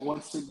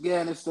Once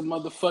again, it's the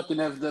motherfucking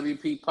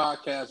FWP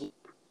podcast.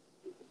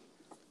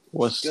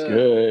 What's Good.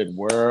 good,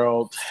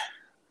 world?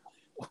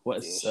 It's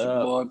What's your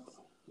up? boy.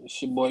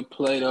 It's your boy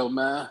Plato,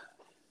 man.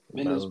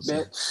 In this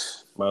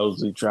bitch.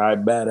 Mosley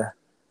tried better.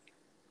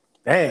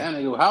 Damn.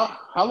 Damn, nigga,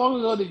 how long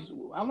ago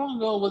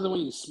was it when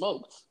you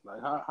smoked?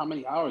 Like how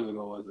many hours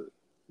ago was it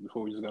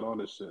before we just got on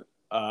this shit?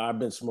 I've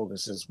been smoking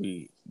since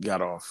we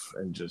got off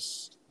and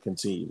just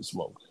continue to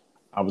smoke.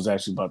 I was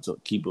actually about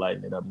to keep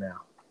lighting it up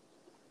now.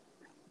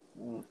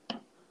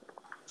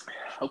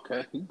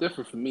 Okay, it's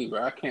different from me,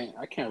 bro. I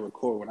can't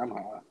record when I'm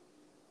high.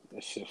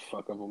 That shit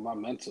fuck up with my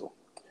mental.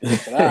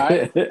 But all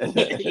right.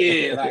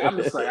 Yeah, like I'm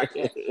just like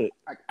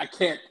I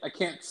can't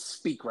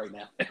speak right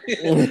now.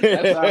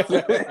 That's how I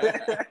feel.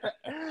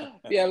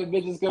 Yeah, the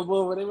bitches come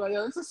over. They're like,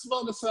 yo, let's just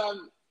smoke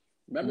something.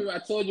 Remember I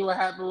told you what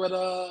happened with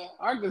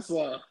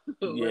Arkansas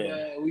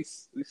when we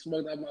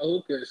smoked out my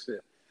hookah and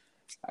shit.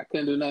 I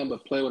couldn't do nothing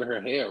but play with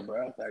her hair,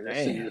 bro. Like that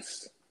shit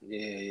just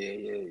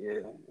yeah.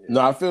 No,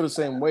 I feel the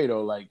same way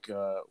though. Like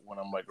when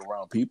I'm like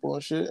around people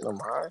and shit, and I'm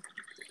high,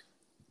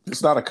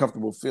 it's not a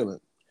comfortable feeling.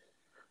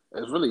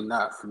 It's really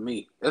not for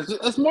me.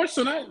 It's more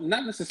so not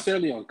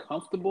necessarily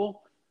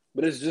uncomfortable,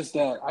 but it's just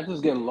that I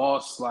just get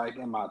lost like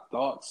in my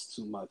thoughts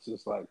too much.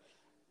 It's like,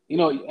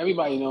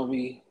 everybody know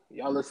me.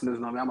 Y'all listeners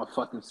know me. I'm a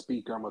fucking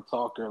speaker. I'm a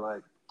talker.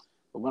 Like,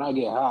 but when I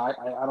get high,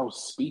 I don't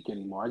speak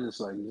anymore. I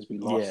just be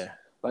lost. Yeah.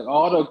 Like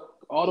all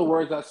the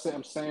words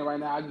I'm saying right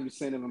now, I just be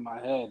saying them in my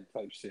head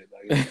type shit.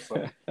 Like, it's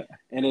like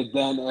and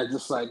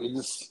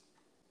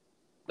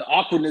the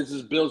awkwardness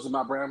just builds in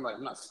my brain. I'm like,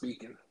 I'm not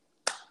speaking.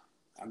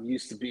 I'm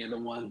used to being the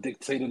one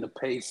dictating the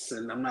pace,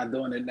 and I'm not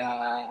doing it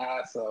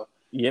now. So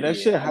that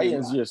shit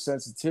heightens your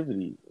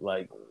sensitivity,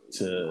 like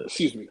to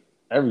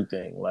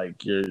everything.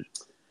 Like your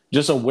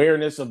just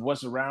awareness of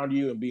what's around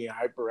you and being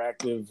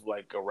hyperactive,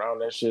 like around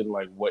that shit,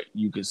 like what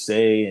you could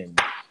say and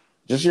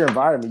just your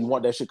environment. You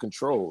want that shit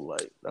controlled.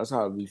 Like that's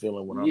how I be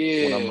feeling when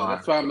I'm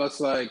that's why I'm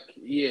just like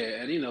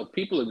and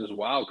people are just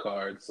wild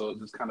cards, so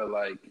it's just kind of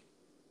like,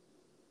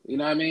 you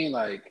know what I mean,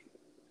 like.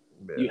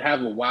 Yeah. You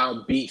have a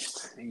wild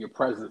beast in your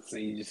presence,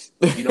 and you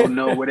don't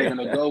know where they're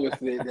gonna go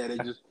with it. That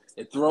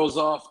it throws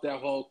off that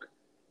whole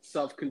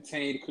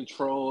self-contained,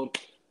 controlled,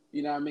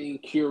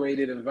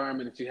 curated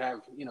environment that you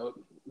have,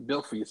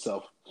 built for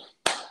yourself.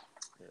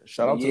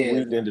 Shout out to the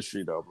weed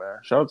industry, though, man.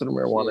 Shout out to the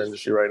marijuana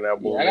industry right now,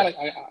 boy.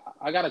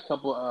 I got a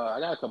couple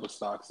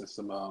stocks and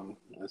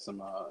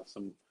some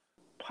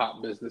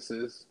pop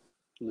businesses,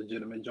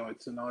 legitimate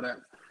joints, and all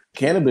that.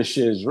 Cannabis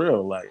shit is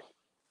real, like.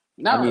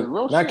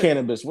 Real not shit.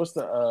 Cannabis. What's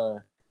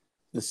the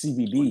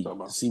CBD? The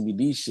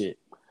CBD shit.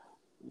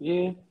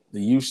 Yeah.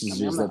 The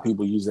usages that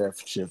people use that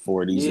shit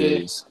for these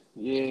days.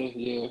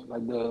 Yeah.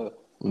 Like the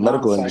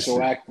medical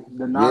industry.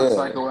 The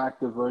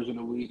non-psychoactive version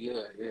of weed.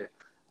 Yeah.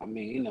 I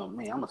mean,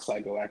 I'm a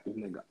psychoactive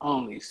nigga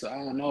only, so I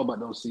don't know about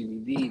those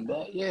CBD,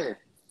 but yeah.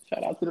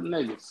 Shout out to them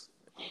niggas.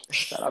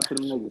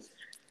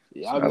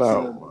 Yeah,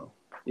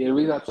 the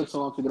reason I took so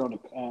long to get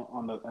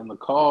on the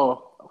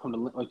call from the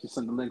like you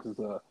sent the links is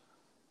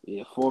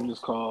Forbes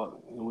just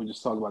called, and we're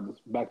just talking about this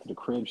back to the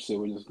crib shit.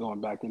 We're just going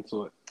back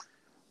into it.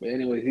 But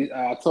anyway,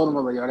 I told him,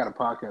 I was like, yo, I got a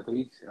podcast.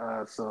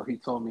 So he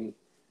told me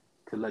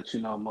to let you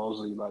know,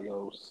 Mosley, like,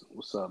 yo,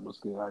 what's up? What's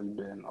good? How you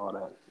been? All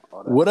that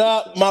what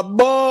up, my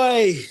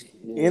boy?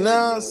 You know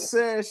what I'm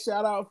saying?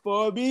 Shout out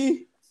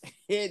Forbes.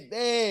 Hit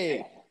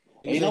that.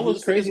 You know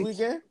what's crazy? This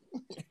weekend?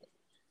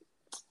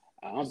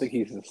 I don't think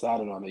he's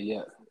decided on it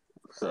yet.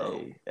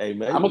 So, hey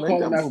man, I'm going to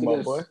call him after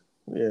this. Boy.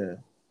 Yeah.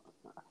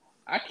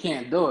 I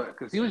can't do it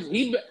because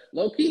he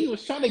low key he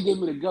was trying to get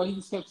me to go. He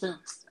just kept saying,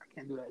 "I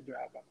can't do that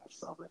drive by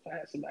myself. If I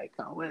had somebody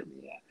come with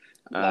me,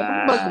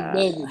 I'm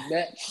fucking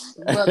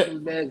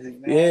busy,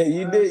 man. Yeah,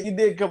 you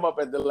did come up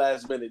at the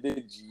last minute,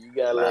 didn't you? You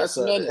got last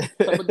minute,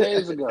 a couple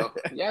days ago,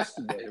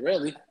 yesterday,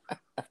 really.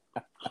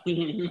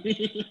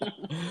 Niggas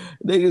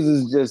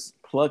is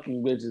just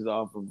plucking bitches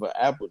off of an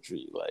apple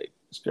tree, like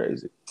it's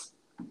crazy.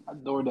 I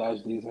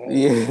DoorDash these hands.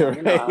 Yeah, right.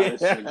 You know how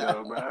this shit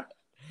go, bro.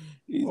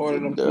 Order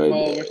them some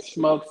over,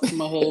 smoke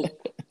some hook,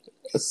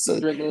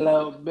 drink a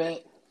little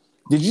bit.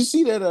 Did you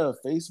see that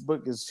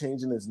Facebook is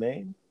changing its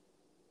name?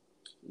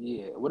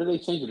 Yeah. What are they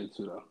changing it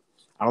to, though?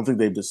 I don't think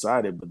they've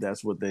decided, but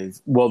that's what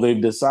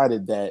they've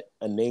decided that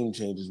a name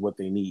change is what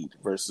they need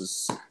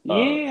versus.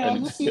 I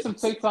just see some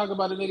TikTok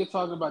about a nigga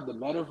talking about the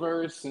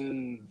metaverse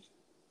and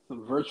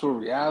some virtual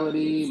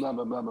reality, blah,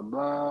 blah, blah,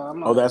 blah,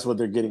 blah. That's what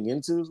they're getting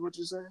into, is what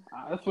you're saying?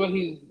 That's what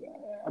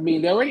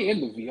they're already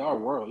in the VR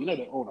world. You know,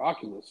 they own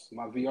Oculus.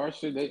 My VR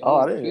shit, they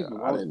own. I didn't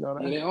know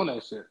that. Yeah, they own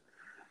that shit.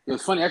 It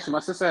was funny, actually. My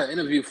sister had an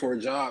interview for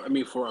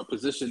a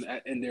position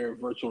in their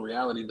virtual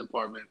reality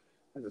department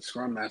as a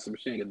scrum master,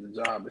 but she didn't get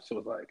the job. But she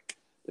was like,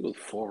 it was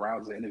 4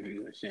 rounds of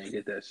interviews and she didn't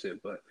get that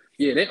shit. But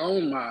yeah, they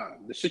own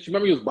the shit. You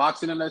remember you was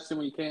boxing in that shit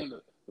when you came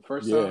the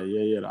first time?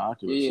 Yeah, the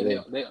Oculus.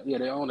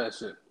 They own that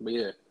shit. But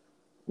yeah.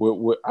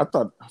 I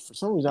thought, for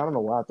some reason, I don't know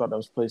why I thought that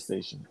was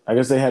PlayStation. I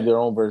guess they had their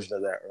own version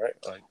of that, right?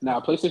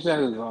 PlayStation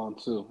has its own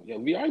too. Yeah,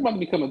 VR about to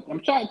become I'm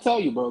trying to tell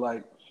you, bro.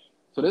 Like,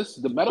 so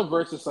the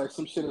metaverse is like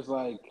some shit is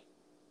like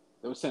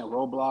They were saying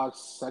Roblox,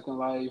 Second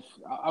Life.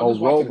 I was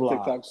just watching the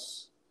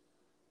Roblox.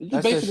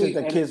 That's the shit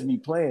that kids be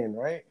playing,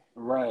 right?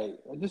 Right.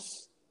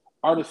 Just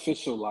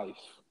artificial life.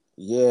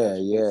 Yeah.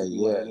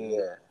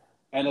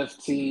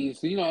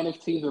 NFTs. You know,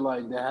 NFTs are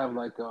like, they have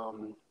like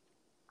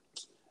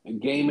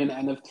gaming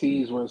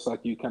NFTs where it's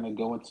like you kind of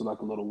go into like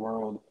a little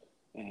world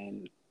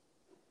and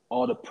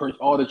all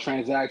the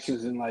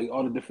transactions and like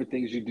all the different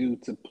things you do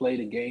to play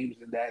the games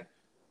in that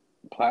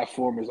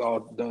platform is all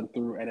done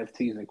through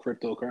NFTs and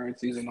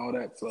cryptocurrencies and all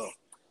that. So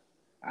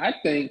I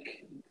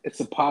think it's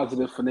a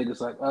positive for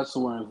niggas like us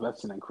who are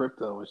investing in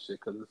crypto and shit,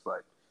 because it's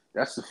like,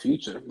 that's the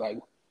future. Like,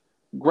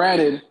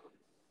 granted,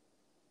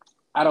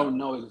 I don't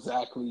know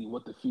exactly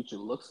what the future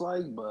looks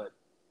like, but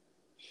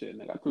shit,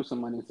 nigga, I threw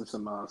some money into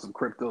some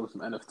crypto,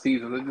 some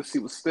NFTs, and let's just see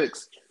what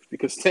sticks.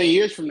 Because 10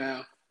 years from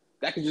now,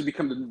 that could just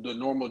become the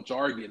normal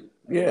jargon,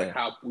 like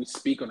how we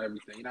speak on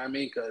everything. You know what I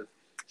mean? Because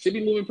shit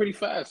be moving pretty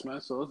fast,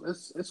 man. So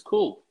it's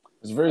cool.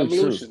 It's very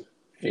evolution,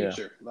 true.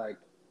 future, like,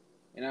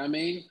 you know what I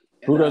mean?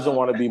 Who doesn't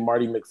want to be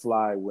Marty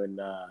McFly when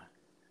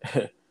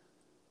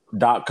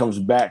Doc comes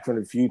back from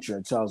the future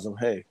and tells him,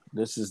 "Hey,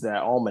 this is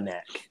that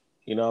almanac."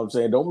 You know what I'm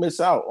saying? Don't miss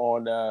out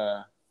on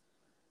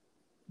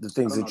the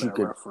things that you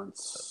could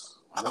reference.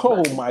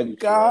 Oh my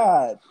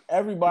God!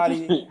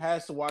 Everybody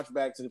has to watch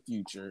Back to the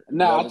Future.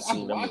 No, I've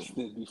watched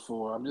it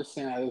before. I'm just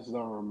saying I just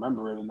don't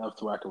remember it enough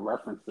to where I can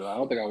reference it. I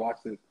don't think I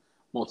watched it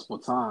multiple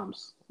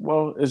times.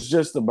 Well, it's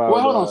just about.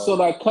 Well, hold on. So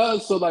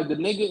like the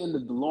nigga in the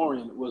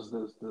DeLorean was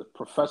the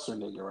professor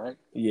nigga, right?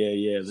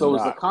 Yeah. So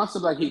it's the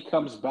concept like he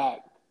comes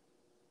back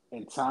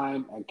in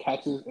time and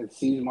catches and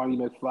sees Marty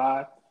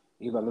McFly.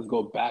 He's like, let's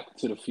go back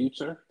to the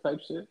future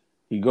type shit.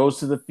 He goes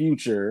to the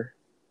future.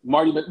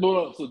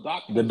 No. So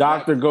the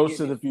doctor goes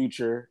to the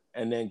future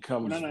and then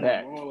comes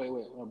back. No,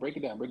 wait. Break it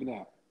down.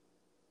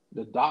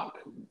 The doc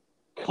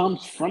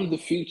comes from the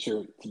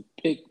future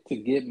to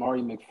get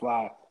Marty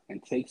McFly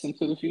and takes him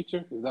to the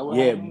future. Is that what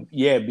happened?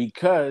 Yeah,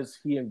 because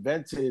he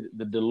invented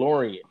the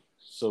DeLorean,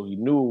 so he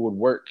knew it would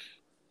work.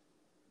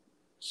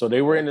 So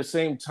they were in the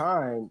same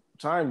time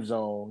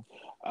zone.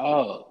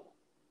 Oh.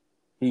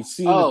 He's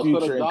seen the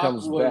future and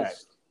comes back.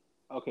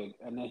 Okay,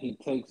 and then he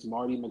takes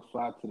Marty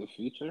McFly to the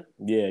future?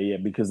 Yeah,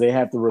 because they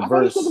have to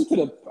reverse. I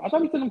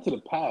thought he took him to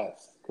the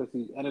past because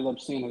he ended up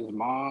seeing his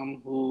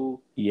mom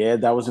who. Yeah,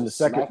 that was in the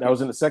second. That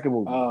was in the second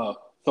movie. So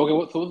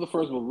what's the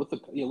first one? What's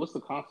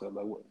the concept?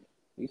 Like, what?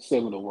 He's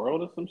saving the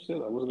world or some shit?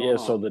 Like, what's going on?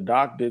 So the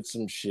doc did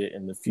some shit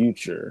in the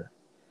future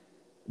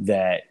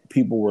that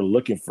people were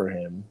looking for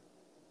him.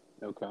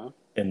 Okay.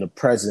 In the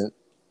present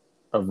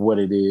of what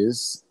it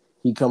is,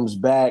 he comes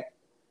back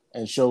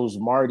and shows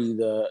Marty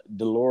the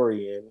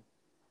DeLorean.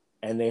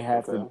 And they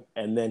have to,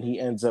 and then he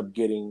ends up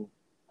getting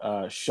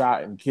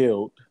shot and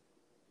killed.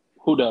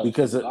 Who does?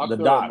 Because of the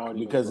doc,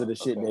 because of the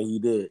shit that he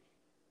did.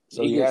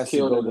 So he has to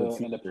go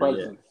to the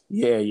present.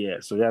 Yeah.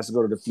 So he has to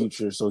go to the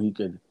future so he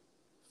could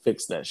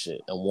fix that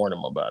shit and warn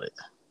him about it.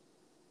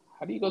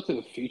 How do you go to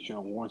the future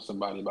and warn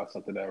somebody about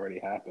something that already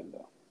happened,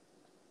 though?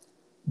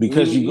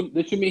 Because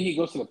did you mean he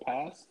goes to the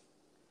past?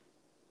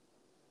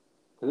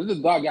 Because if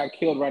the dog got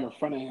killed right in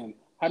front of him,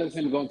 how does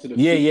him go into the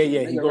future?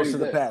 Yeah. He goes to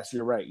the past.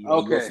 You're right. He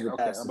goes to the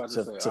past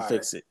to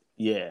fix it.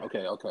 Yeah.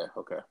 Okay.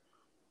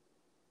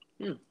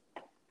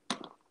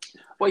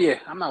 Well, yeah,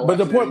 I'm not. But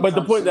the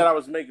point that I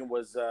was making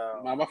was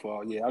my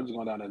fault. Yeah, I was just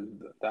going down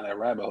that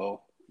rabbit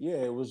hole. Yeah,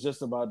 it was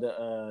just about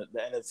the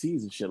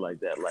NFTs and shit like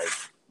that. Like,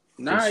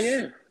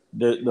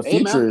 the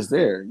future is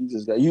there. You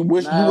just you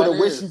would have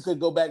wished you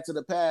could go back to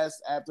the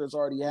past after it's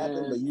already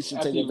happened, but you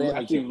should take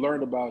advantage. After you've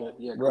learned about it.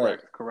 Yeah,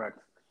 correct.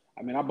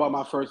 I mean, I bought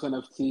my first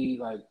NFT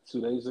like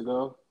 2 days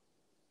ago.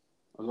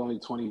 It was only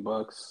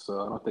 $20,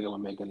 so I don't think I'm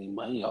gonna make any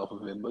money off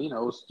of it. But it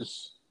was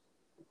just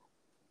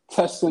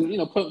testing,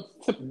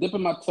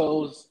 dipping my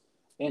toes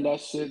in that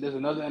shit. There's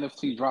another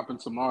NFT dropping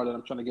tomorrow that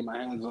I'm trying to get my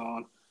hands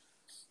on.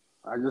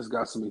 I just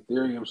got some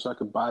Ethereum so I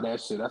could buy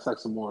that shit. That's like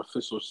some more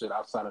official shit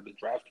outside of the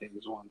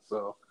DraftKings one.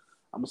 So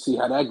I'm gonna see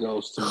how that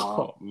goes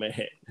tomorrow. Oh man,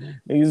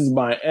 niggas is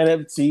buying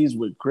NFTs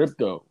with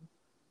crypto.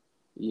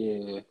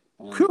 Yeah.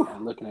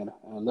 And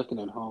looking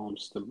at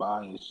homes to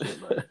buy and shit.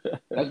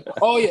 That's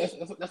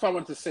what I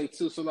wanted to say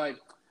too. So like,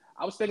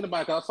 I was thinking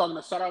about it. I was talking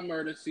to shout out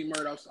Murder, C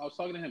Murder. I was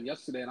talking to him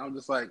yesterday, and I was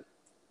just like,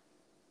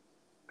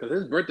 because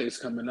his birthday's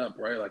coming up,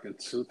 right? Like in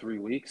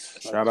 2-3 weeks.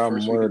 Shout out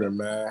Murder,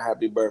 man!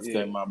 Happy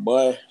birthday, my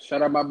boy.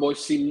 Shout out my boy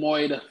C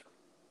Moida.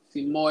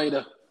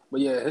 But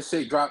yeah, his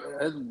shit dropped.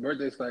 His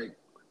birthday's like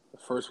the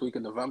first week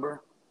of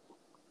November.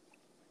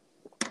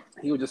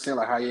 He was just saying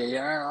like, I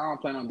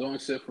don't plan on doing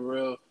shit for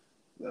real.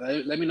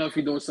 Let me know if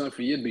you're doing something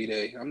for your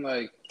B-Day. I'm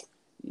like,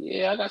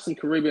 yeah, I got some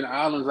Caribbean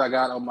islands I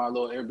got on my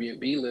little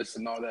Airbnb list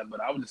and all that,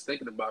 but I was just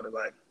thinking about it.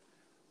 Like,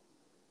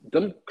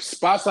 them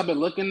spots I've been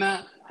looking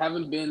at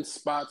haven't been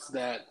spots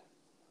that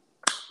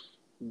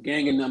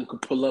gang and them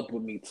could pull up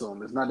with me to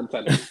them. It's not them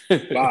type of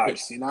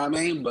vibes, you know what I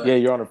mean? But yeah,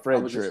 you're on a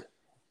Fred trip.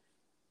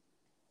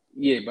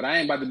 But I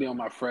ain't about to be on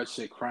my Fred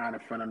shit crying in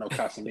front of no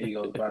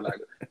Casamigos, but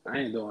like, I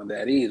ain't doing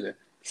that either.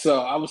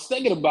 So I was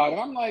thinking about it.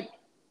 I'm like,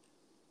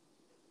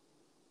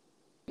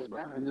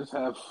 And just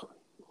have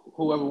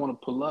whoever want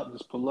to pull up,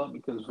 just pull up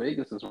because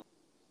Vegas is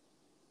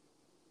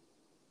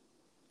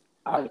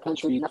out of the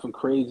country, nothing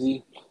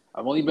crazy.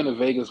 I've only been to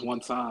Vegas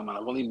one time, and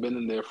I've only been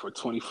in there for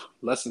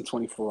less than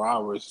 24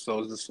 hours. So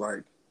it's just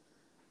like,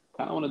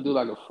 kind of want to do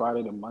like a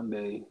Friday to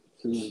Monday,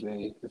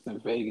 Tuesday, just in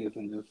Vegas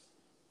and just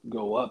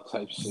go up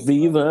type shit.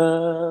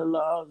 Viva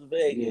Las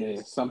Vegas.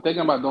 Yeah, so I'm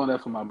thinking about doing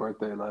that for my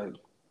birthday. Like,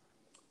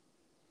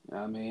 you know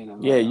what I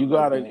mean? You go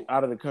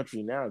out of the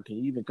country now. Can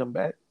you even come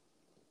back?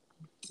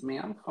 I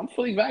mean, I'm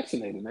fully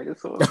vaccinated, nigga.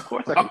 So of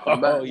course I can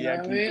come back. Oh yeah, I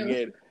keep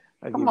forgetting.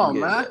 Come on,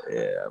 man.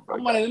 Yeah,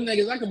 I'm one of them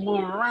niggas. I can move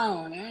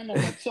around. Man. I don't know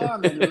about y'all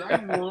niggas. I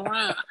can move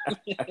around.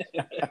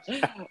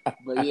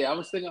 But yeah,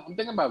 I'm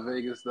thinking about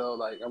Vegas though.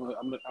 Like,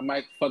 I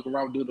might fuck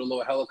around, do the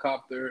little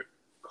helicopter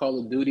Call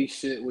of Duty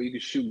shit where you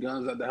can shoot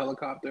guns at the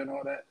helicopter and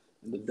all that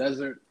in the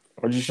desert.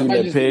 Or you shoot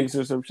at pigs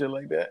or some shit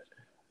like that.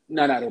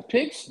 No,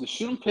 the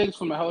shooting pigs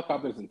from the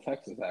helicopters in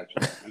Texas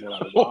actually. And they're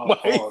like oh my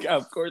hogs.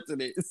 God, of course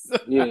it is.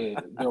 Yeah,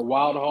 they're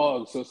wild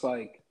hogs. So it's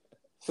like.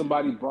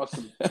 Somebody brought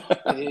some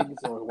pigs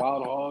or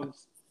wild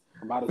hogs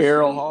from out of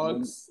feral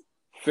hogs.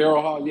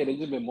 Feral hogs, yeah, they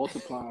just been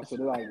multiplying, so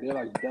they're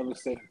like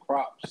devastating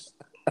crops.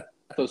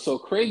 So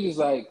crazy is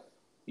like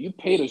you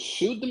pay to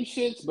shoot them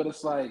shits, but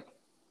it's like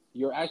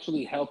you're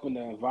actually helping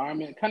the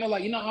environment. Kind of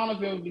like I don't know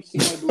if you ever be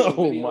seeing like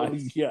oh my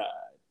god.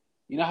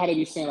 You know how they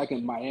be saying like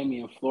in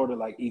Miami and Florida,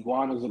 like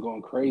iguanas are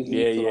going crazy.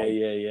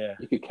 Yeah.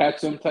 You could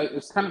catch them.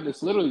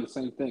 It's literally the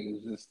same thing.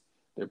 It's just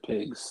they're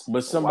pigs.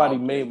 But somebody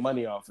made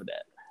money off of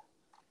that.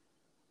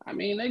 I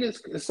mean,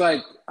 niggas, it's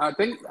like, I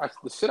think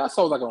the shit I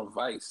saw was like on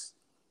Vice.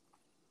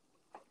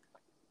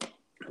 It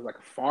was like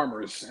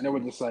farmers, and they were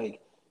just like,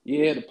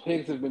 yeah, the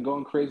pigs have been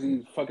going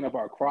crazy, fucking up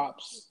our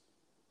crops.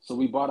 So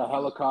we bought a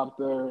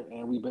helicopter,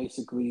 and we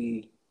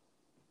basically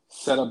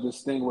set up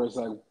this thing where it's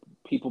like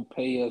people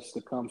pay us to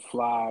come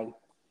fly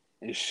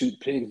and shoot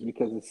pigs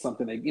because it's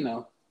something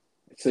that,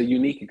 it's a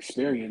unique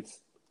experience.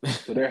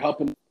 So they're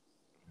helping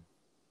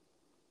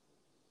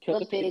kill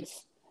the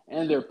pigs.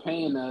 And they're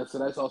paying us, so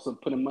that's also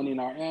putting money in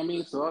our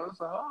army. So I was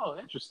like, oh,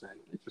 interesting.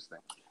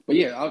 But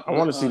yeah, I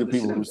want to see the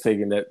people who's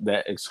taking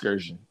that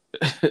excursion.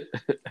 I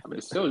mean,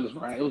 it still just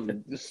right. It was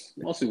just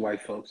mostly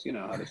white folks. You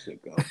know how this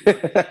shit goes.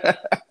 But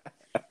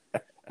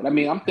I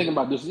mean, I'm thinking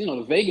about this.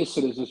 The Vegas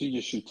shit is just you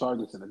just shoot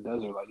targets in the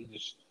desert, like you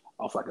just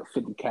off like a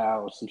 50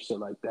 cal or some shit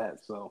like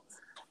that. So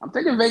I'm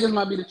thinking Vegas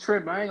might be the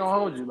trip. I ain't gonna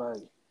hold you.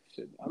 Like,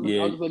 shit. I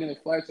was looking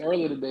at flights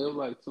earlier today. It was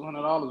like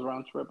 $200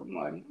 round trip. I'm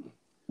like.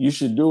 You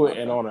should do it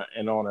and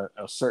on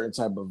a certain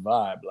type of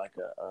vibe, like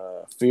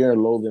a fear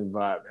and loathing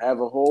vibe. Have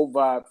a whole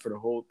vibe for the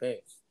whole thing.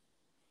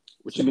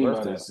 What you mean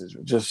by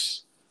that?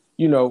 Just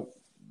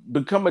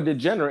become a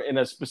degenerate in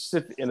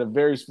a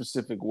very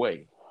specific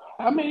way.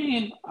 I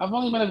mean, I've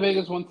only been to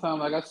Vegas one time.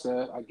 Like I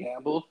said, I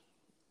gambled,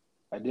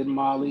 I did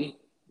Molly,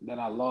 then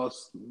I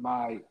lost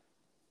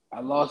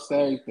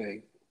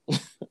everything: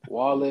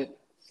 wallet,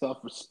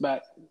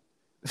 self-respect,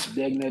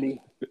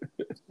 dignity.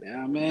 You know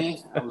what I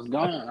mean? I was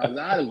gone. I was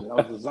out of it. I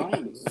was a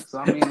zombie. So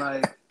I mean,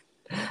 like,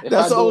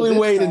 that's the only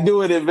way to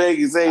do it in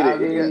Vegas, ain't it? I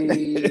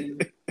mean,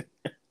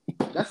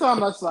 that's why I'm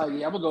just like, I'm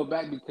gonna go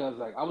back because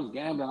like I was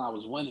gambling, I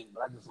was winning,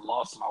 but I just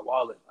lost my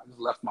wallet. I just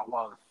left my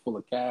wallet full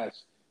of cash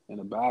in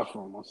the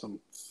bathroom on some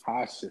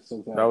high shit.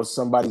 So that was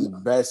somebody's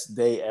best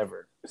day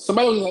ever.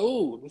 Somebody was like,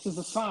 "Ooh, this is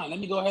a sign. Let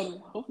me go ahead and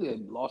hopefully they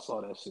lost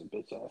all that shit,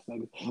 bitch ass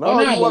niggas." No,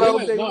 you want to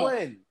hope they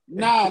win.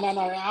 Nah.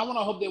 I want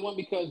to hope they win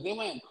because they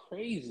went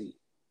crazy.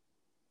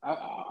 I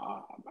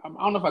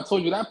don't know if I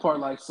told you that part.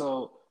 Like,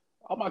 so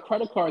all my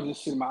credit cards and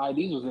shit, my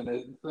IDs was in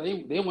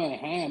it. They went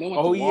hand. They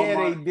went to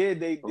Walmart, they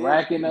did.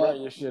 Racking up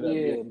your shit up.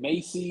 Yeah,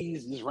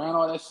 Macy's just ran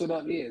all that shit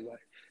up. Yeah, like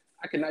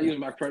I cannot use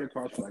my credit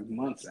cards for like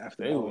months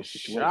after. They were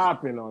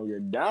shopping on your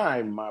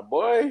dime, my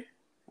boy.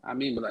 I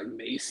mean, but like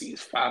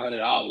Macy's,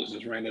 $500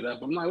 just ran it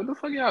up. I'm like, what the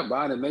fuck y'all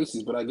buying at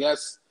Macy's? But I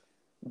guess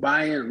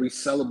buying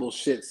resellable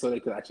shit so they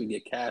could actually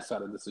get cash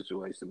out of the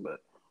situation.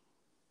 But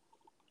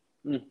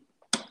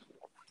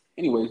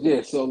anyways,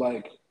 yeah. So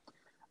like,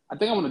 I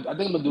think I'm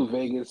gonna do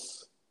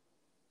Vegas.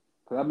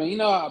 Cause I mean,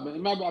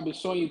 remember I've been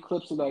showing you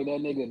clips of like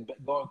that nigga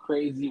going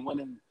crazy,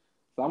 winning.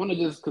 So I want to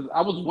cause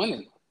I was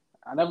winning.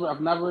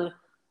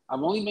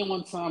 I've only been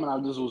one time and I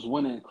just was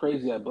winning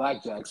crazy at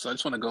blackjack. So I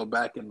just want to go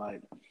back and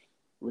like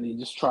really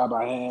just try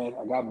my hand.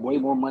 I got way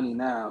more money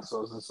now,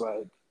 so it's just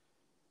like,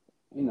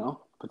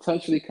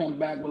 potentially come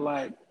back with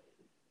like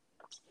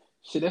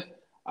shit.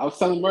 I was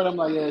telling Bird, I'm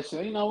like, yeah, shit,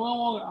 I don't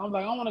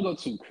want to go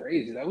too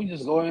crazy. Like we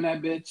just go in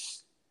that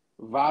bitch,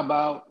 vibe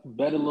out,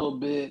 bet a little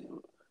bit,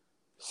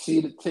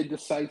 take the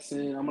sights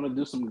in. I'm gonna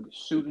do some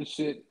shooting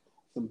shit,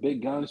 some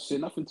big gun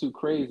shit, nothing too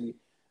crazy.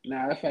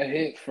 Now, if I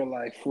hit for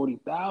like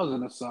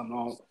 40,000 or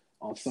something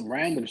on some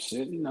random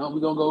shit, we gonna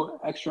go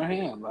extra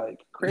hand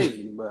like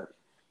crazy, but.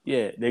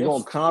 Yeah, they're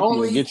going to comp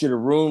you and get you the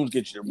rooms,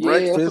 get you the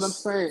breakfast. Yeah, that's what I'm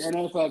saying. And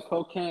then it's like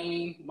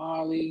cocaine,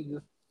 Molly.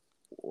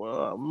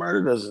 Well,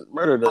 murder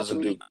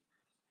doesn't do.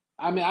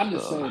 I mean, I'm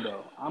just saying,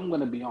 though, I'm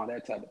going to be on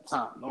that type of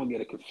time. Don't get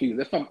it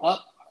confused. If I'm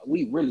up,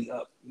 we really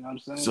up. You know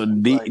what I'm saying? So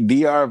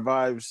DR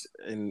vibes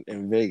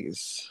in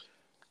Vegas.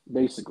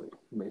 Basically.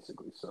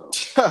 So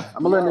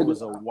I'm gonna let niggas.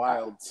 Was a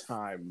wild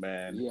time,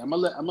 man. Yeah, I'm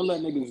gonna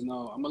let niggas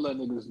know. I'm gonna let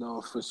niggas know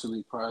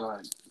officially, probably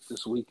like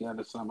this weekend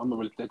or something. I'm gonna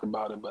really think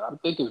about it, but I'm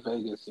thinking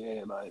Vegas.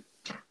 Yeah, like,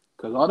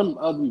 cause all them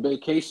other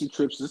vacation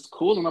trips, it's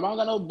cool, and I don't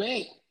got no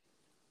bank.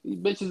 These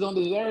bitches don't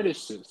deserve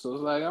this shit. So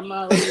it's like I'm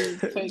not really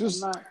taking.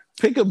 Just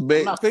pick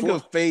a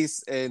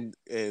face and.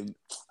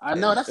 I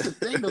know that's the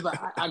thing, though.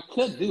 I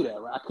could do that,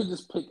 right? I could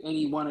just pick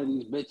any one of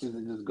these bitches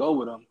and just go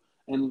with them.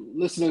 And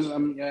listeners, y'all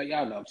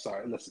know, I'm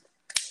sorry. Listen,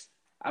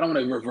 I don't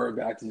want to revert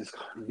back to just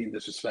be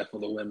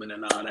disrespectful to women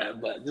and all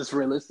that, but just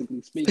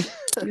realistically speaking,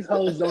 these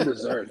hoes don't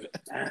deserve it.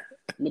 Man.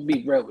 I'm gonna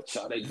be real with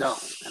y'all; they don't.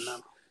 And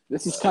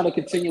this is kind of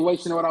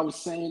continuation of what I was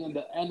saying in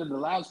the end of the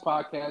last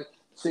podcast.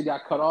 Shit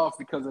got cut off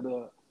because of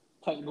the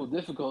technical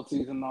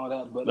difficulties and all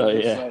that. But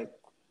it's like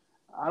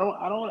I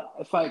don't.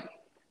 It's like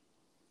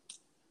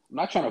I'm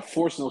not trying to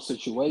force no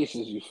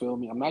situations. You feel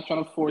me? I'm not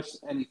trying to force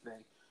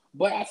anything.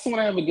 But I just want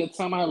to have a good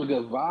time. I have a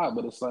good vibe.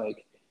 But it's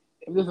like,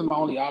 if this is my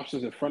only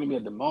options in front of me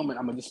at the moment,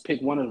 I'm gonna just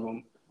pick one of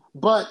them.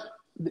 But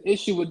the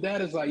issue with that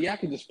is like, yeah, I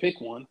can just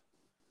pick one,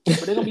 but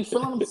they're gonna be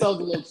feeling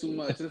themselves a little too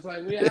much. It's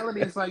like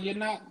reality. It's like you're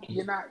not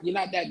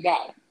that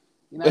guy.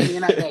 You know what I mean?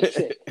 You're not that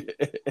chick.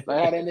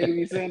 Like how that nigga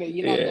be saying that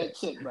you're not that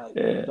chick.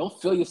 Like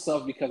don't feel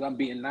yourself because I'm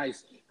being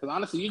nice. Because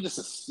honestly, you're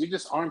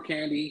just arm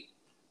candy,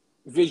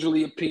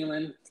 visually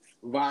appealing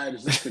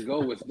vibes just to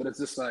go with. But it's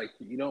just like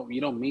you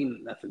don't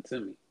mean nothing to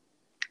me.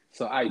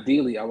 So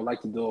ideally, I would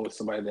like to do it with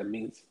somebody that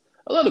means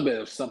a little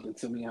bit of something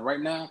to me. And right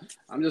now,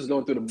 I'm just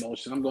going through the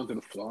motion. I'm going through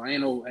the flow.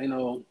 Ain't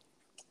no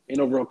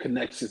real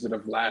connections that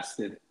have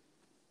lasted.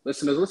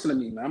 Listeners, listen to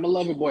me, man. I'm a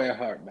lover boy at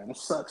heart, man. It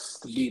sucks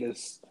to be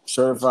this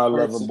certified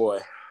lover boy.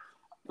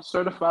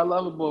 Certified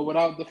lover boy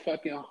without the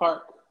fucking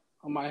heart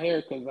on my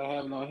hair because I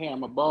have no hair.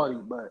 I'm a baldy,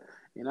 but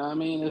you know what I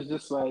mean? It's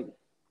just like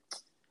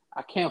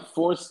I can't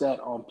force that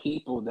on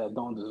people that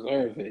don't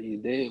deserve it. You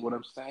dig what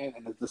I'm saying?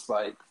 And it's just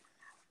like,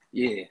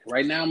 yeah.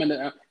 Right now I'm in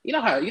the. You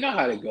know how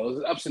it goes.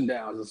 It's ups and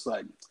downs. It's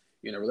like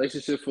you're in a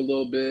relationship for a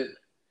little bit.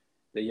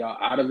 Then y'all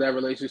out of that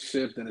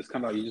relationship. Then it's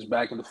kind of like you're just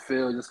back in the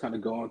field, just kind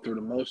of going through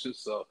the motions.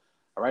 So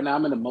right now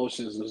I'm in the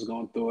motions, just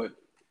going through it.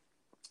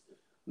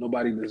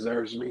 Nobody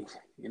deserves me.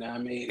 You know what I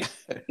mean?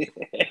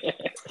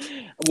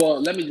 Well,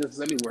 let me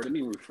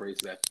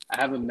rephrase that. I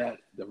haven't met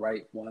the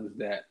right ones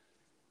that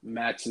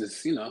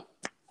matches,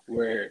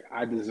 where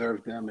I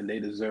deserve them and they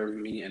deserve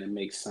me and it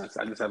makes sense.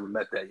 I just haven't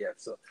met that yet.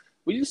 So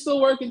we just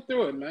still working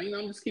through it, man.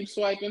 Just keep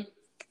swiping,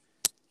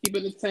 keep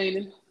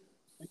entertaining,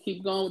 and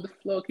keep going with the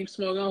flow, keep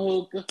smoking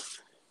hookah,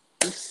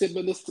 keep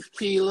sipping this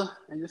tequila,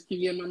 and just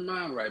keep getting my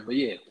mind right. But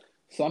yeah,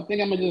 so I'm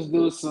thinking I'm gonna just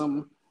do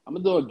I'm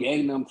gonna do a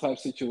Gangnam type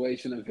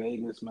situation in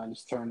Vegas, man.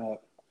 Just turn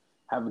up,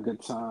 have a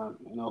good time.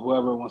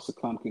 Whoever wants to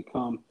come can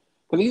come.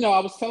 Because I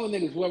was telling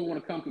niggas whoever want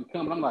to come can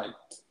come. And I'm like,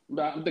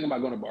 I'm thinking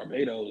about going to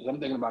Barbados. I'm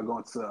thinking about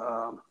going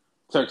to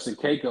Turks and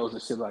Caicos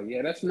and shit like,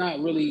 yeah, that's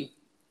not really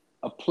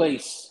a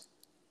place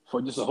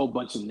for just a whole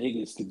bunch of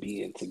niggas to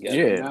be in together.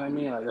 Yeah. You know what I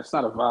mean? Like that's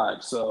not a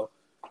vibe. So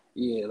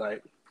yeah,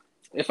 like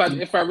if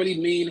I really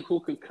mean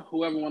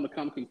whoever want to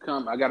come can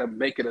come, I gotta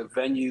make it a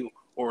venue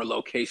or a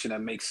location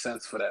that makes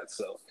sense for that.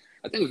 So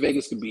I think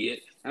Vegas could be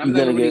it. And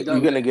you're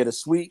gonna get a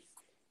suite?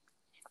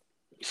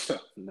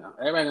 No,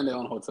 everybody in their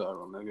own hotel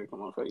room, nigga.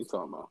 Come on, what are you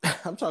talking about?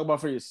 I'm talking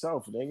about for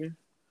yourself, nigga.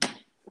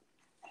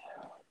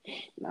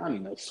 No, I don't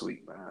need no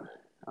suite, man.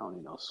 I don't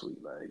need no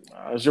suite. Like,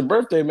 it's your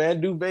birthday,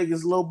 man. Do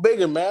Vegas a little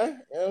bigger,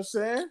 man. You know what I'm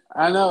saying?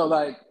 I know.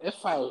 Like, if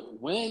I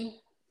win,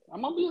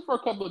 I'm gonna be here for a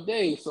couple of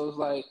days. So it's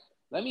like,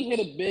 let me hit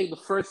it big the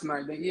first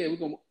night. Then yeah, we're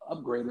gonna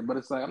upgrade it. But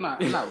it's like I'm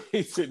not.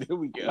 He said, "Then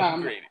we get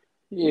upgraded."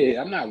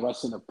 Yeah, I'm not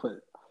rushing to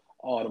put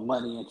all the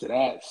money into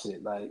that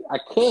shit. Like, I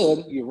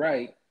could. You're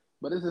right.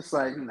 But it's just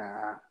like,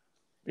 nah.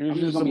 You're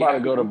just about to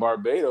go to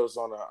Barbados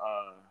on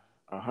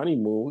a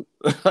honeymoon.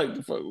 Like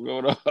the fuck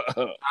going on?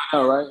 I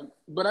know, right?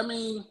 But I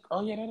mean,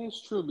 oh yeah, that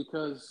is true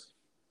because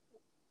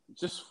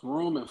just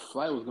room and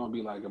flight was gonna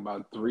be like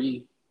about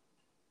 $3,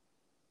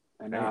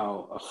 and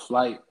now a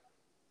flight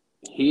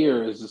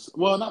here is just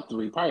not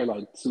 3, probably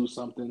like 2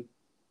 something.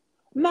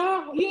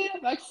 Nah, yeah,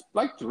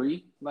 like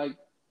 3, like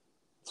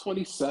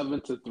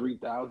 27 to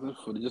 3,000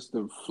 for just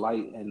the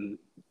flight and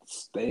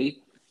stay.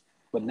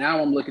 But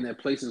now I'm looking at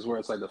places where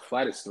it's like the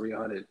flight is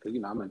 300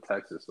 because I'm in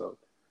Texas, so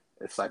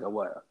it's like a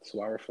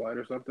 2-hour flight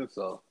or something.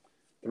 So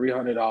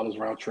 $300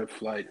 round trip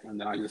flight, and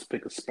then I just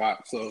pick a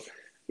spot. So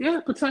yeah,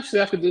 potentially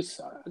I could do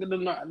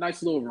a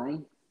nice little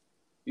room.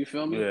 You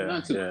feel me? Yeah.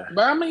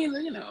 But I mean,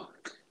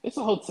 it's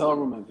a hotel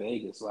room in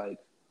Vegas. Like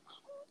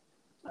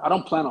I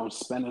don't plan on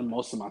spending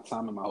most of my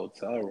time in my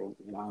hotel room.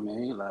 You know what I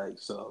mean? Like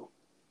so.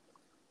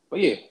 But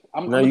yeah,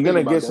 you're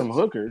gonna get some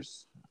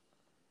hookers.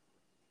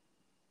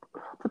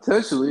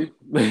 Potentially.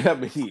 I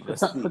mean,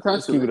 let's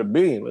keep it a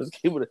beam. Let's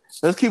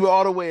keep it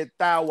all the way at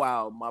Thou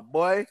Wow, my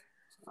boy.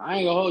 I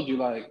ain't gonna hold you.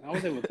 Like I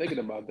wasn't even thinking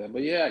about that,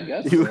 but yeah, I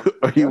guess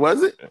you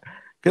wasn't.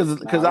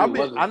 Because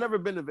I've never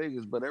been to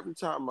Vegas, but every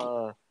time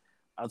I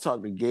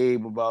talk to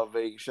Gabe about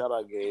Vegas, shout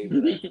out Gabe.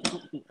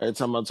 Every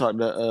time I talk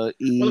to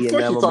E and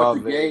them about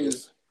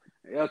Vegas.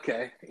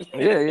 Okay.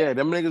 yeah.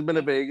 Them niggas been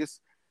to Vegas.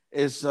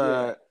 It's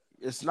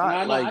it's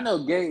not I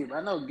know Gabe.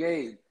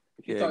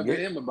 If you talk to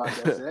him about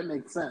that shit, that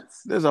makes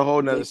sense. There's a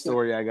whole nother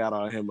story I got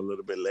on him a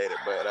little bit later.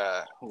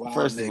 But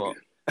first of all,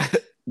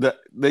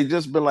 they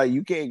just been like,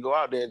 you can't go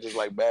out there and just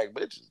like bag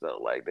bitches though.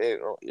 Like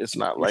it's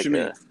not like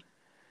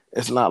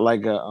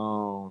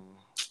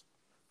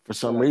for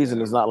some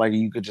reason it's not like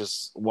you could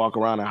just walk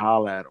around and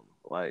holler at them.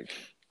 Like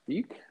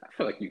I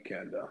feel like you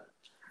can though.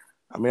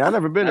 I mean, I've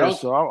never been there,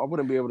 so I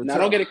wouldn't be able to tell.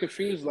 Now, don't get it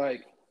confused.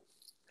 Like,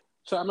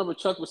 I remember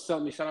Chuck was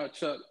telling me, shout out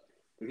Chuck,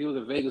 he was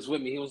in Vegas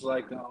with me. He was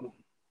like,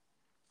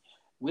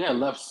 we had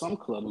left some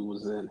club we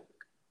was in,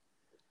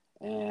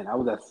 and I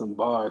was at some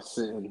bar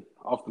sitting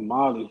off the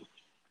Molly,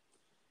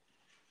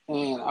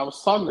 and I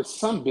was talking to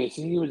some bitch,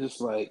 and he was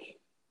just like,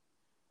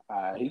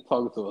 he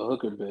talking to a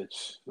hooker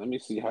bitch. Let me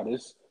see how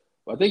this.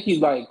 Well, I think he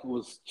like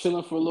was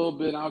chilling for a little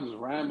bit. And I was just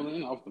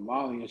rambling off the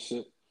Molly and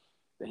shit.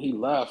 Then he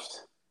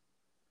left.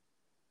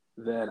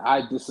 Then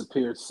I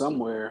disappeared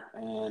somewhere,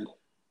 and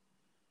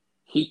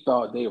he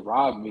thought they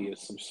robbed me or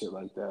some shit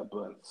like that.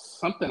 But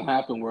something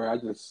happened where I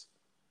just,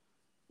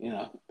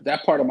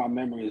 that part of my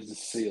memory is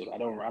just sealed. I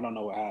don't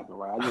know what happened.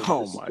 Right? I just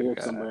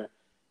disappeared somewhere.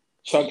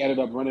 Chuck ended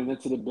up running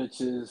into the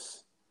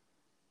bitches.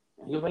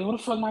 And he was like, "What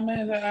the fuck, my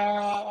man?"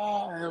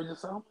 And it was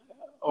just, I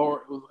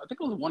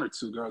think it was one or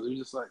two girls. He was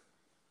just like,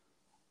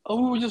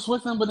 "Oh, we were just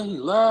with him, but then he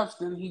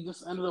left, and he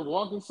just ended up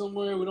walking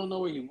somewhere. We don't know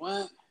where he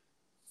went."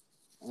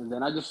 And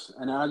then I just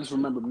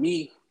remember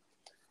me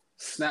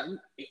snap.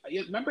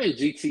 Remember in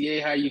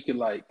GTA how you could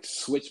like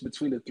switch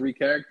between the three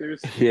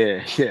characters?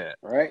 Yeah.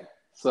 Right.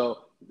 So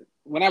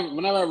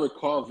whenever I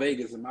recall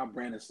Vegas in my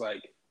brain, it's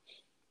like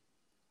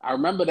I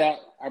remember that.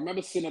 I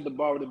remember sitting at the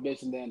bar with the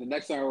bitch, and then the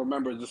next thing I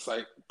remember is just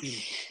like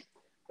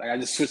I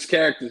just switched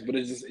characters, but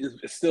it's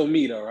still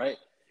me though, right?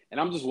 And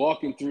I'm just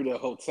walking through the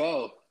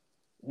hotel,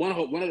 one of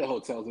the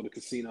hotels or the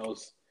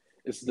casinos.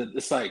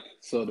 It's like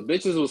so the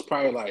bitches was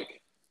probably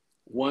like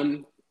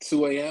 1,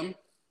 2 a.m.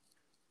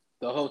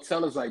 The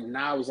hotel is like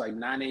now it's like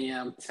 9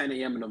 a.m., 10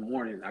 a.m. in the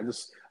morning.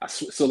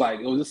 So like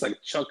it was just like a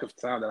chunk of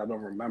time that I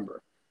don't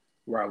remember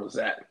where I was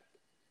at.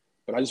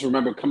 But I just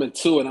remember coming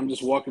to it. I'm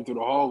just walking through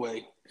the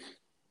hallway,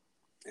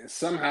 and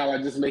somehow I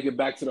just make it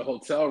back to the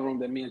hotel room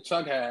that me and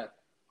Chuck had.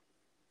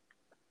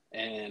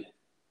 And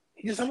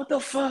he just like, "What the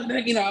fuck,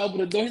 nigga?" I open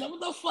the door. He's like,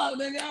 "What the fuck,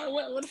 nigga?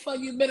 What the fuck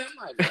you been?" I'm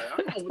like, "Bro,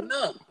 I don't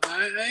know."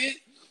 Right?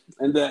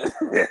 And then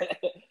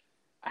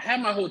I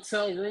had my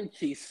hotel room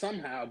key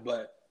somehow,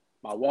 but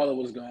my wallet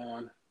was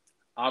gone.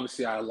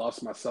 Obviously, I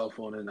lost my cell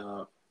phone in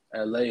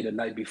LA the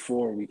night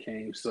before we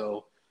came.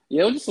 So,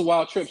 yeah, it was just a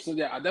wild trip. So,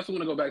 yeah, I definitely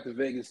want to go back to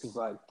Vegas because,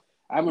 like,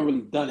 I haven't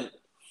really done it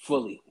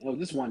fully. It was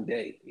just one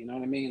day. You know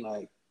what I mean?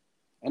 Like,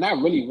 and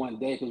not really one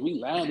day because we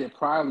landed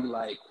probably,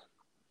 like,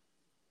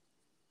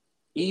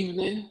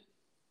 evening,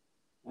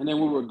 and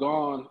then we were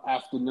gone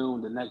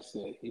afternoon the next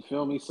day. You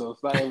feel me? So,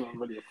 it's not even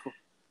really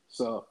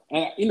so,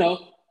 and,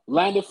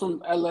 landed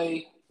from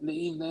LA in the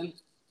evening,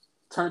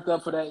 turned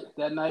up for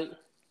that night.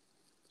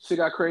 Shit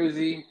got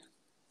crazy.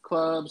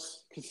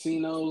 Clubs,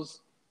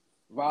 casinos,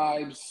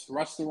 vibes,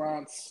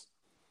 restaurants.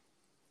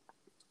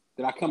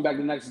 Then I come back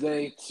the next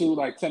day to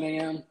like 10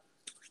 a.m.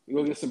 We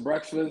go get some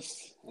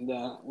breakfast, and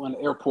then we're in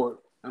the airport.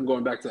 I'm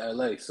going back to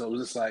LA. So it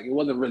was just like, I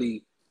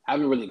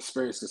haven't really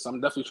experienced this. So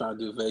I'm definitely trying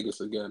to do Vegas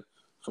again.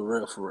 For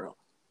real.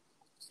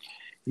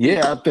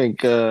 Yeah, I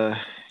think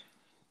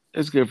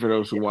it's good for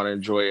those who want to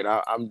enjoy it.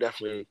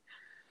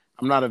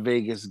 I'm not a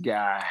Vegas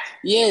guy.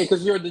 Yeah,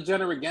 because you're a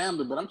degenerate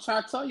gambler, but I'm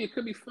trying to tell you, it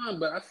could be fun.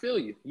 But I feel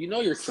you. You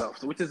know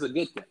yourself, which is a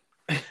good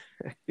thing.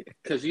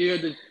 Because you're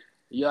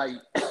like,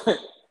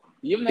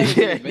 you've never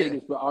been to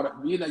Vegas, but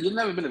you've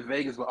never been to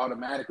Vegas, but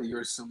automatically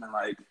you're assuming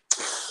like,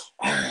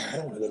 I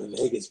don't want to go to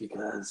Vegas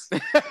because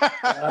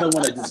I don't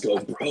want to just go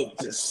broke.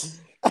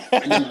 Just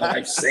my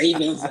life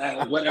savings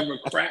at whatever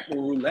crap or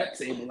roulette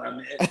table I'm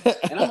in,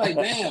 and I'm like,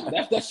 damn,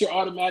 that's your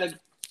automatic.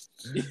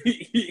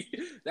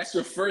 That's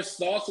your first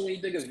thoughts when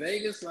you think of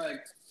Vegas.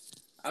 Like,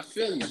 I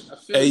feel you.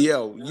 Hey,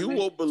 yo, you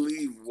won't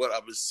believe what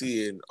I've been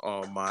seeing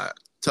on my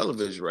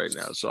television right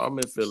now. So I'm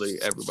in Philly.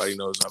 Everybody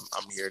knows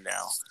I'm here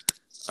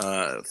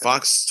now.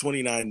 Fox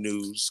 29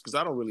 News, because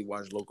I don't really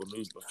watch local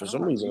news, but for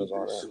some reason it's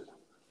on there.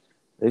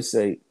 They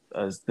say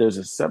there's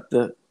a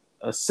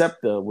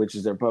SEPTA, which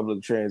is their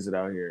public transit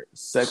out here,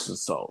 sex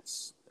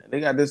assaults. And they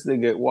got this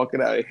nigga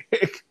walking out in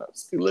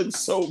handcuffs. He looks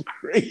so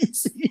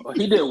crazy. Oh,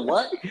 he did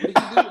what? What did he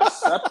do with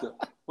SEPTA?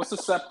 What's a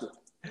SEPTA?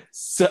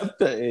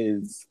 SEPTA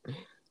is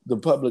the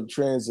public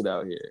transit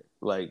out here.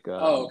 Like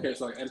okay,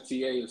 so like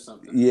MTA or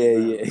something.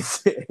 Yeah.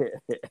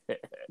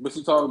 What's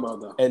he talking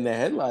about though? And the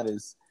headline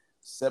is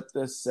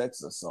SEPTA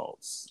sex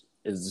assaults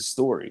is the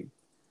story.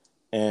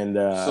 And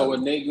so a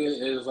nigga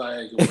is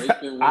like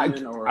raping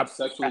women or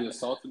sexually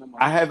assaulting them.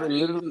 I have it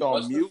literally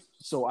on mute,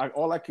 so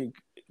all I can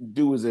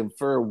do is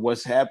infer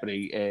what's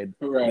happening, and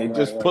they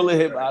just pulling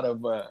him out of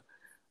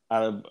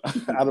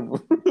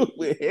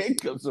with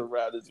handcuffs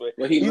around his way.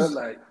 What he look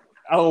like?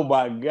 Oh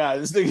my God,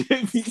 this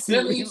nigga.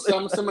 Philly, is he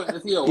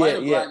a white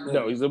or black nigga?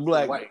 No, he's a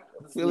black nigga.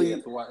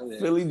 Philly,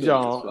 Philly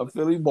John, a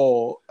Philly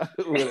ball.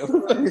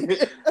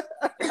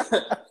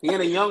 He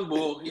ain't a young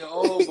bull, he an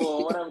old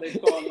bull, whatever they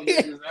call him.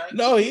 Right?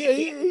 No,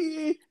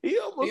 he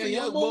almost a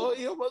young bull.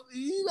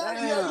 He's not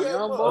a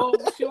young bull.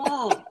 What you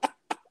on? What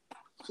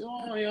you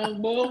on,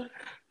 young bull?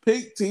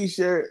 Pink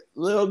t-shirt,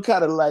 little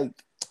kind of like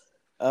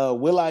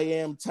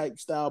Will.i.am type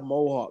style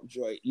mohawk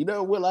joint. You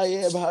know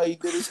Will.i.am, how he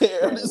did his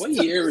hair? What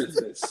year is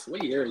this?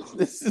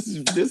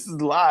 This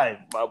is live,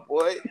 my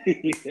boy.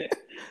 They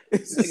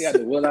got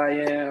the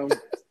Will.i.am.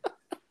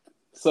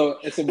 So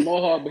it's a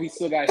mohawk, but he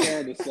still got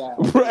hair on the side.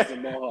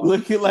 Right.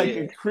 Looking like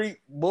a creep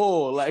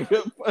bull, like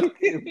a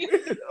fucking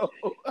weirdo.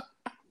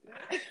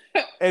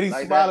 And he's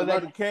like smiling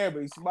at the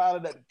camera. He's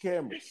smiling at the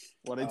cameras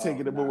while they're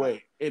taking him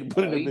away and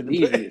putting him in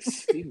the bed.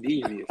 He's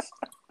devious.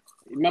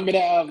 Remember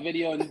that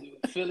video in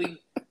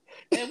Philly?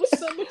 Hey,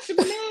 what's up with your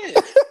man?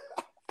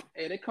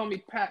 Hey, they call me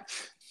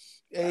Patch.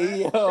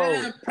 Hey, yo.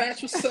 Damn,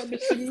 Patch, what's up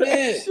with your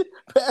man?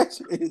 Patch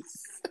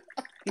is...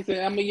 He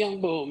said, I'm a young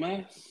bull,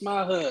 man.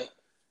 My hood.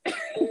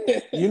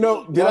 You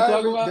know, did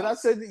I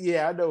send you?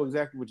 Yeah, I know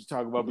exactly what you're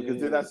talking about because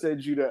did I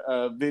send you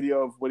the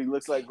video of what he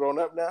looks like grown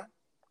up now?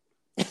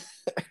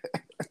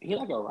 He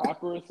like a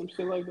rapper or some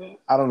shit like that?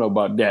 I don't know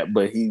about that,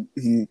 but he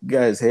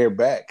got his hair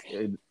back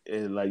and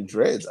like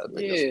dreads, I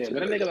think. Yeah, but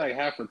that nigga like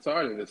half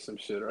retarded or some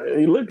shit, right?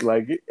 He looked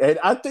like it. And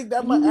I think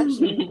that might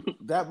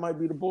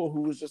be the bull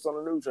who was just on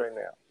the news right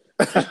now.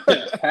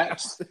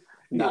 Patch?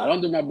 Nah,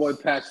 don't do my boy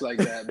Patch like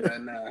that,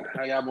 man. Nah,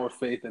 I got more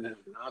faith in him.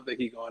 I don't think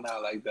he's going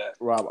out like that.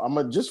 Rob, I'm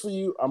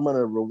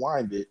gonna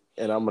rewind it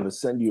and I'm gonna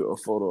send you a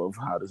photo of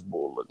how this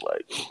bull looked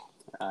like.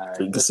 All right,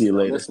 so you can see it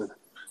later.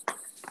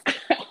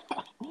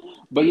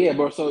 But yeah,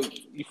 bro. So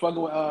you fucking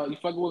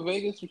with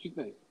Vegas? What you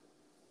think?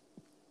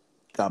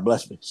 God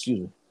bless me.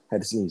 Excuse me.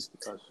 Had to sneeze.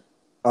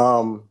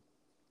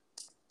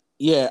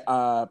 Yeah.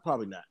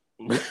 Probably not.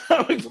 I'm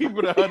gonna keep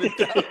it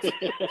 100,000.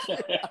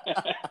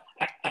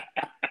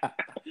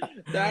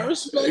 I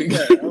respect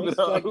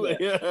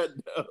that.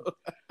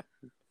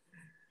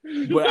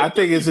 But I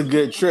think it's a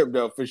good trip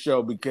though, for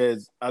sure,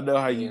 because I know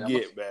how you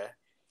get, man.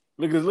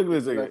 Look at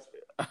this thing.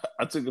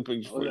 I took a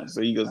picture for you, so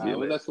you go see it.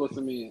 What's that supposed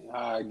to mean?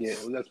 How I get?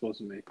 What's that supposed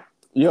to mean?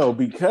 Yo,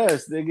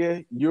 because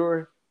nigga,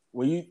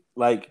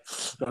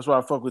 that's why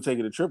I fuck with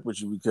taking a trip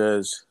with you,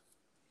 because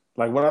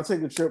like when I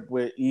take a trip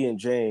with Ian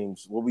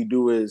James, what we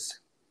do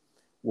is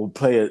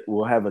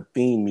we'll have a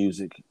theme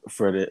music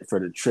for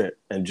the trip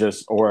and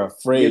or a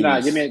phrase.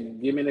 Give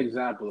me an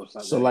example of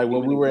something. So like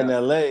when we were in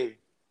LA,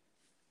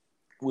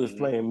 we was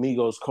playing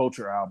Migos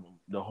Culture album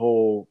the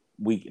whole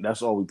week.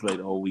 That's all we played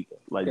the whole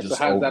weekend. Like, so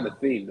how's that a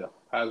theme though?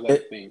 How's that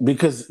a theme?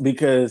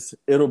 Because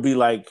it'll be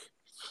like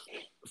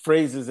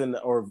phrases in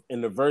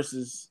the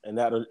verses and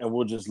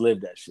we'll just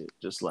live that shit.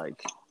 Just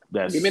like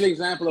that's. Give me an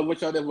example of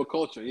what y'all did with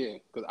Culture, yeah.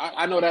 Because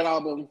I know that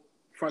album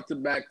front to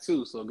back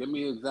too. So give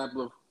me an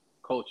example of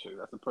Culture.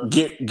 That's the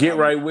perfect. Get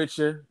Right With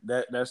You.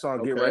 That song,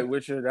 okay. Get Right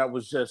With You. That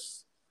was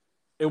just.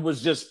 It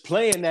was just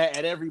playing that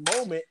at every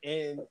moment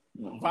and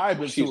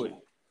vibing to it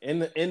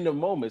in the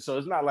moment. So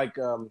it's not like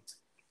I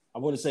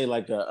wouldn't say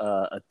like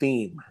a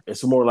theme.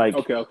 It's more like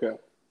okay.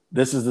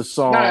 This is the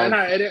song.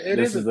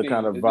 This is the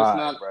kind of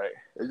vibe, right?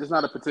 It's just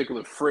not a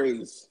particular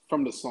phrase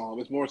from the song.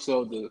 It's more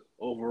so the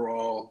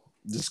overall.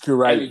 Just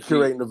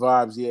curating the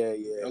vibes. Yeah.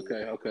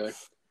 Okay.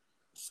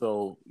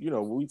 So,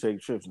 when we take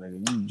trips,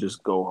 nigga, you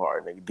just go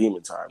hard, nigga.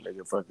 Demon time,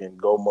 nigga. Fucking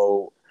go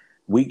mode.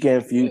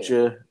 Weekend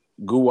Future,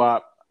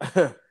 Guwap.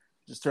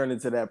 Just turn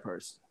into that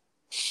person.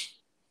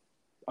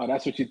 Oh,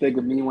 that's what you think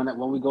of me when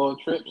we go on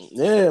trips?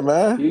 Yeah,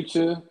 man.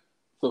 Future,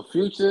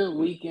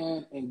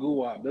 Weekend, and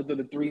Guwap. Those are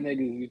the three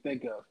niggas you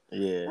think of.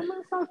 Yeah. I mean,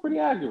 it sounds pretty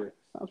accurate.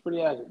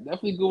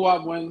 Definitely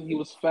Guwap when he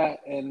was fat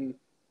and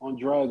on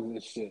drugs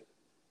and shit.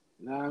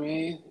 You know what I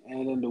mean?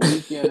 And then the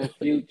Weekend and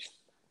Future.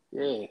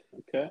 Yeah,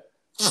 okay.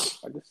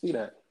 I can see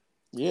that.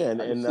 Yeah,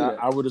 and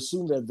I would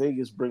assume that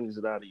Vegas brings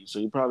it out of you, so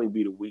you probably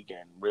be the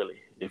Weekend,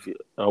 really. If you,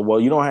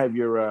 you don't have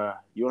your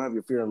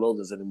Fear and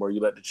Loathings anymore.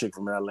 You let the chick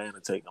from Atlanta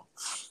take them.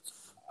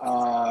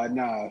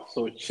 Nah.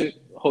 So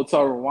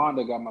Hotel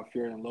Rwanda got my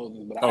Fear and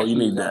Loathings, but you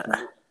need that.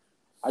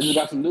 I just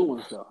got some new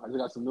ones though.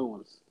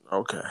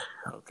 Okay.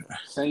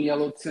 Same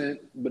yellow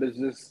tint, but it's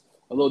just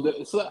a little bit.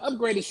 It's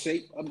upgraded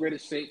shape. Remember the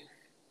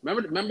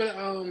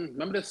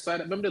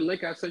site? Remember the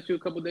link I sent you a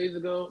couple days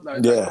ago?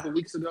 A couple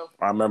weeks ago.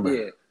 I remember.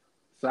 Yeah.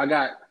 So I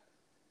got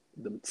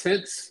the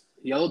tints,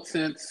 yellow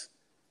tints,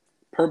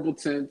 purple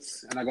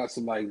tints, and I got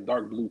some like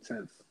dark blue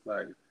tints,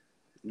 like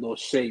little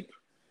shape.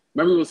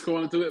 Remember we was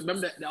scrolling through it?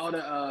 Remember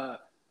that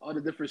all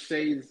the different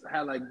shades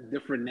had like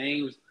different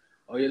names?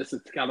 Oh yeah, this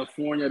is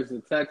California, this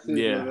is Texas.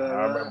 Yeah,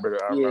 I remember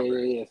that.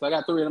 Yeah. So I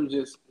got 3 of them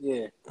just,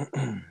 yeah.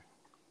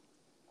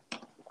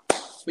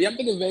 But yeah, I'm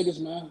thinking Vegas,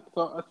 man.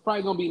 So it's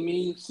probably gonna be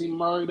me, C.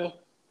 Murder,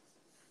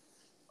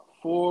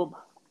 Forbes.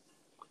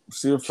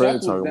 See what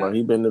Fred talking about.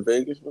 He been to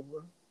Vegas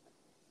before?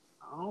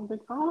 I don't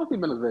know if he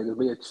been to Vegas,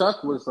 but yeah,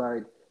 Chuck was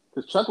like,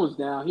 because Chuck was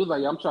down. He was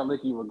like, I'm trying to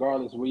lick you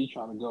regardless where you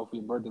trying to go for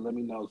your birthday. Let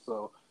me know.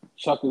 So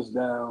Chuck is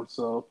down,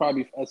 so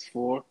probably S4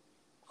 for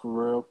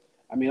real.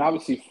 I mean,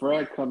 obviously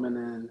Fred coming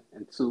in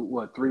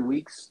 3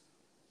 weeks,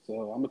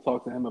 so I'm gonna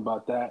talk to him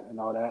about that and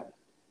all that.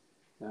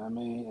 You know what I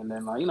mean? And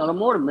then the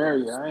more the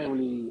merrier. I ain't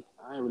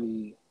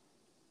really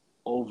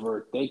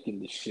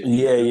overthinking this shit.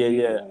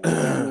 Yeah.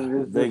 I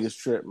mean, Vegas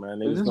trip,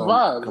 man. It's just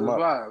vibes. It's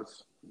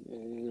vibes.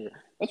 Yeah.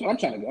 That's what I'm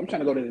trying to do. I'm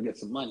trying to go there to get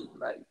some money.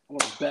 Like, I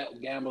want to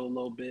bet, gamble a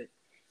little bit.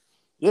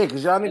 Yeah,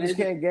 because y'all niggas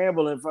can't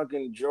gamble in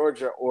fucking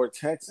Georgia or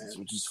Texas,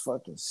 which is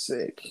fucking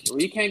sick.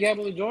 Well, you can't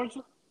gamble in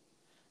Georgia?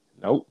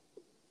 Nope.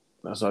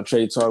 That's our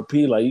Trade Talk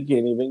P. Like, you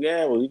can't even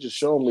gamble. You just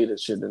showing me the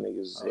shit the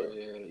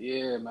niggas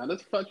yeah, man.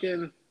 This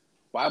fucking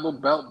Bible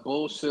Belt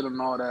bullshit and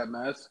all that,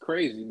 man. It's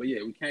crazy. But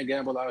yeah, we can't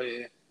gamble out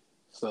here.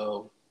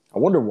 So I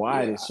wonder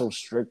why they're so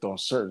strict on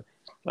certain.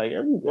 Like,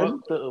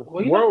 the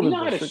world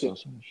is strict on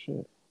some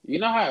shit. You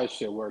know how this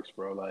shit works,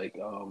 bro. Like,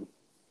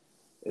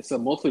 it's a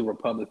mostly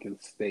Republican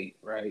state,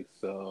 right?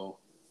 So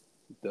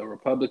the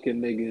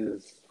Republican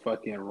niggas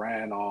fucking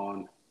ran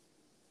on,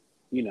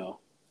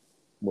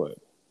 what?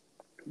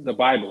 The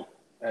Bible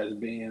as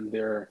being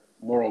their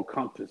moral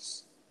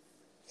compass.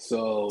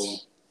 So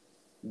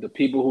the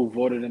people who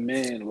voted him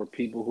in were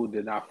people who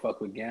did not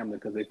fuck with gambling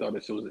because they thought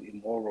this shit was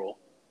immoral.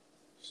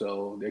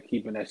 So they're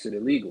keeping that shit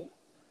illegal.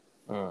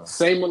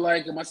 Same with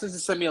my sister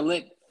sent me a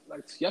link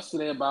like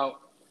yesterday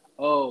about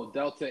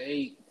Delta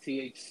 8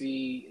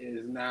 THC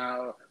is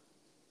now,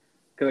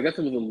 because I guess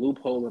it was a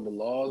loophole in the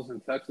laws in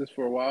Texas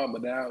for a while,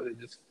 but now they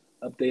just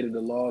updated the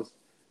laws.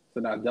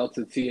 So now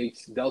Delta 8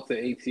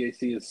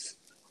 THC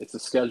it's a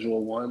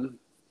Schedule 1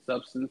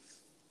 substance.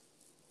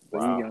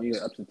 So you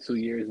get up to 2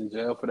 years in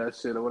jail for that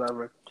shit or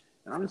whatever.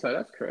 And I'm just like,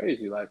 that's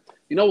crazy. Like,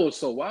 what was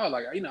so wild?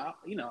 Like,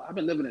 I've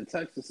been living in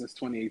Texas since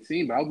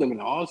 2018, but I was living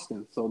in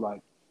Austin. So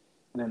like,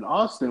 and in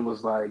Austin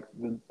was like,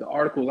 the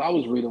articles I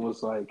was reading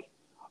was like,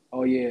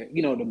 oh yeah,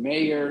 the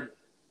mayor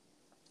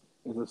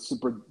is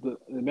the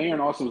mayor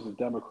in Austin was a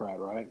Democrat,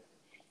 right?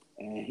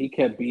 And he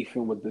kept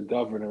beefing with the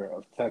governor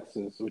of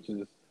Texas, which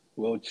is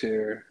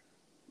wheelchair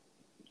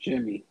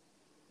Jimmy,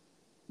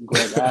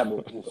 Greg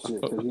Abbott and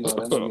shit. Because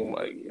that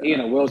nigga, he in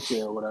a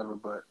wheelchair or whatever,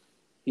 but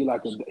he's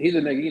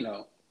a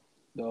nigga,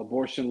 the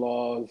abortion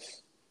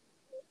laws,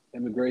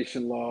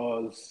 immigration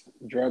laws,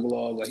 drug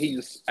laws, like he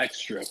just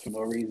extra for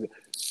no reason.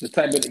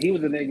 He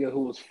was a nigga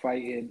who was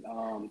fighting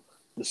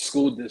the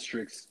school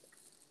districts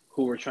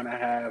who were trying to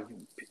have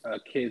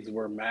kids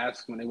wear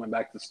masks when they went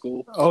back to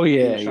school. Oh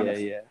yeah,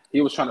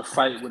 He was trying to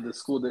fight with the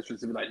school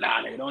districts to be like,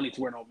 nah, they don't need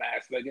to wear no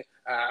masks. Like,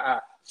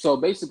 So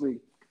basically,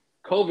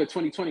 COVID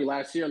 2020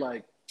 last year,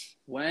 like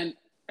when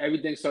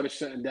everything started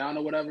shutting down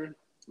or whatever,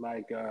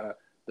 like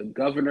the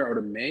governor or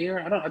the mayor,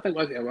 I want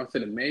to say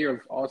the mayor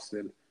of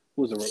Austin,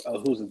 who's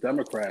a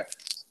Democrat,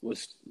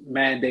 was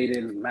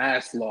mandating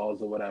mask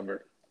laws or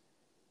whatever.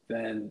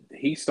 Then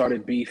he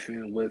started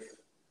beefing with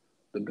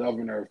the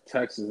governor of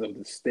Texas, of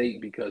the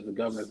state, because the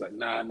governor's like,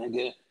 nah,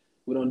 nigga,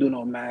 we don't do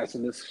no masks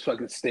in this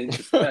fucking state.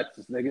 It's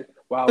Texas, nigga.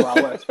 Wild,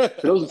 Wild West.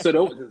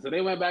 So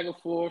they went back and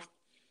forth.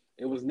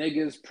 It was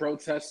niggas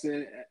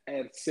protesting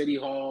at City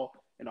Hall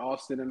in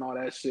Austin and all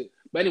that shit.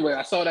 But anyway,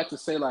 I saw that to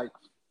say, like,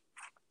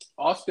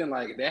 Austin,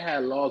 like, they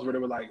had laws where they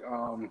were like,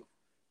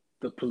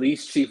 the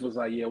police chief was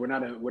like, yeah, we're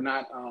not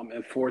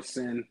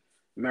enforcing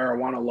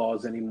marijuana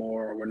laws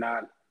anymore. We're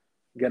not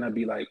gonna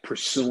be like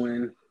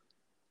pursuing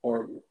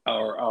or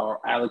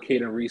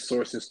allocating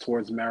resources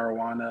towards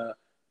marijuana,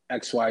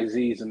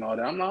 XYZs and all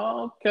that. I'm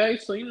like, okay,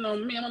 so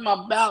me, I'm on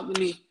my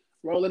balcony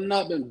rolling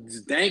up and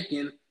just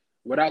danking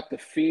without the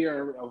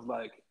fear of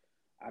like,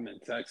 I'm in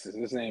Texas.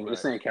 This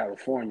ain't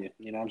California.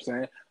 You know what I'm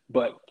saying?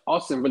 But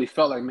Austin really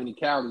felt like mini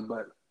Cali.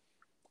 But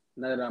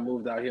now that I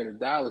moved out here to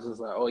Dallas, it's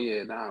like, oh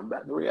yeah, now I'm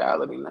back to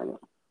reality, nigga.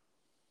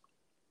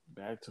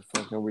 Back to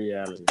fucking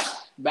reality.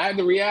 Back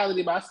to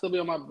reality, but I still be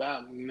on my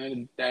balcony,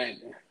 nigga. Dang,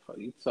 what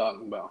are you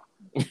talking about?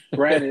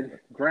 Granted,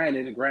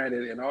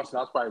 and also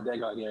I was probably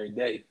dank like every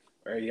day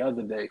or every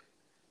other day.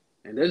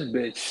 And this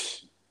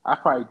bitch, I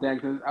probably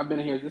dank. I've been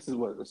here. This is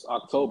it's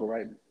October,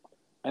 right?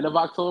 End of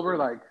October,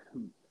 like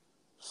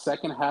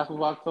second half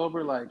of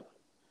October, like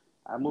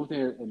I moved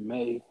here in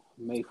May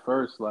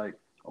 1st, like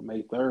or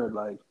May 3rd,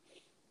 like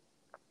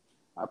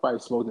I probably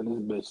smoked in this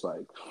bitch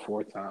like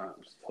 4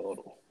 times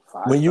total.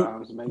 5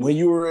 times maybe. When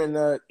you were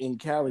in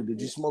Cali, did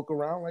you smoke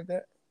around like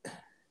that?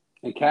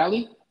 In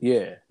Cali?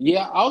 Yeah.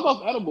 Yeah, I was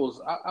off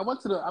edibles. I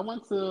went to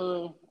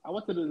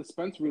the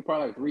dispensary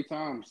probably like 3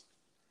 times.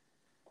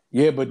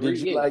 Yeah, but did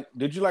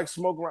you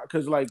smoke around?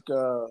 Because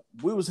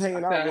we was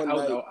hanging out one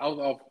night. I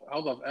was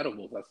off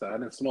edibles. I said I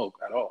didn't smoke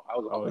at all. I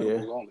was off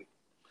edibles only.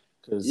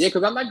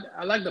 Because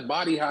I like the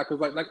body high. Because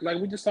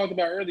like we just talked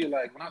about earlier,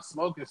 like when I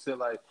smoke and shit,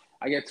 like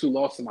I get too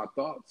lost in my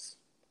thoughts.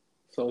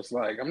 So it's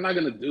like I'm not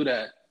gonna do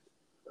that.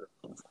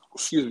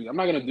 Excuse me, I'm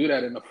not gonna do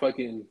that in a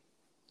fucking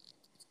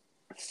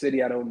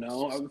city I don't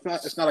know.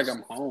 It's not like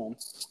I'm home.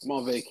 I'm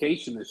on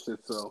vacation and shit.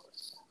 So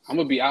I'm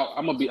gonna be out.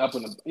 I'm gonna be up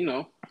in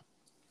the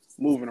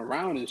moving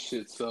around and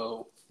shit.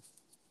 So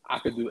I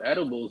could do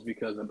edibles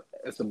because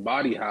it's a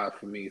body high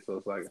for me. So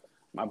it's like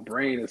my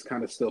brain is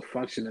kind of still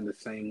functioning the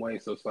same way.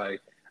 So it's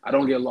like I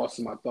don't get lost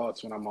in my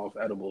thoughts when I'm off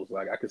edibles.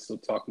 Like I can still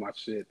talk my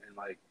shit and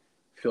like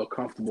feel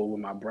comfortable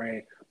with my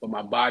brain, but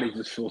my body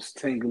just feels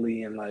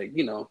tingly and like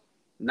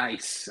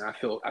nice. And I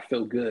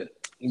feel good.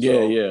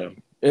 Yeah.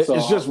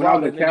 It's just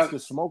wild that niggas can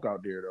smoke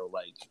out there though,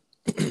 like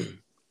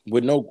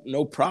with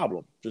no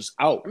problem, just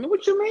out. I mean,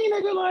 what you mean,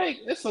 nigga? Like,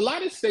 it's a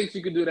lot of states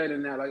you could do that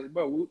in now. Like,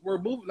 bro, we're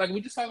moving. Like, we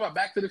just talked about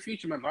Back to the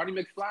Future, man. Marty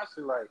McFly,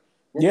 like,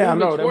 yeah, I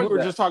know. We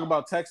were just talking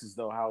about Texas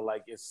though, how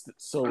like it's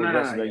so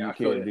aggressive that you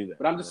can't do that.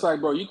 But I'm just like,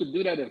 bro, you could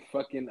do that in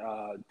fucking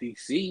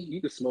DC. You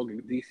could smoke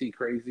in DC,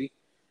 crazy.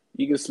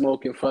 You can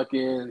smoke in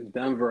fucking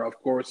Denver, of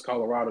course,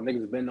 Colorado.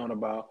 Niggas been known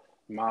about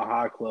Mile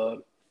High Club,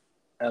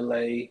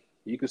 LA.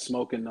 You can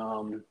smoke in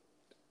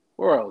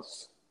where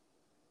else?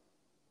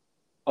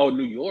 Oh,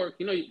 New York.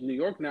 You know, New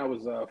York now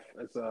is a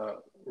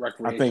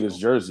recreational. I think it's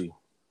Jersey.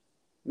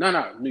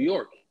 No, New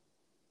York.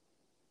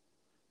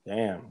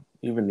 Damn,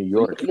 even New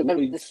York.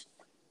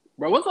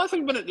 Bro, when's the last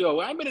time you been in? Yo,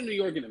 I ain't been in New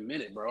York in a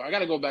minute, bro. I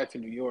gotta go back to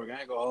New York.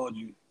 I ain't gonna hold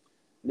you,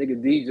 nigga.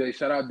 DJ,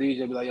 shout out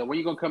DJ. Be like, yo, when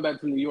you gonna come back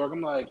to New York?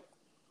 I'm like,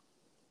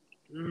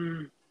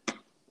 I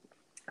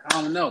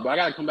don't know, but I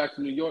gotta come back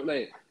to New York.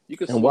 Like, you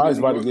can. And Wise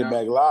about to get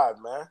back live,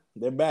 man.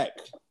 They're back.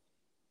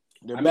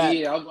 They're back.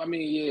 Yeah.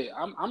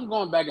 I'm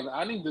going back.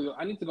 I need to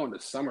go in the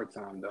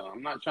summertime though.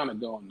 I'm not trying to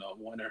go in the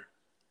winter.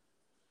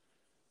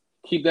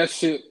 Keep that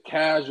shit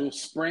casual.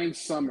 Spring,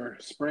 summer.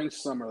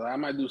 Like, I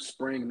might do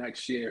spring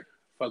next year.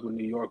 Fuck with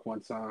New York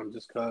one time,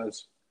 just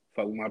cause.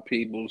 Fuck with my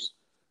peoples.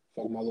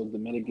 Fuck with my little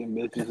Dominican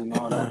bitches and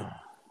all that.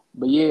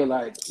 But yeah,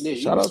 like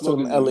shout out to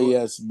them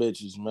LES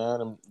bitches,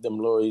 man. Them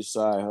Lower East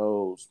Side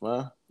hoes,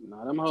 man.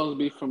 Nah, them hoes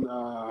be from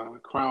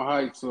Crown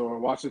Heights or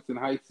Washington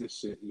Heights and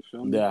shit. You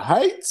feel me? The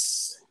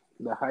Heights.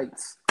 The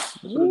Heights.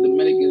 That's what the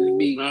Dominicans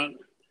be, man.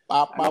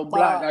 I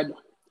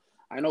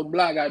know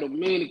black, I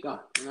Dominican.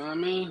 You know what I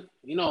mean?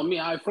 You know me,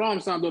 I from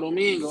Santo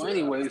Domingo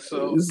anyway,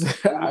 so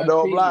I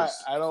don't lie.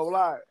 I don't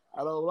lie.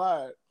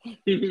 Why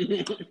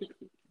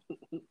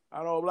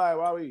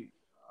we?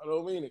 I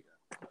don't mean it.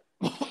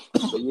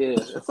 But yeah,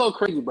 it's so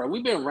crazy, bro.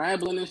 We've been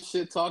rambling and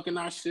shit, talking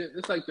our shit.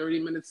 It's like 30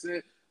 minutes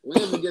in. We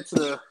never get to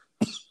the.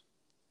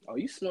 Oh,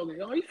 you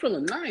smoking? Oh, you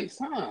feeling nice,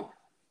 huh?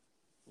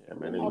 Yeah,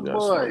 man. You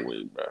got smoke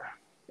weed, bro.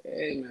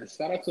 Hey, man.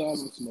 Shout out to all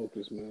my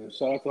smokers, man.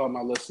 Shout out to all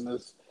my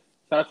listeners.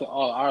 Shout out to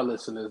all our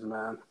listeners,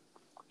 man.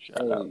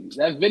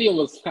 That video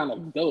was kind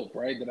of dope,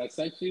 right? That I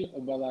sent you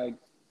about like.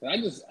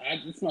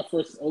 It's my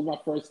first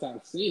time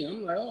seeing it.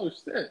 I'm like, oh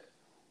shit.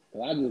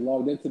 But I just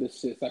logged into this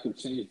shit so I could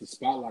change the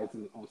spotlights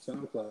on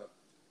SoundCloud.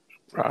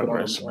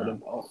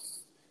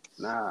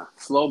 Nah,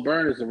 slow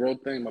burn is a real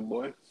thing, my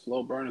boy.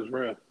 Slow burn is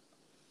real.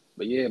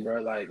 But yeah,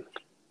 bro, like,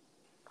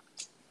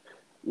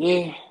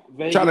 yeah,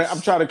 Vegas.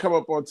 I'm trying to come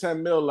up on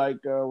 10 mil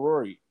like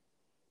Rory.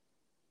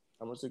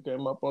 How much it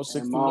came up on?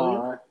 60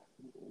 million? Right.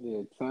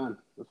 Yeah, 10.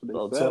 That's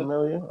what they said. 10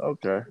 million?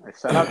 Okay. Hey,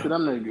 shout out to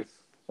them niggas.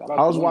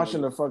 I was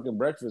watching the fucking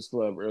Breakfast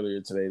Club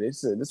earlier today. They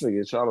said this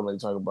nigga Charlamagne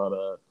talking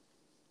about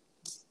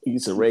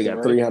Issa Rae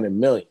got 300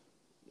 million.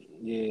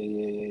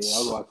 Yeah. I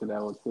was watching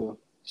that one too.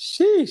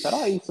 Sheesh. Shout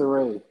out Issa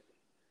Rae.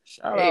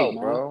 Shout out,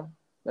 man. Bro.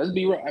 Let's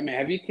be right. I mean,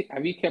 have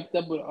you kept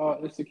up with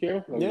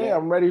Insecure? Yeah,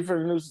 I'm ready for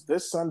the news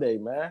this Sunday,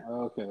 man.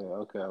 Okay.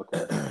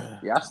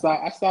 Yeah, I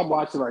stopped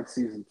watching like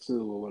season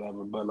 2 or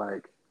whatever, but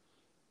like,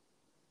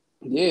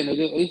 yeah,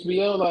 nigga,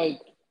 HBO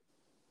like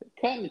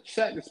cutting the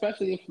check,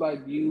 especially if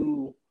like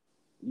you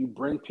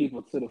bring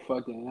people to the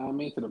fucking, you know what I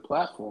mean, to the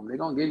platform. They're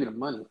gonna give you the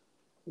money.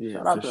 Yeah,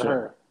 shout out to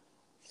her.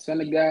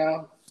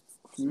 Senegal,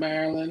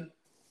 Maryland,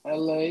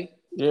 LA.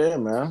 Yeah,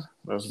 man.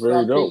 That's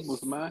very dope.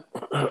 Peoples, man.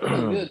 She's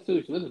good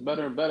too. She looks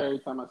better and better every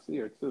time I see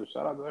her too.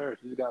 Shout out to her.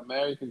 She just got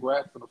married.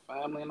 Congrats to the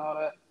family and all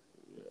that.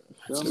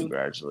 Yeah.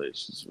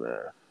 Congratulations, man.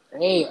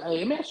 Hey,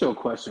 let me ask you a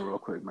question real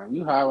quick, man.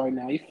 You high right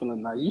now? You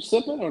feeling nice? You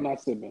sipping or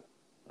not sipping?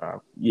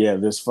 Yeah,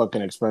 this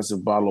fucking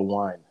expensive bottle of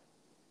wine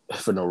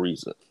for no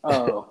reason.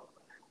 Oh.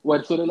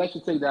 What? So they let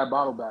you take that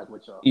bottle back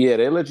with y'all? Yeah,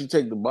 they let you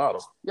take the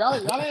bottle. Y'all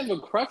didn't even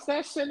crush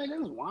that shit,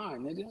 nigga. It's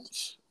wine, nigga.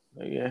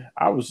 Yeah,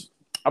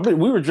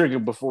 we were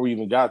drinking before we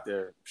even got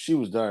there. She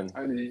was done.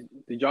 I mean,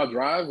 did y'all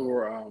drive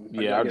or?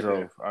 Yeah, I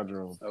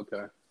drove.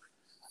 Okay.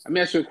 Let me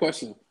ask you a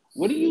question.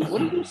 What do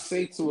you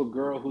say to a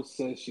girl who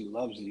says she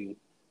loves you,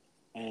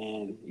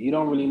 and you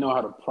don't really know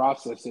how to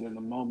process it in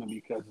the moment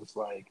because it's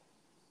like,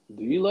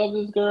 do you love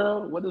this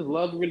girl? What does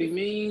love really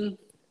mean?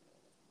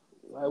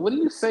 Like, what do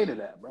you say to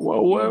that,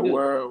 bro? Well,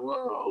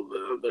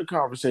 there are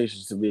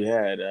conversations to be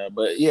had,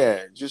 but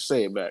yeah, just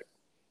say it back.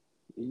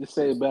 You just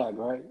say it back,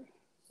 right?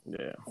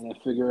 Yeah. And then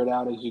figure it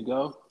out as you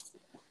go.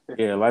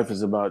 Yeah, life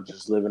is about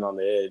just living on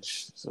the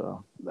edge.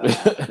 So I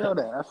feel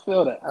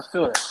that.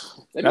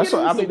 That's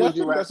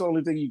the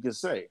only thing you can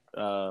say.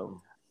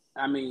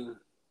 I mean,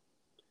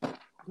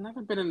 I've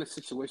never been in a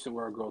situation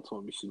where a girl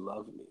told me she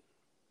loved me.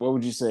 What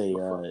would you say?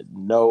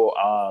 No,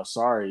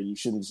 sorry, you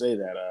shouldn't say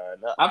that.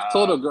 No, I've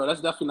told a girl,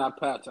 that's definitely not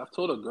Patch. I've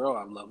told a girl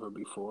I love her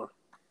before.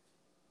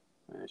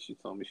 And she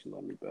told me she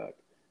loved me back.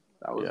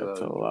 I've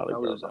told a lot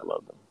of girls I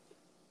love them.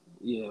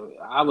 Yeah,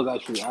 I was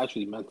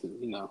actually meant to,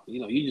 you know,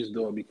 you just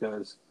do it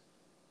because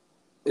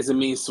is a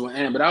means to an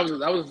end. But that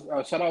was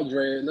shout out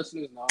Dre.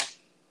 Listeners know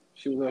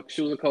she was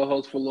a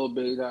co-host for a little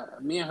bit.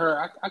 Me and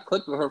her, I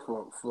clicked with her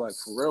for real.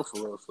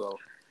 So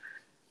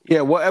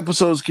yeah, what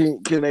episodes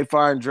can they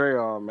find Dre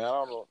on,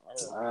 man?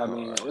 I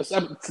mean,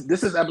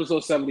 this is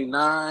episode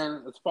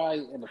 79. It's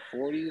probably in the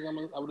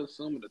 40s. I would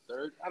assume in the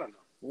third. I don't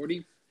know,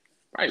 40s.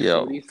 Probably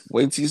Yo, 40s.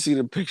 wait till you see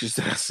the pictures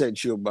that I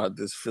sent you about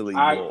this Philly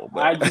bull.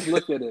 I just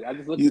looked at it.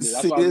 That's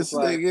why I was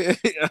like,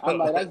 I'm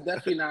like,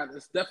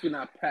 that's definitely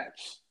not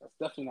Patch. That's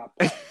definitely not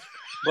Patch.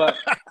 But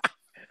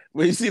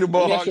when you see the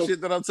Mohawk shit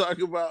that I'm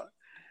talking about,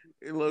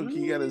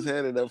 he got his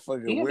head in that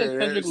fucking weird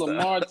Kendrick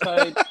Lamar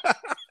type.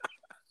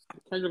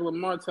 Kendrick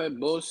Lamar type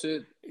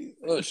bullshit.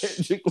 Yeah,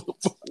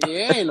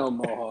 ain't no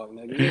Mohawk,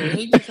 nigga. Yeah,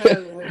 he just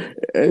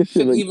has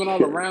shit even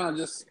all around.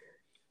 Just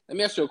let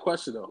me ask you a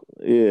question though.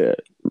 Yeah.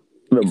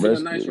 You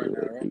feeling nice right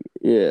now, right?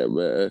 Yeah,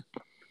 man.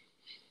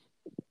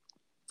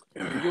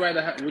 Would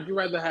you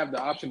rather have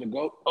the option to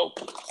go? Oh,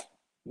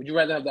 would you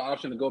rather have the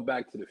option to go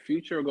back to the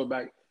future or go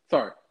back?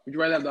 Sorry, would you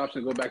rather have the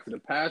option to go back to the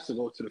past or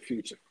go to the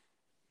future?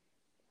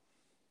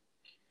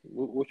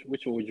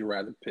 Which one would you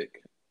rather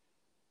pick?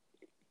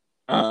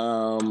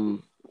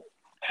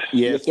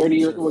 Yeah, 30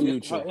 years.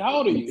 How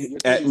old are you?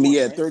 At me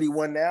at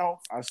 31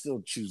 now, I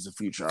still choose the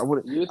future. I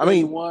would. You're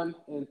 31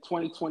 in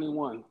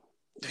 2021.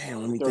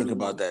 Damn, let me think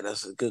about that.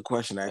 That's a good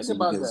question, actually. Think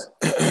about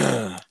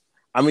that.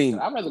 I mean,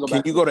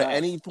 can you go to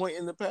any point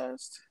in the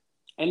past?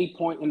 Any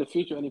point in the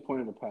future, any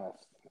point in the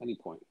past, any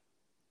point.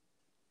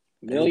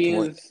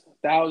 Millions,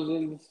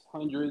 thousands,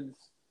 hundreds,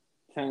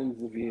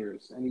 tens of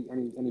years,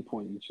 any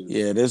point you choose.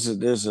 Yeah, it's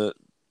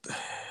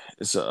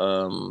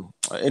an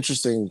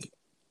interesting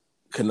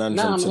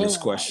conundrum to this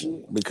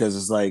question because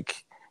it's like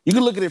you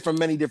can look at it from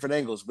many different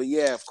angles, but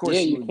yeah, of course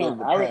you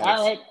can. All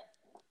right.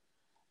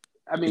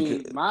 I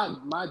mean,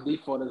 my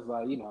default is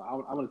like, I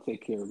want to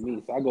take care of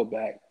me, so I go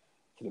back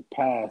to the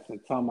past and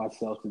tell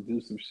myself to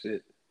do some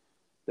shit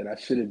that I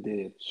should have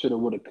did, shoulda,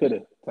 woulda,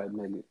 coulda type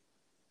nigga.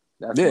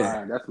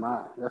 That's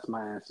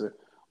my answer.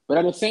 But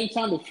at the same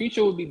time, the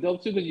future would be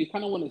dope too because you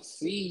kind of want to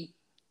see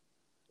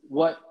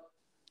what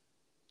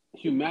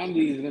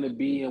humanity is going to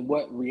be and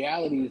what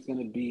reality is going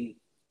to be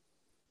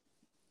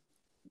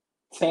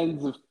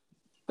tens of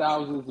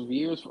thousands of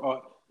years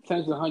or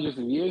tens of hundreds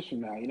of years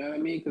from now. You know what I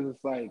mean? Because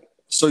it's like.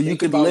 So you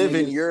could live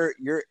in your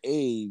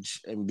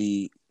age and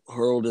be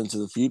hurled into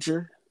the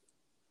future?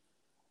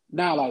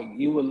 Now, like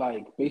you would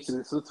like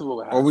basically,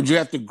 or would you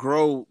have to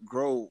grow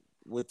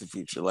with the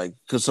future? Like,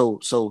 cause so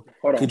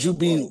could you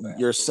be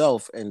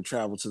yourself and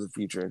travel to the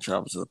future and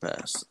travel to the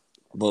past,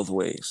 both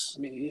ways?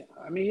 I mean,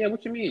 yeah.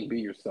 What you mean,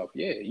 be yourself?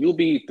 Yeah, you'll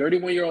be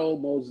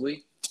 31-year-old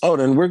Mosley. Oh,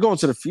 then we're going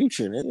to the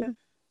future, nigga.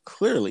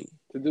 Clearly.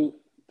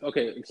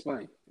 Okay,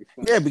 explain.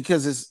 Yeah,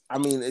 because it's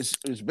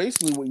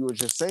basically what you were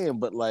just saying,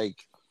 but like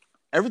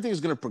everything's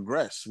gonna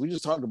progress. We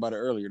just talked about it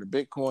earlier, the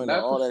Bitcoin and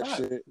all that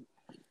shit.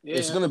 Yeah,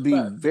 it's going to be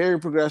very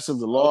progressive.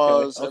 The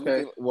laws.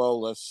 Okay.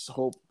 Well, let's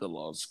hope the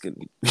laws can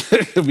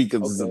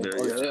because it's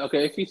very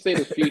okay. If you say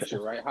the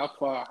future, right? How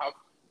far out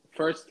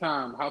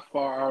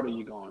are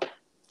you going?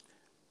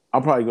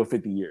 I'll probably go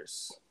 50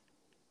 years.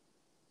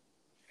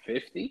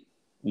 50?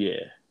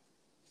 Yeah.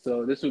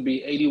 So this would be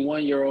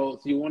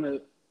 81-year-old. So you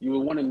would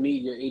want to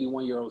meet your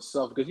 81-year-old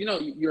self because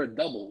you're a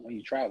double when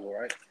you travel,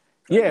 right?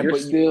 Yeah,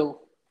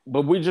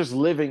 but we're just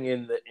living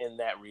in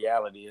that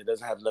reality. It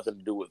doesn't have nothing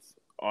to do with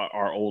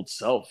our old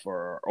self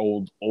or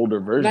our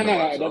older version. No.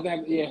 It doesn't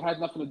have. Yeah, it has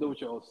nothing to do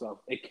with your old self.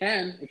 It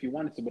can if you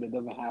wanted to, but it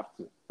doesn't have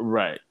to.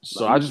 Right.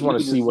 So I just want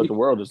to see what the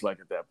world is like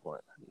at that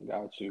point.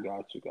 Got you.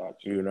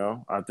 You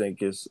know, I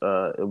think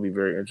it'll be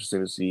very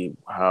interesting to see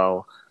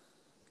how.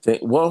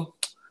 What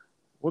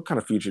kind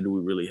of future do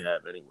we really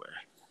have anyway?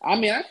 I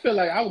mean, I feel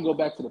like I would go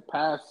back to the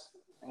past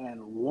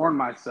and warn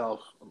myself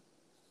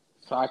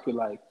so I could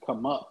like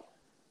come up.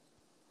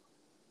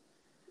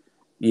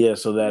 Yeah,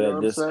 so that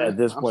at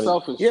this point,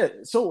 yeah.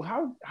 So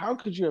how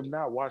could you have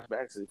not watched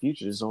Back to the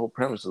Future? It's the whole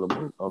premise of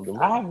the movie.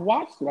 I have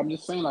watched it. I'm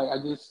just saying, like, I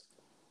just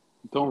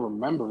don't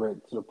remember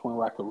it to the point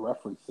where I could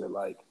reference it.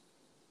 Like,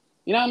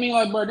 you know what I mean?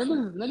 Like, bro,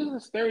 niggas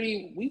is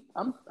 30.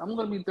 I'm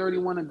gonna be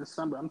 31 in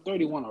December. I'm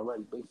 31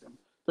 already, basically. I'm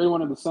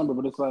 31 in December,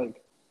 but it's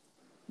like,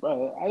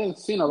 bro, I didn't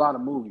seen a lot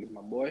of movies,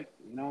 my boy.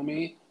 You know what I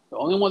mean? The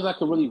only ones I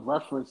could really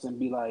reference and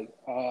be like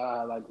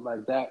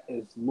that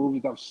is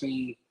movies I've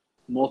seen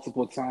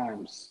multiple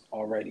times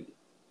already,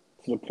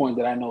 to the point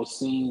that I know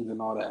scenes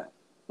and all that.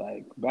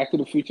 Like Back to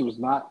the Future was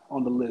not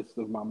on the list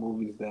of my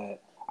movies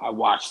that I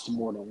watched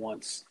more than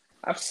once.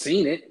 I've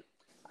seen it.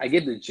 I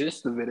get the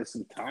gist of it. It's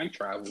some time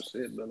travel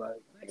shit, but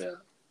like, nigga,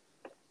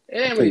 it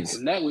ain't really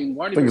connect with me.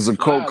 I think it's a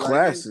cult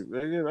classic.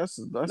 Nigga, that's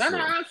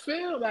I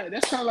feel like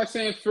that's kind of like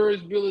saying Ferris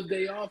Bueller's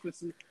Day Off.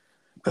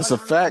 That's a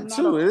fact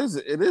too.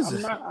 It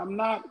is. I'm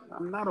not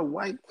a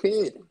white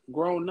kid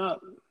growing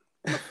up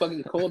in a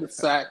fucking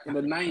cul-de-sac in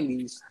the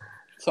 90s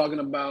talking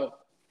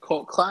about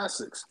cult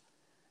classics.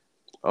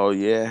 Oh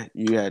yeah,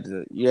 you had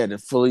to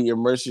fully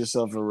immerse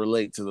yourself and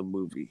relate to the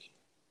movie.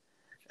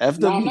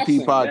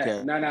 FWP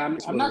podcast.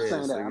 I'm not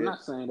saying that. I'm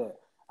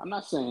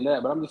not saying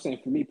that, but I'm just saying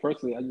for me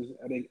personally, I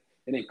think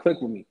It didn't click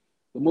with me.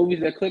 The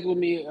movies that click with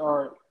me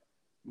are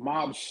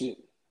mob shit.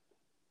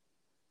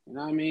 You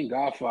know what I mean?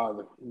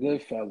 Godfather,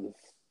 Goodfellas.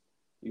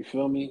 You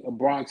feel me? A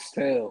Bronx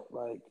Tale,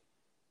 like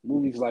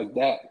movies like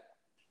that.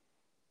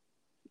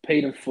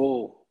 Paid in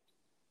Full.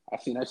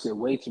 I've seen that shit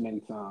way too many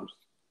times.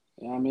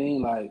 You know what I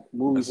mean? Like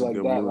movies like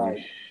that, movie. Like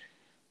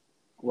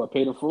what?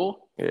 Paid in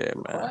Full? Yeah,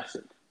 man.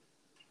 Classic.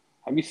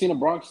 Have you seen A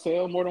Bronx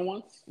Tale more than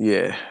once?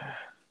 Yeah.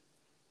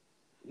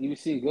 You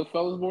seen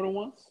Goodfellas more than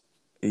once?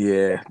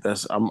 Yeah,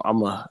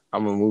 I'm a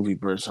movie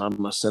person.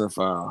 I'm a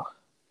cinephile.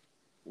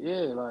 Yeah,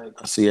 like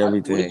I see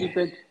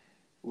everything.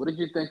 What did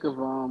you think of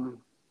not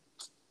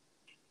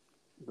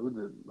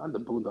the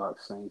Boondock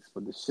Saints,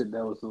 but the shit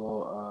that was a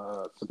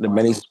little the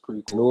mini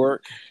prequel.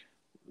 Newark?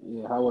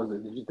 Yeah, how was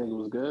it? Did you think it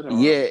was good? Or?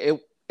 Yeah,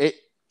 it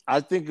I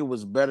think it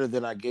was better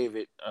than I gave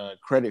it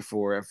credit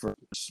for at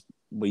first.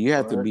 But you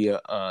have to be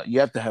you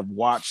have to have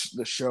watched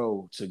the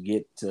show to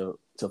get to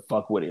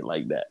fuck with it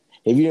like that.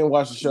 If you didn't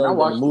watch the show, then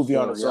the movie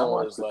on its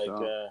own is like,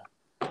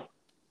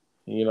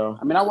 you know.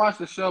 I mean, I watched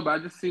the show, but I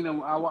just seen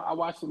him. I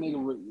watched the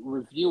nigga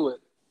review it,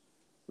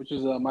 which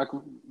is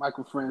Michael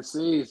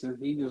Francis, and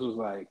he just was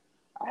like,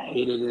 "I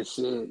hated this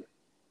shit.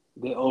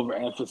 They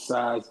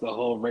overemphasized the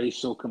whole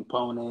racial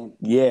component."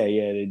 Yeah,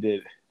 they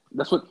did.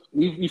 That's what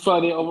you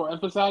felt they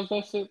overemphasized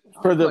that shit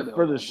for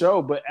the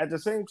show, but at the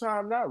same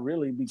time, not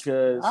really,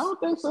 because I don't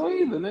think so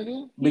either,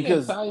 nigga.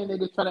 Because Italian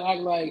niggas try to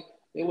act like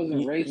it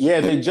wasn't racist. Yeah,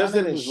 they just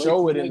didn't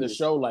show it in the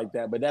show like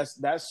that, but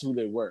that's who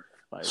they were.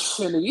 Like,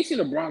 shit, nigga, you see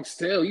the Bronx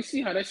Tale? You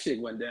see how that shit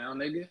went down,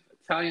 nigga?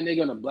 Italian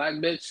nigga and a black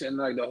bitch, and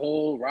like the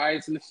whole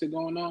riots and the shit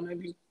going on,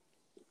 nigga.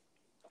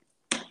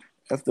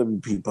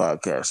 FWP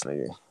podcast,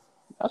 nigga.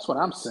 That's what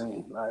I'm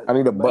saying. Like, I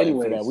need a button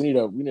for that.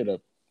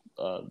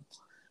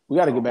 We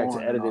got to get back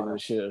to editing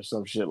and shit or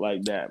some shit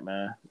like that,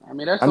 man. I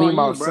mean, that's I need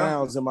my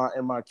sounds and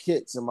my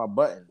kits and my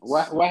buttons.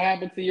 What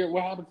happened to your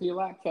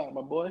laptop,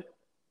 my boy?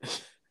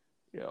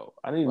 Yo,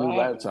 I need a new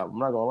laptop. I'm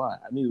not gonna lie.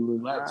 I need a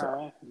new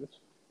laptop.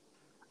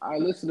 All right,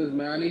 listeners,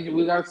 man.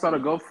 We gotta start a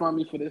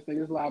GoFundMe for this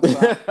nigga's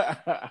laptop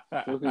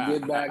so we can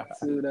get back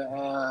to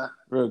the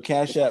real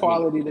cash app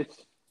quality that.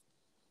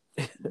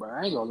 But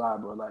I ain't gonna lie,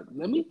 bro. Like,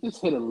 let me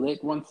just hit a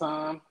lick one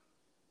time.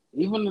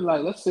 Even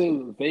like, let's say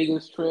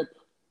Vegas trip.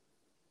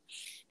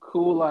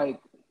 Cool,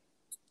 like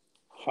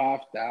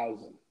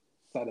 5,000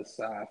 set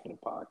aside for the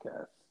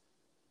podcast,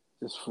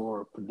 just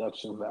for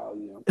production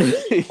value.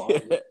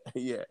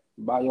 Yeah.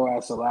 Buy your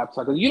ass a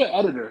laptop, because you're the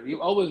editor.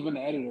 You've always been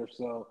the editor,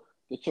 so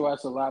get your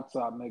ass a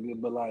laptop, nigga.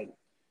 But like,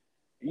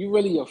 you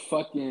really a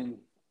fucking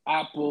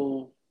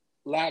Apple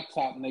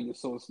laptop, nigga.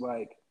 So it's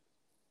like,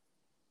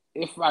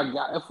 if I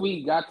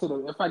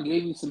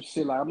gave you some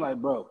shit, like I'm like,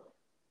 bro,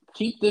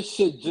 keep this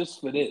shit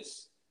just for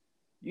this.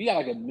 You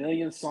got like 1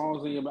 million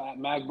songs on your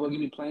MacBook. You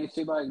be playing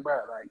shit like,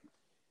 bro, like,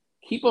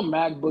 keep a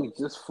MacBook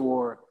just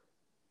for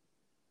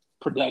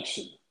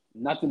production.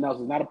 Nothing else.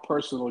 It's not a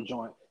personal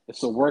joint.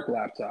 It's a work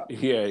laptop.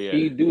 Yeah. Can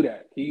you do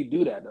that?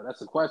 Though? That's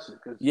the question.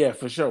 Yeah,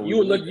 for sure. You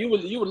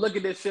would look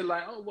at this shit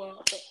like, oh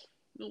well,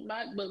 no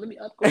MacBook. Let me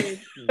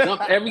upgrade,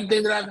 dump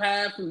everything that I've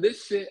had from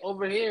this shit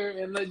over here,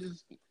 and let's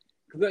just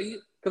because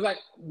like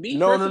me.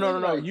 No.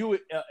 Like, you're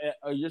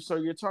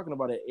talking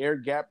about an air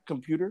gap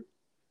computer.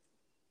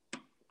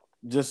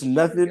 Just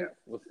nothing.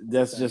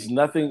 That's just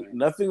nothing.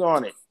 Nothing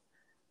on it.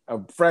 A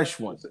fresh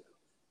one.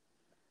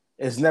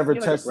 It's never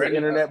touched the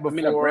internet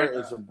before.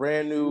 It's a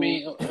brand new. I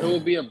mean, it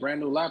would be a brand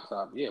new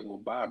laptop. Yeah, we'll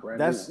buy a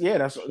brand new.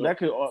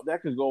 That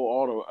could go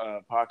all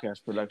to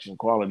podcast production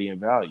quality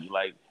and value.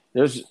 Like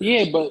there's.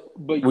 Yeah, but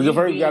we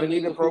got to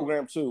need the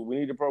program too. We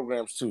need the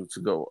programs too to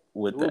go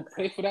with that. We'll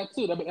pay for that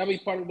too. That'd be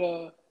part of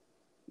the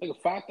like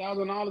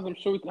 $5,000. I'm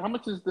sure. How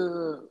much is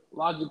the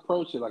Logic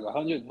Pro shit? Like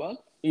 $100?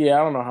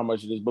 Yeah, I don't know how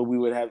much it is, but we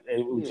would have.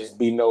 It would just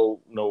be no.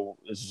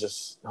 It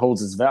just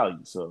holds its value,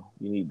 so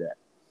you need that.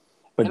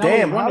 But and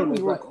damn, how do we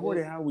record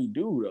it? How we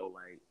do though?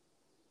 Like,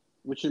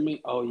 what you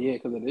mean? Oh yeah,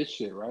 because of this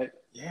shit, right?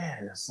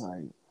 Yeah, it's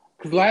like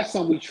because last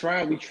time we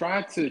tried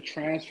to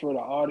transfer the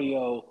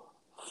audio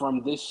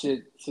from this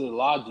shit to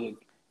Logic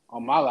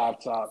on my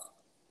laptop,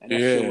 and that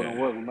shit wouldn't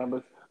work.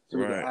 Remember? So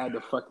we could add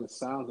the fucking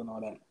sounds and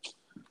all that.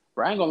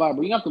 But I ain't gonna lie,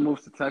 bro. You have to move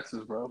to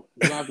Texas, bro.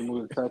 You have to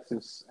move to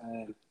Texas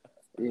and.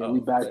 Yeah, we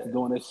back to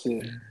doing this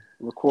shit.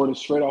 Recorded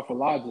straight off of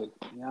Logic.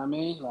 You know what I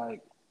mean?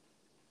 Like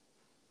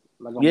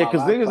yeah,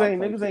 because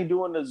niggas ain't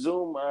doing the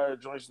Zoom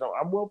joints no.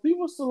 Well,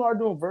 people still are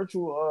doing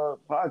virtual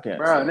podcasts.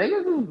 Bro,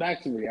 niggas is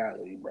back to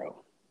reality,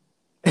 bro.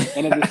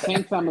 And at the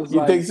same time, it's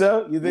you think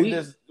so? You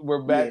think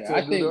we're back to?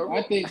 I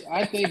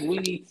think we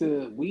need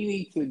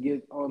to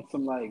get on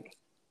some, like,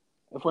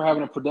 if we're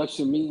having a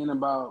production meeting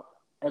about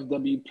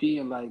FWP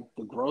and like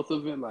the growth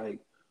of it, like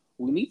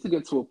we need to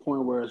get to a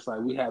point where it's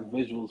like we have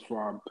visuals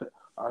for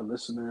our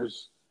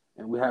listeners,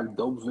 and we have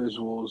dope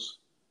visuals.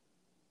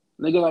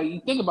 Nigga, like,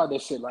 you think about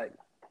that shit, like,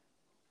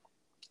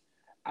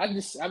 I've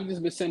just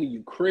been sending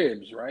you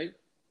cribs, right?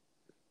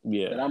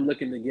 Yeah. That I'm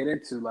looking to get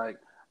into. Like,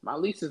 my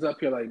lease is up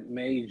here like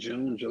May,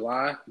 June,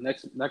 July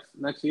next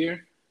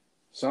year.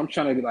 So I'm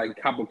trying to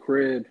like cop a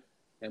crib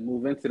and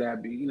move into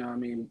that. You know what I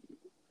mean?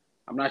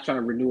 I'm not trying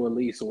to renew a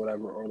lease or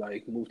whatever, or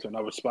like move to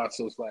another spot.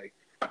 So it's like,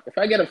 if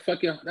I get a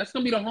fucking, that's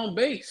gonna be the home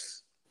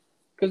base,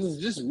 because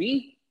it's just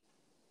me.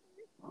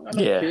 I don't got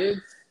no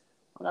kids.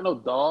 I don't got no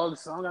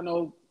dogs. I don't got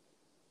no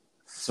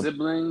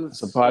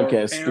siblings. It's a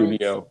podcast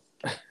studio.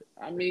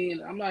 I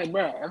mean, I'm like,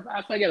 bro,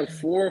 if I get a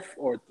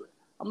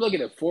I'm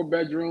looking at 4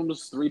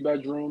 bedrooms, 3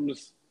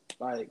 bedrooms.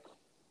 Like,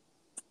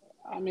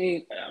 I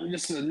mean, I'm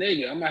just a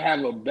nigga. I'm gonna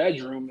have a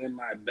bedroom in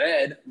my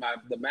bed,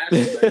 the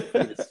master bed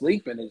for me to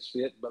sleep in and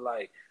shit. But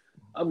like,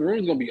 other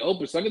room's gonna be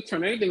open, so I could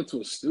turn anything into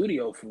a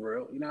studio for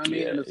real. You know what I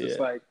mean? And it's just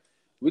like,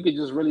 we could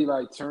just really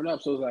like turn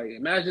up. So it's like,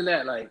 imagine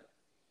that, like,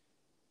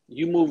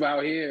 you move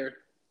out here,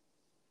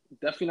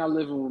 definitely not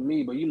living with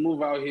me, but you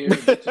move out here,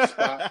 get your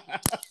spot.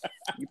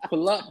 You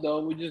pull up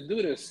though, we just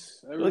do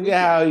this. Look at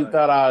how he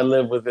thought I would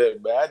live with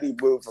it, man. I need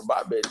to move for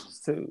my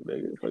bitches too,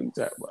 nigga. What you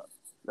talking about?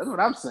 That's what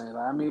I'm saying.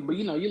 Like, I mean, but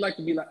you know, you like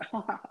to be like,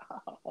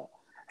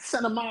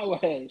 send them my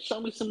way,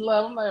 show me some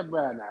love. I'm like,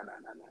 bro, nah.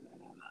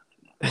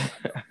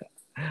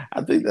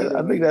 I think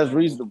that's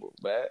reasonable,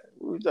 man.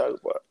 What are we talking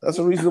about? That's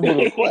a reasonable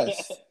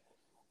request.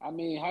 I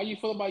mean, how you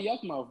feel about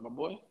Yuckmouth, my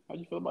boy? How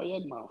you feel about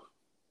Yuckmouth?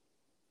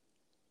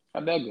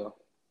 How'd that go?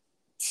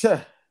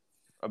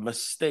 A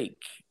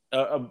mistake.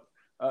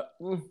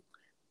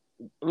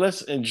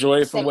 Let's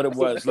enjoy it for what it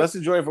was. Let's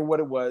enjoy it for what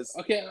it was.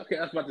 Okay.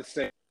 I was about to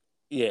say.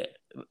 Yeah,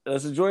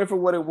 let's enjoy it for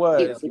what it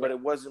was, but it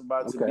wasn't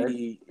about to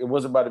be. It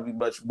wasn't about to be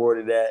much more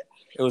than that.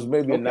 It was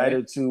maybe a night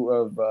or two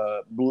of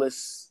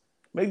bliss.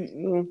 Maybe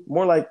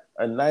more like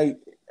a night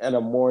and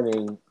a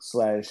morning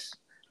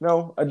 /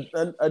 no, a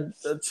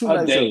 2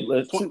 nights. Day.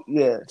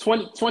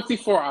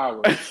 24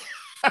 hours.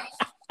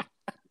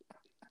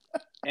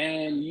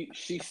 And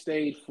she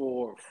stayed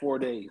for 4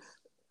 days.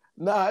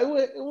 Nah, it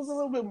was a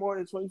little bit more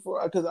than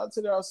 24 because I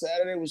took her out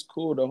Saturday. It was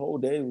cool. The whole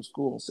day was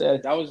cool.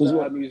 Saturday. That was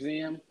the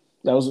museum.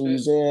 That was a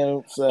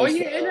museum. Oh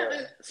yeah,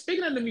 and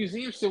speaking of the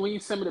museum shit, when you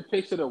sent me the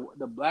picture of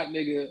the black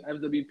nigga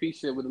FWP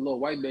shit with the little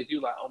white bitch, you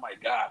was like, oh my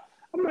god.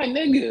 I'm like,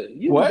 nigga,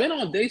 you've been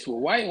on dates with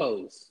white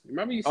hoes.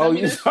 Remember you sent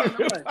me that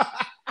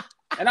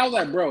shit? And I was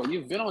like, bro,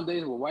 you've been on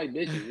dates with white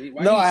bitches.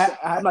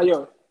 I'm like,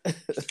 yo.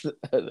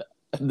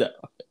 No.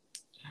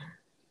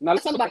 Now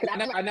let's talk about it.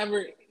 I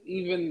never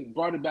even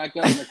brought it back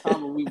up in the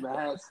comment we've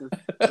had since.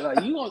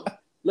 Like, you don't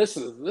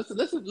listen.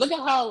 Look at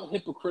how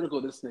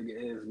hypocritical this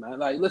nigga is, man.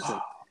 Like, listen.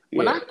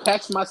 When I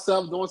catch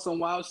myself doing some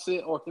wild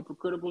shit or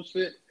hypocritical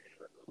shit,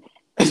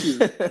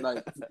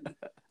 like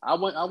I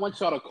want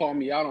y'all to call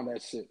me out on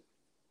that shit.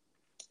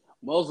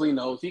 Mosley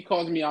knows. He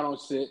calls me out on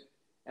shit,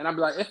 and I'm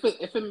like, if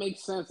it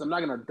makes sense, I'm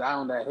not gonna die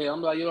on that hill.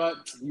 I'm like, you know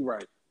what? You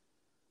right.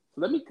 So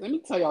let me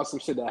tell y'all some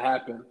shit that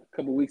happened a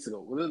couple weeks ago.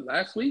 Was it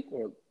last week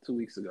or 2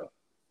 weeks ago?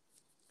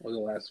 Or was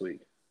it last week?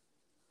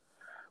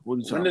 When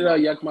did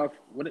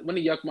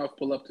Yuckmouth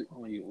pull up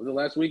on you? Was it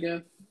last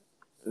weekend?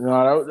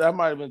 No, that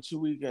might have been 2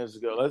 weekends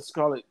ago. Let's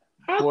call it.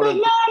 No.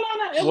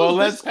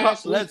 Let's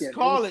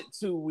call it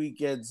 2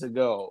 weekends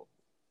ago,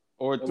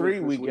 or 3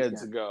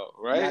 weekends ago,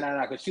 right?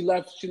 No, because she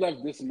left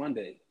this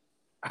Monday.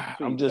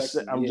 I'm just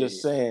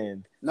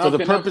saying. No, for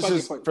the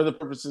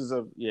purposes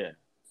of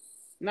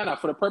No,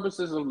 for the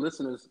purposes of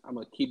listeners, I'm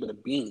gonna keep it a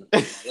bean.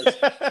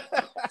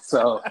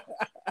 So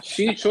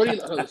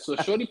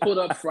Shorty pulled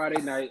up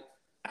Friday night,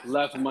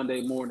 left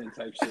Monday morning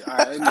type shit. All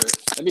right,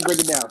 let me break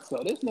it down.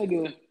 So this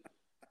nigga,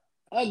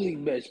 ugly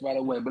bitch, by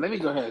the way. But let me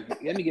go ahead.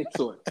 Let me get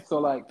to it. So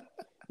like,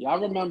 y'all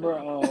remember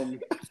a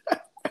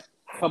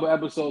couple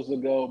episodes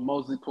ago,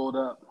 Mosley pulled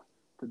up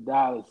to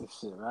Dallas and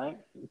shit, right?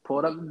 He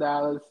pulled up to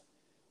Dallas,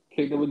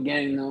 kicked it with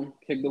Gangnam,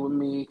 kicked it with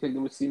me, kicked it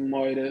with C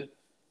Moida,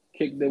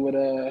 kicked it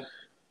with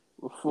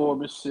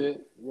Forbes and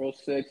shit, real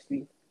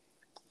 60.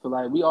 So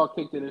like, we all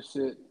kicked it and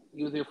shit.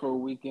 He was here for a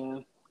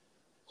weekend.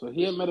 So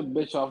he had met a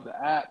bitch off the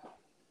app.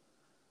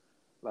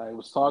 Like,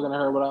 was talking to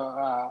her,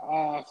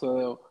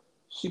 so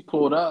she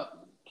pulled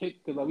up,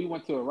 kicked, because like, we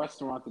went to a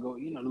restaurant to go,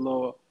 the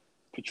little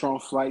Patron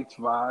Flights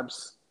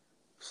vibes.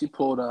 She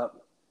pulled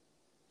up.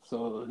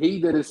 So he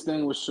did his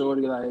thing with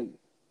Shorty, like,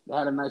 they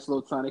had a nice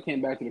little time. They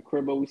came back to the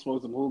crib, we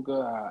smoked some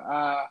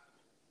hookah,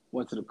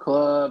 went to the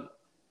club.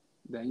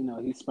 Then,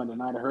 he spent the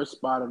night at her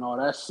spot and all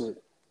that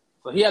shit.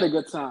 So he had a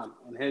good time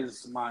in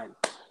his mind.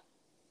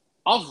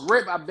 Off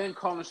rip, I've been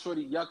calling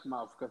Shorty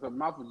Yuckmouth because her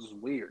mouth was just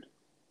weird.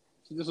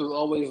 She just was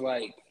always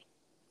like,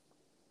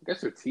 I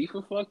guess her teeth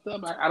were fucked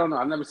up. I don't know.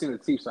 I've never seen her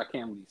teeth, so I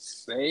can't really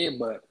say it.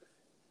 But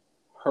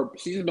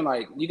she's been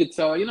like, you could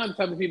tell, the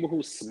type of people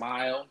who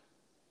smile,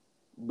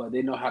 but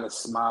they know how to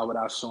smile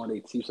without showing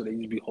their teeth, so they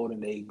just be holding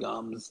their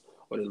gums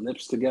or their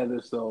lips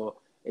together. So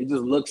it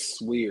just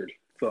looks weird.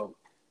 So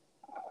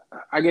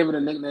I gave it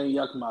a nickname,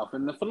 Yuckmouth.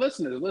 And for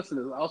listeners,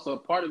 also a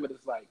part of it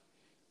is like,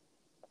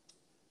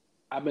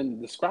 I've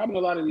been describing a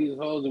lot of these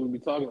hoes that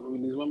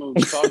these women we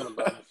be talking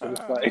about. So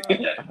it's like,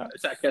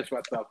 I catch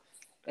myself.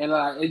 And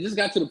it just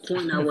got to the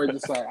point now where it's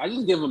just like, I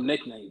just give them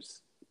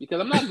nicknames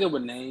because I'm not good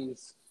with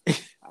names.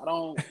 I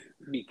don't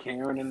be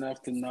caring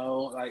enough to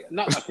know. Like,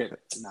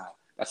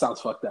 that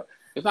sounds fucked up.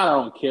 It's not I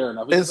don't care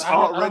enough. It's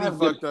already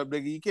fucked up,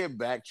 nigga. You can't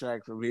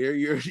backtrack from here.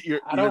 You're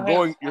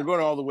going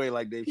all the way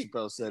like Dave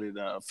Chappelle said it.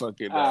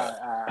 Fucking. All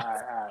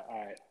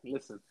right.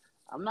 Listen,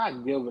 I'm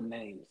not good with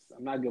names.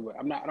 I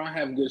don't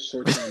have good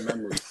short-term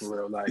memory for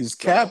real. Like he's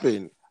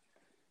capping.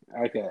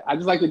 Okay, I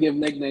just like to give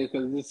nicknames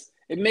because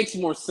it makes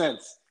more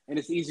sense and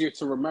it's easier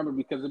to remember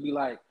because it'd be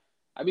like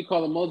I'd be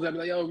calling Moses. I'd be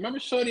like, "Yo, remember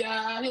Shorty?" He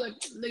like,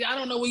 "Nigga, I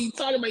don't know what you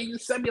talking about. You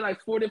just sent me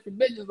like 4 different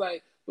bitches.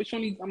 Like, which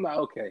one?" I'm like,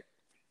 "Okay,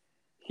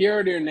 here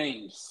are their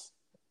names."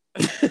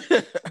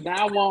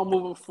 Now while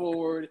moving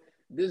forward,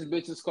 this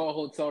bitch is called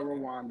Hotel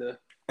Rwanda.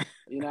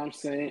 You know what I'm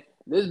saying?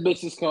 This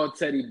bitch is called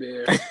Teddy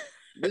Bear.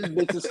 This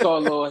bitch is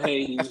called Lil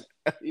Haiti.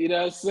 You know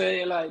what I'm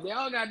saying? Like, they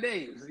all got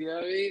names. You know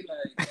what I mean?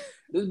 Like,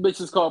 this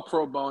bitch is called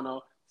Pro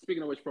Bono.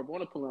 Speaking of which, Pro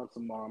Bono pulling up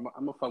tomorrow.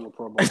 I'm gonna fuck with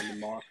Pro Bono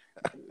tomorrow.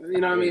 You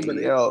know what I mean? But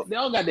they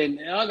all got their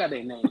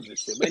names and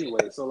shit. But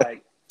anyway, so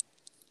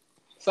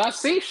I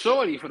seen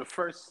Shorty for the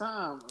first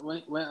time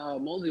when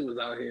Mosey was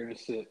out here and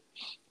shit,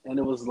 and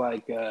it was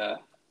like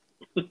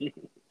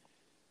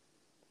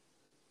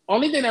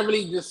only thing that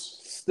really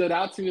just stood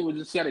out to me was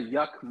just she had a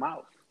yuck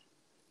mouth.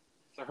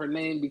 So her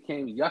name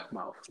became Yuck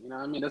Mouth. You know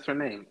what I mean? That's her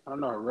name. I don't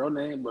know her real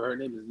name, but her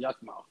name is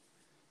Yuck Mouth.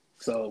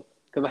 So,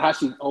 because of how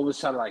she always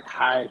tried to like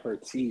hide her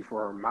teeth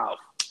or her mouth,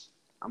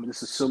 I'm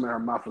just assuming her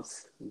mouth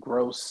was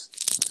gross.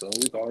 So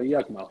we call her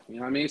Yuck Mouth. You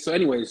know what I mean? So,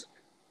 anyways,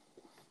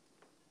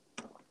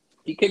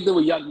 he kicked it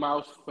with Yuck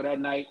Mouth for that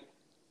night.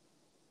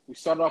 We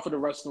started off at the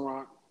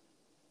restaurant.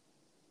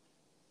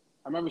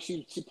 I remember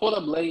she pulled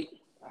up late.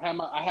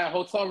 I had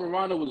Hotel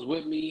Rwanda was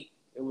with me.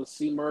 It was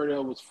C Murder.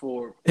 It was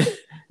for.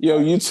 Yo,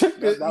 you took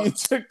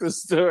the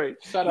story.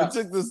 Shut up.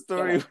 You took the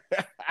story.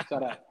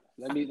 Shut up.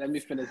 Let me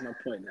finish my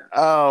point now.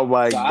 Oh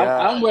my God.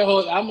 I'm with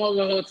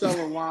Hotel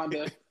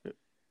Rwanda.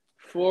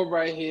 4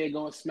 right here,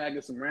 going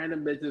smacking some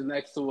random bitches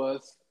next to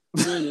us.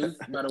 Union,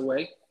 by the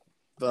way.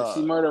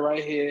 C Murder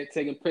right here,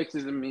 taking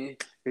pictures of me.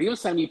 He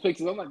was sending me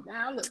pictures. I'm like,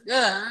 nah, I look good.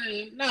 I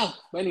ain't no.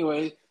 But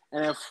anyway,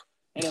 and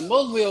then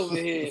Mosley over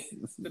here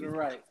to the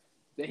right.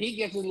 Then he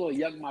gets his little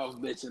yuck mouth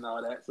bitch and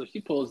all that. So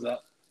she pulls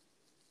up.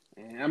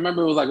 And I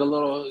remember it was like a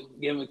little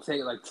give and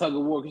take, like tug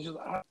of war. Because she was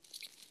like,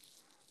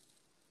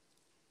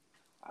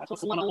 I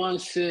just one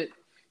shit.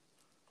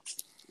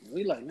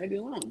 We like, nigga,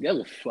 I don't give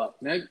a fuck,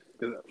 nigga.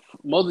 Because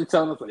Mosley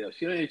telling us, like, yo,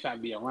 she ain't trying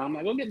to be around. I'm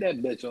like, go get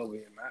that bitch over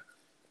here, man.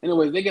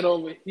 Anyways, they get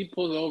over. He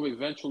pulls it over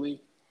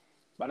eventually.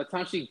 By the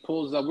time she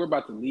pulls up, we're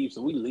about to leave.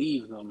 So we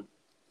leave them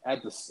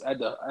at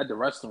the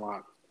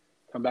restaurant.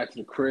 Come back to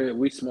the crib.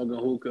 We smoking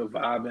hookah,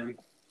 vibing.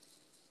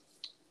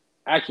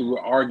 Actually, we're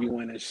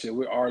arguing and shit.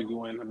 We're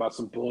arguing about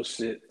some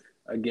bullshit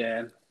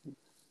again.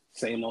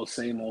 Same old.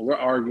 We're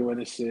arguing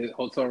and shit.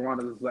 Hotel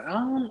Rwanda is like,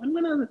 I'm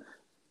going to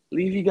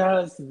leave you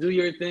guys to do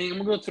your thing.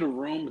 I'm going to go to the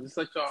room. Just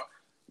like y'all.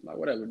 I'm like,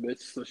 whatever,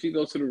 bitch. So she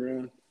goes to the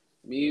room.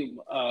 Me,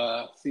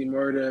 C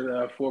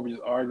Murder, Forbes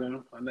just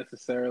arguing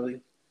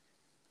unnecessarily.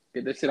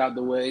 Get this shit out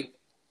the way.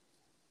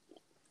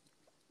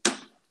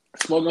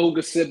 Smoking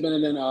hookah, sipping,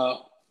 and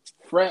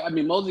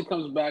then Mosey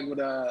comes back with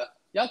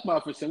Yuck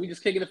Mouth and shit. We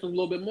just kicking it for a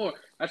little bit more.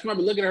 I just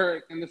remember looking at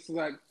her, and it's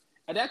like,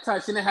 at that time,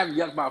 she didn't have a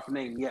Yuck Mouth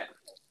name yet.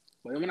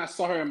 But when I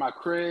saw her in my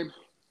crib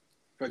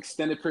for an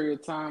extended period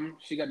of time,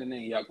 she got the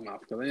name Yuck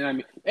Mouth. You know what I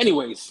mean?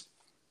 Anyways,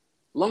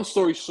 long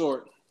story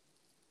short,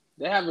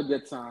 they have a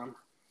good time.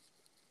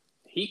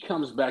 He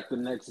comes back the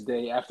next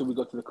day after we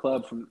go to the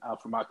club from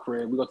my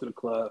crib. We go to the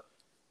club.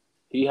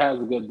 He has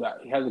a good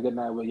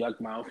night with Yuck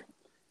Mouth.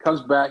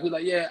 Comes back. He's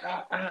like,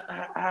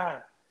 yeah,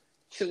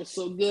 shit was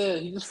so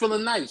good. He's just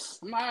feeling nice.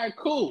 I'm like, all right,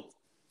 cool.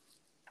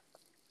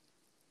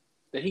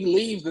 Then he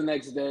leaves the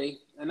next day,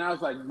 and I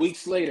was like,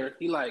 weeks later,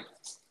 he like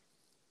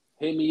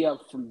hit me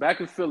up from back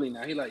in Philly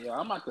now. He like, yo,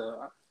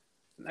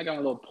 I got a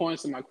little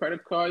points in my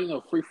credit card,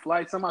 free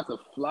flights. I'm about to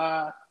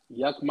fly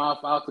Yuck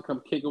Mouth out to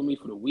come kick with me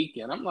for the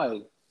weekend. I'm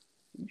like,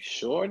 you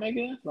sure,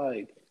 nigga?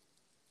 Like,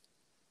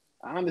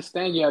 I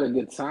understand you had a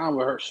good time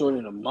with her short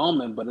in the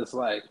moment, but it's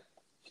like,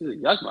 she's a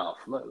Yuck Mouth.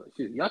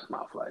 She's a Yuck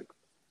Mouth. Like,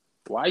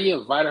 why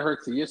you invited her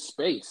to your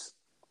space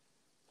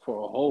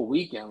for a whole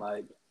weekend?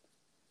 Like,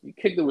 you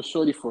kicked it with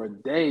Shorty for a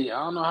day.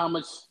 I don't know how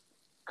much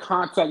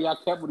contact y'all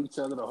kept with each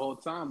other the whole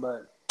time,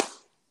 but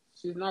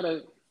she's not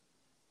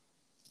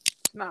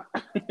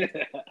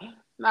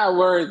not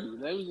worthy.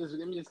 Let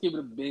me just keep it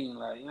a bean,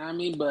 like, you know what I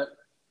mean? But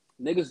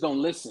niggas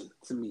don't listen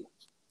to me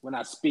when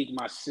I speak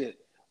my shit.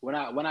 When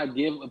I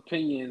give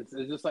opinions,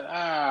 it's just like,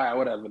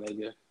 whatever,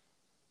 nigga.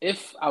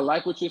 If I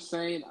like what you're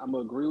saying, I'm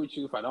gonna agree with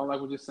you. If I don't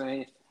like what you're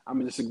saying, I'm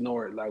gonna just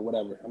ignore it, like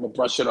whatever. I'm gonna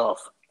brush it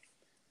off.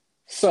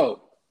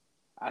 So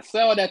I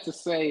say all that to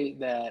say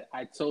that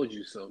I told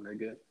you so,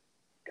 nigga.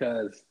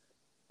 Cause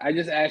I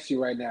just asked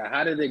you right now,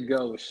 how did it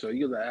go? So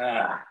you're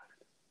like,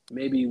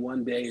 maybe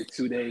 1 day or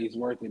 2 days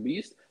worth it. But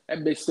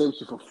that bitch stayed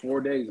with you for 4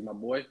 days, my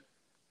boy.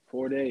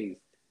 4 days.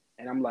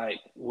 And I'm like,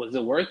 was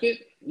it worth it?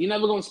 You're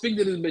never gonna speak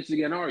to this bitch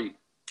again, are you?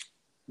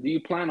 Do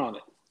you plan on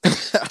it?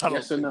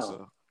 Yes or no?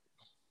 So.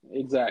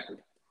 Exactly.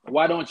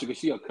 Why don't you?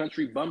 Because she a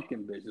country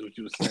bumpkin bitch is what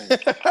you were saying.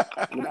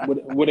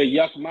 with a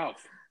yuck mouth.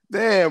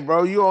 Damn,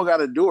 bro, you don't got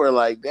to do her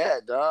like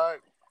that, dog.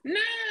 Nah,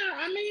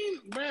 I mean,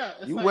 bro,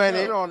 you went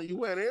in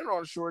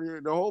on Shorty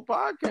the whole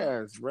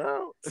podcast,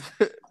 bro.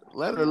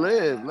 Let her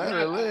live,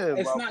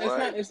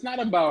 It's not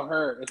about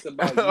her. It's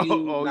about you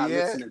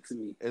listening to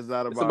me. It's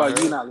not about. It's about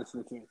her? you not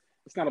listening to me.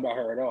 It's not about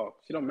her at all.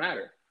 She don't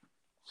matter.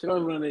 She don't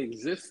even really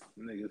exist,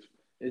 niggas.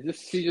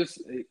 She's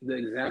just the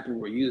example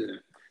we're using.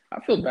 I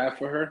feel bad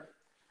for her.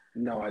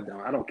 No, I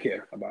don't. I don't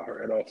care about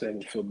her at all.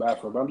 Saying I feel bad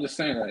for her, but I'm just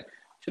saying like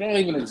she don't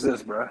even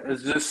exist, bro.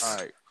 It's just all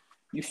right.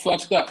 You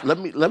fucked up. Let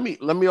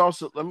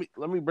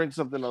me bring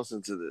something else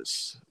into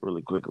this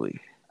really quickly.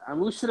 I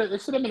mean, it should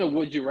have been a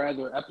Would You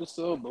Rather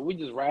episode, but we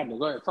just riding.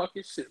 Go ahead, talk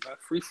your shit, man.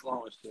 Free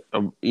flowing shit.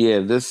 Yeah,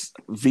 this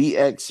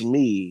VX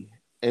Me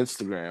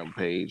Instagram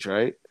page,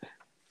 right?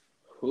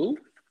 Who?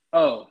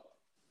 Oh,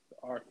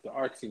 the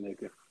artsy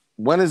nigga.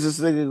 When is this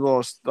nigga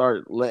gonna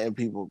start letting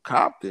people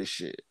cop this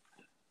shit?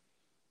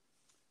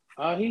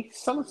 He's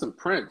selling some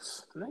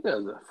prints.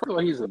 Nigga, first of all,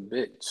 he's a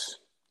bitch.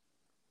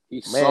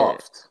 He's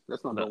soft.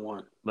 That's not the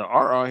one. The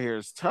art on here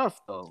is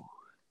tough though.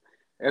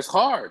 It's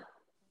hard.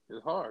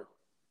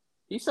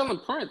 He's selling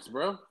prints,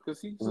 bro. Because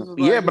he just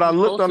but I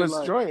looked on his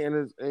joint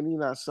and he's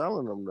not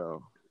selling them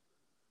though.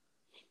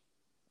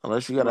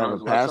 Unless you gotta have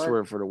a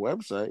password for the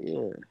website,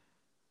 yeah.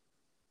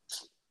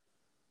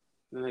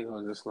 Then they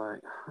go just like,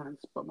 I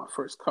just bought my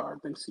first car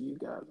thanks to you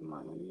guys. I'm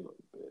like, you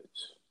a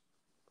bitch.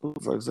 Who the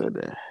fuck said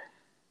that?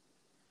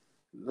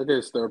 Look at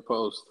his third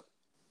post.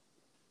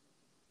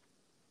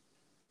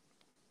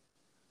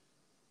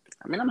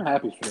 I mean, I'm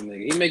happy for the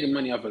nigga. He making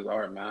money off his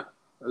art, man.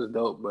 That's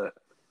dope, but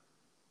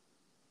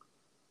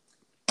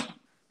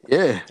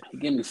yeah, he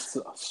gave me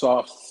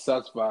soft,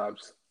 sus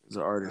vibes. He's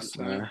an artist,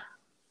 man.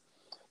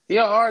 He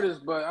an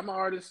artist, but I'm an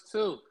artist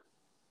too.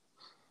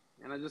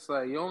 And I just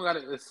like you don't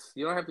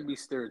have to be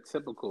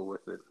stereotypical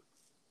with it.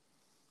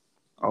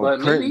 Oh,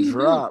 but print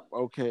drop.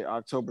 Okay,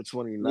 October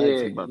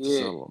 29th. About to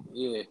sell them.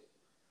 Yeah.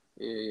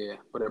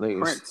 But it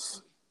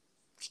prints.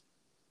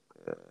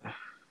 Yeah.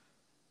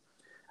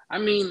 I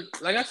mean,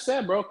 like I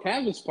said, bro,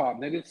 canvas pop,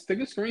 nigga. Stick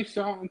a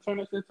screenshot and turn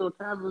it into a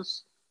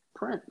canvas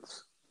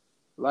print.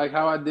 Like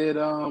how I did.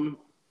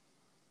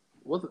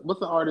 What's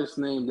the artist's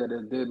name that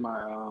did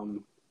my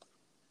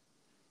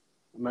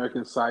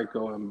American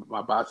Psycho and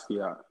my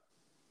Basquiat?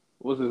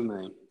 What's his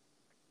name?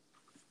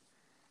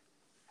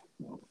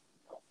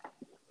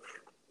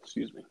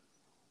 Excuse me.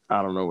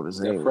 I don't know what his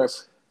name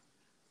is.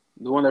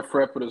 The one that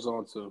Fred put us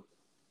on to.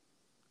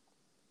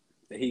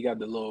 That he got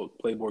the little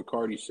Playboy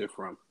Cardi shit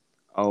from.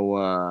 Oh,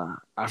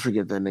 I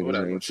forget that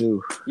nigga's name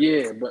too.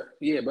 Yeah, but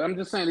I'm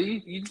just saying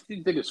you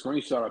take a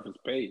screenshot of his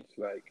page,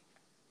 like,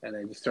 and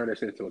then just turn that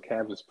shit into a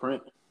canvas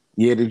print.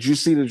 Yeah, did you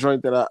see the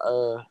joint that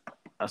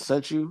I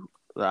sent you?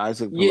 The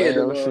Isaac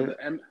Vallejo shit?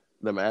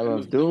 The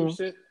MF Doom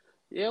shit?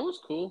 Yeah, it was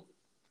cool.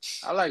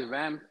 I like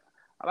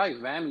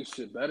Vammy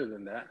shit better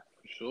than that,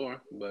 for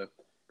sure. But,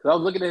 because I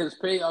was looking at his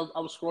page, I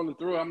was scrolling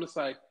through it, I'm just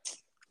like,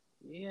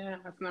 yeah,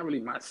 that's not really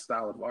my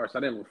style of art. So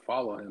I didn't even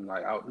follow him.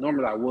 Like,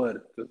 normally I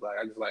would, because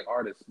I just like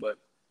artists, but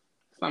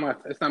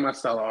it's not my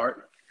style of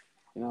art.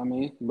 You know what I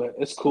mean? But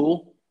it's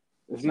cool.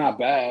 It's not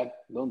bad.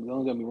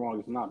 Don't get me wrong.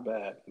 It's not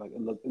bad. Like,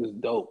 it's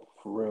dope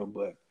for real.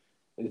 But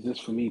it's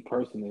just for me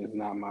personally, it's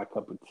not my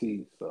cup of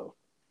tea. So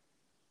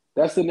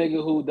that's the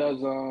nigga who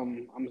does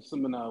I'm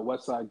assuming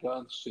West Side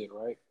Gun shit,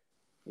 right?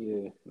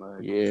 Yeah.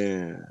 Like,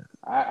 yeah.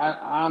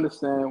 I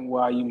understand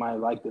why you might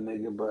like the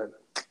nigga, but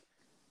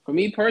for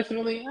me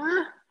personally,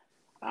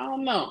 I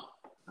don't know.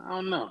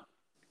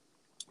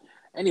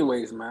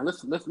 Anyways, man,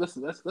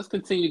 let's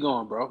continue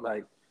going, bro.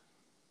 Like,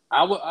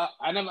 I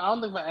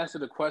don't think I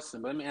answered the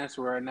question, but let me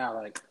answer right now.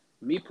 Like,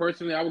 me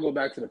personally, I would go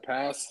back to the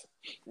past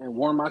and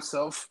warn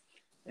myself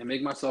and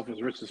make myself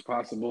as rich as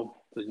possible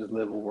to just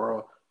live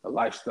a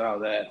lifestyle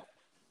that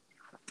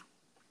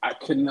I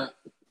could not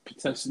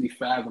potentially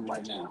fathom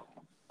right now.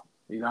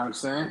 You know what I'm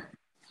saying?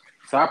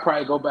 So I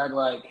probably go back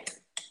like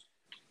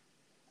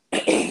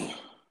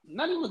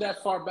not even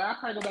that far back.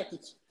 I probably go back to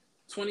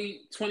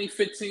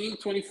 2015,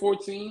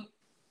 2014,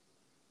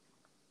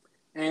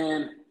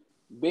 and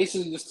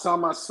basically just tell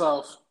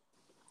myself,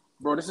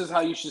 bro, this is how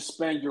you should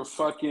spend your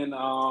fucking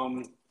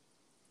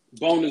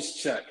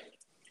bonus check.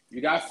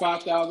 You got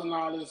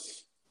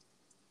 $5,000,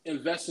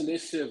 invest in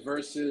this shit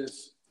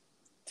versus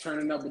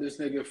turning up with this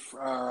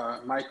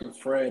nigga Mike and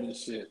Fred and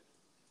shit.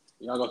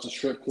 Y'all go to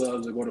strip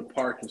clubs or go to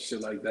park and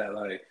shit like that.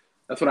 Like,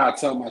 that's what I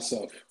tell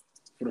myself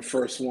for the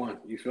first one.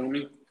 You feel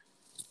me?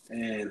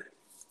 And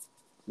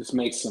just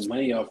make some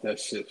money off that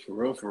shit for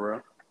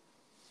real.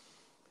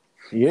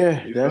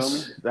 Yeah,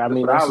 that's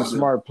a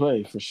smart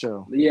play for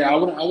sure. Yeah, I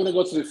want to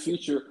go to the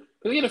future.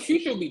 Because the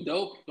future will be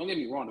dope. Don't get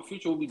me wrong. The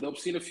future will be dope.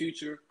 See the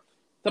future.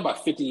 Talk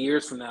about 50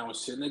 years from now and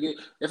shit, nigga.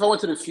 If I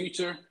went to the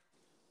future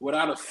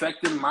without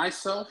affecting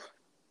myself,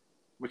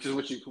 which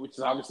is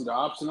obviously the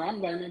option,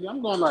 I'm like, nigga,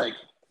 I'm going like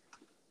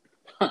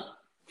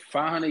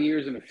 500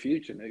 years in the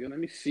future, nigga. Let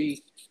me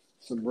see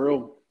some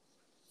real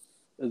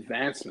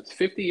advancements.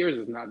 50 years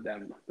is not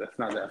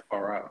that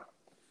far out.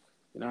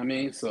 You know what I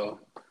mean? So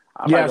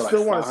I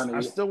still want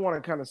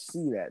to kind of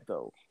see that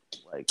though.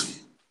 Like,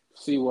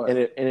 See what?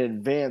 In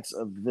advance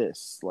of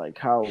this, like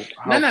how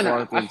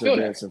far things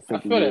advance in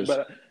 50 years.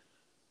 But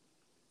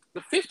the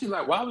 50,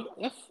 like, why?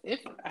 If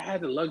I had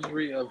the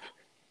luxury of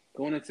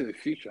going into the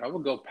future, I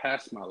would go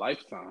past my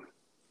lifetime.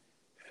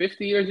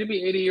 50 years, you'd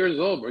be 80 years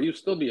old, bro. You'd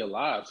still be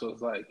alive. So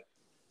it's like,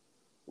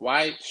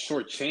 why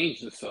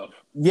shortchange yourself?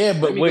 Yeah,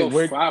 but wait,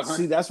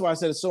 see, that's why I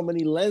said there's so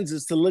many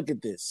lenses to look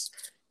at this.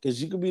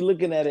 Because you could be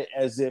looking at it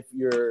as if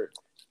you're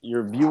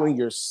viewing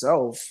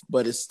yourself,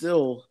 but it's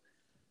still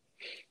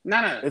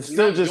it's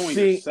still just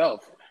seeing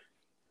yourself.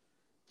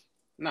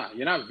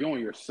 You're not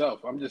viewing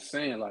yourself. I'm just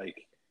saying,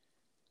 like,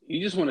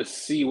 you just want to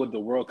see what the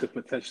world could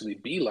potentially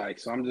be like.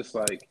 So I'm just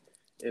like,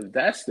 if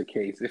that's the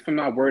case, if I'm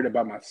not worried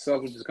about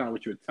myself, which is kind of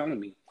what you were telling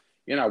me,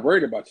 you're not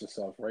worried about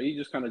yourself, right? You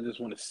just kind of just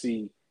want to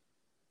see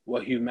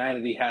what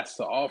humanity has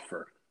to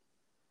offer.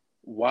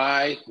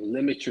 Why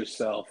limit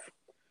yourself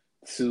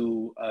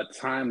to a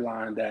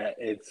timeline that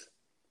it's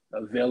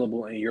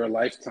available in your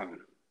lifetime?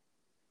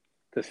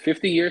 Because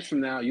 50 years from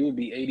now, you will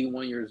be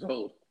 81 years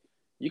old.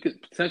 You could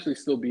potentially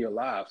still be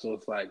alive. So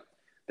it's like,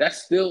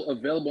 that's still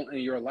available in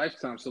your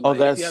lifetime. So like,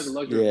 if you have the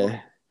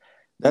luxury,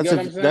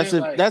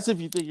 that's if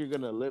you think you're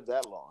gonna live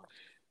that long.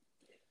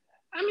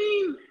 I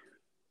mean,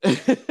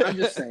 I'm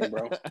just saying,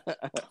 bro.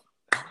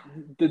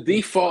 The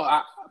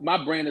default,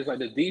 my brain is like,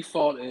 the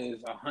default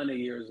is 100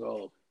 years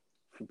old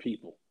for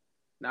people.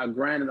 Now,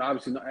 granted,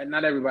 obviously,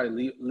 not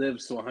everybody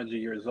lives to 100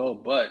 years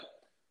old, but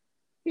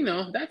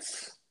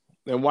that's.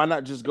 And why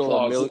not just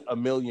go a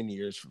million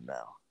years from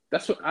now?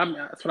 That's what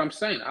I'm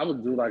saying. I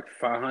would do like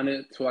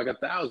 500 to like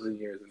 1,000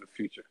 years in the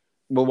future.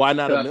 But why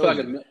not a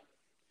million?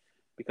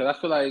 Because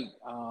I feel like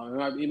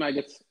you might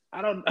get.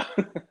 I don't.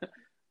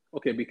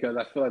 Okay, because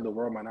I feel like the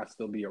world might not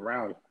still be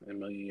around in a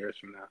million years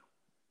from now.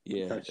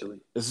 Yeah, potentially.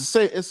 It's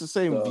the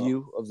same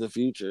view of the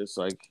future. It's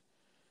like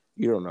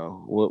you don't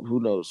know who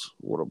knows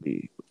what'll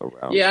be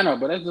around. Yeah, I know,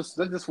 but that's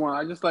just one.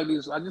 I just like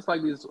these.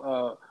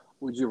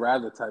 Would you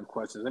rather type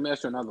questions. Let me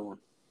ask you another one.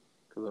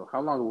 Because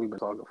how long have we been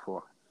talking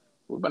for?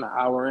 We've been an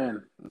hour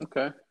in.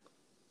 Okay.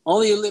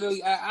 Only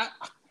literally, I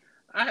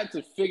had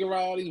to figure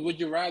out all these would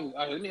you rather.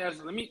 Let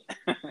me.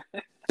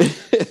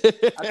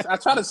 I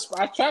try to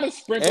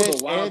sprinkle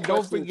the wild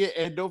questions.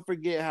 And don't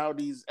forget how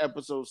these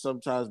episodes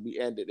sometimes be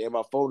ended. And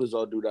my phone is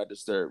on Do Not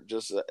Disturb.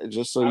 Just so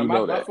you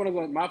know that.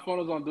 My phone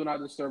is on Do Not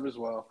Disturb as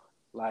well.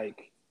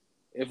 Like,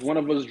 if one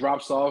of us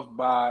drops off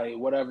by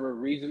whatever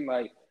reason,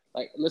 like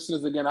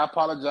listeners, again, I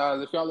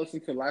apologize if y'all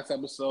listened to the last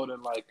episode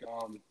and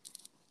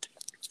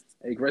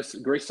hey, great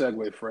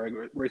segue, Fred.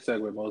 Great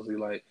segue, Mosley.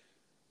 Like,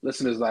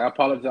 listeners, like, I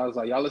apologize.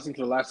 Like, y'all listened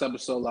to the last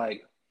episode,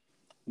 like,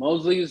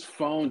 Mosley's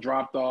phone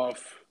dropped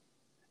off,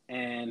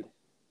 and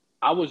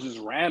I was just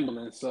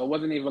rambling. So it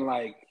wasn't even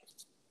like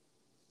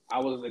I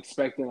was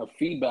expecting a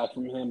feedback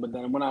from him. But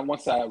then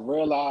once I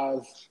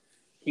realized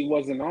he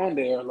wasn't on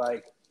there,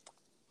 like,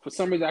 for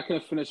some reason I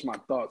couldn't finish my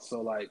thoughts.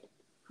 So like,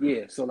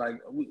 yeah. So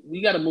like,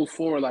 we got to move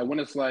forward. Like, when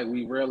it's like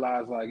we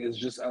realize like it's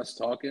just us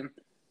talking,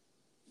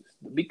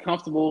 be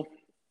comfortable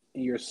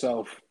in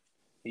yourself,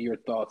 in your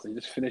thoughts, and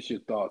just finish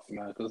your thoughts,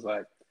 man. Because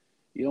like,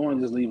 you don't want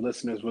to just leave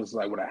listeners with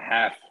a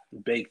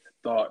half-baked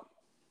thought,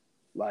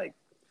 like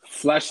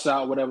fleshed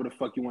out whatever the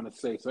fuck you want to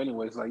say. So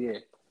anyways, like, yeah,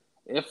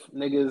 if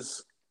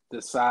niggas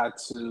decide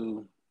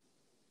to,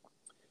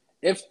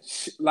 if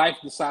life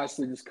decides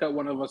to just cut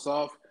one of us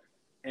off,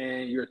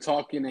 and you're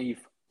talking and you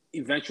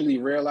eventually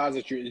realize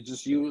that it's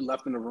just you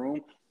left in the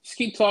room, just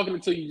keep talking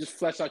until you just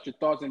flesh out your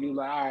thoughts and you're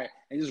like, all right,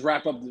 and just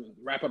wrap up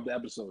the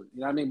episode. You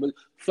know what I mean? But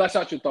flesh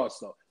out your thoughts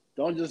though.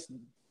 Don't just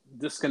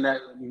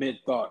disconnect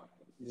mid-thought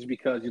just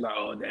because you're like,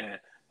 oh damn,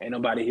 ain't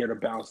nobody here to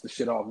bounce the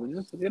shit off.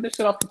 Just get this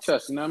shit off the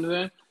chest. You know what I'm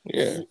saying?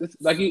 Yeah. It's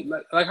like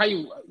how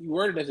you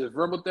worded this, is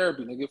verbal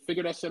therapy. Nigga,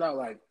 figure that shit out.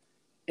 Like,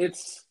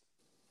 it's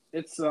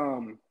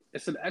an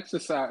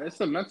exercise. It's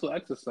a mental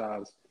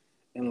exercise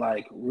in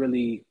like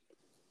really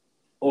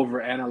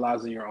over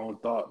analyzing your own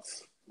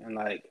thoughts and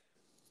like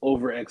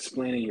over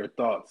explaining your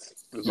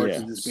thoughts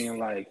versus just being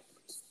like,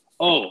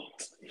 oh,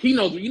 he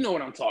knows, you know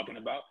what I'm talking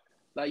about.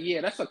 Like,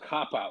 yeah, that's a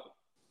cop out.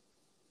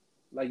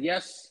 Like,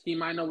 yes, he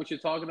might know what you're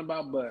talking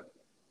about, but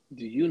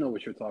do you know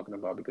what you're talking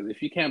about? Because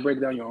if you can't break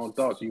down your own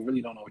thoughts, you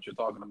really don't know what you're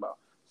talking about.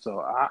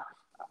 So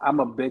I'm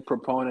a big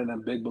proponent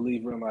and big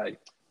believer in like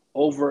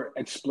over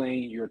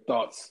explain your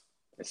thoughts,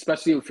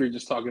 especially if you're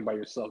just talking about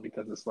yourself,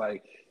 because it's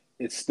like,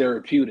 it's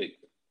therapeutic,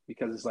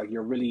 because it's like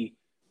you're really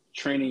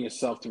training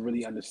yourself to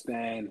really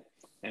understand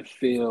and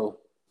feel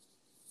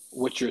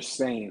what you're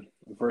saying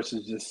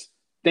versus just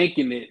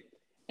thinking it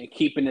and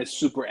keeping it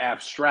super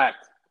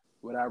abstract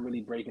without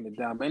really breaking it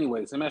down. But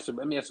anyways, let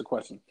me ask a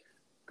question,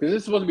 because this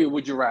is supposed to be a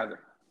would you rather.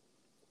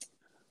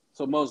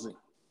 So Mosley,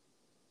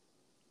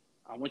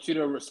 I want you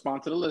to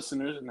respond to the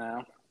listeners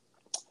now.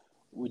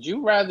 Would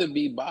you rather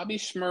be Bobby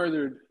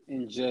Shmurdered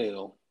in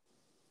jail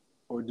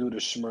or do the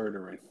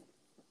schmurdering?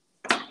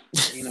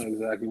 You know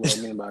exactly what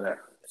I mean by that.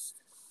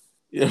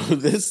 Yo,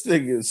 this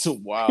thing is a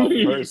wild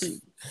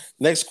person.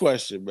 Next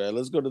question, man.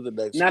 Let's go to the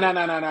next one.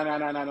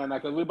 No,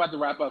 because we're about to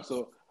wrap up.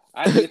 So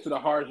I have to get to the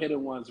hard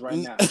hitting ones right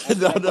now.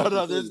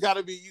 No. There's got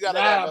to be. You got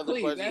to have other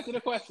please questions. Answer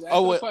the question.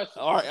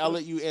 All right. I'll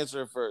let you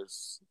answer it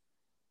first.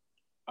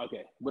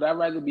 Okay. Would I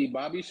rather be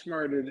Bobby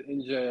Shmurda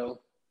in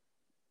jail,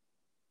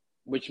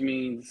 which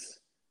means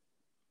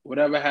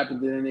whatever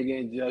happened to the nigga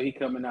in jail, he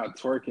coming out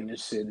twerking and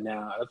shit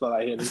now. That's all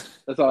I hear.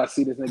 That's all I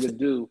see this nigga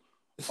do.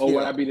 Or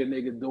would I be the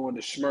nigga doing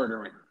the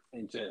schmurdering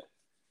in jail?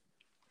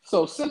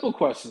 So simple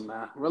question,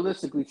 man.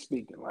 Realistically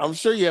speaking, like, I'm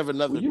sure you have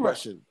another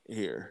question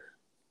here.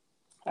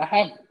 I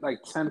have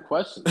like 10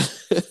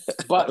 questions,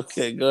 but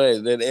okay, go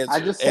ahead. Then answer. I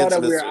just saw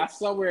that we're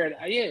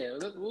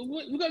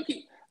gonna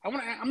keep. I'm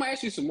gonna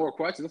ask you some more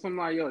questions. I'm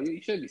like, yo,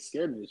 you shouldn't be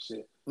scared of this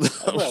shit.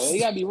 Like, bro, you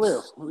gotta be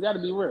real. We gotta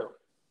be real.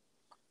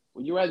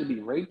 Would you rather be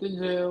raped in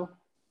jail,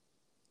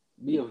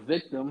 be a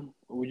victim,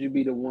 or would you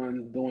be the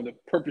one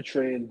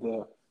perpetrating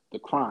the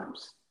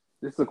crimes?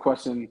 This is a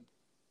question.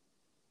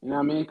 You know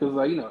what I mean? Because,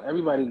 like, you know,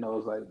 everybody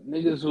knows, like,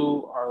 niggas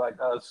who are like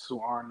us, who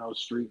aren't no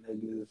street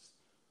niggas,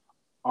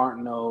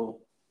 aren't no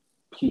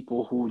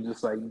people who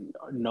just, like,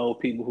 know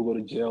people who go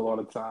to jail all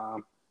the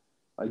time.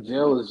 Like,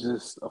 jail is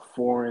just a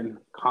foreign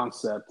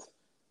concept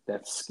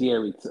that's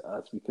scary to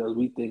us because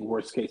we think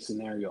worst case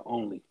scenario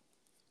only.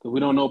 Because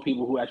we don't know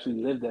people who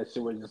actually live that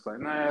shit. We're just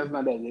like, nah, it's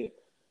not that lit.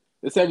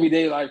 It's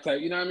everyday life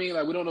type. You know what I mean?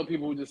 Like, we don't know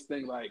people who just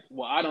think, like,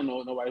 well, I don't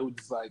know nobody who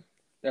just, like,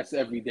 that's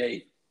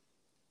everyday.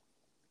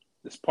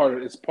 It's part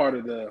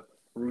of the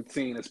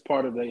routine. It's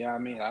part of the, you know what I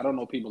mean? I don't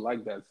know people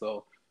like that.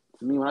 So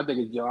to me, when I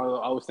think of jail,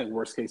 I always think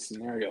worst case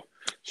scenario.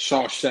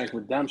 Shawshank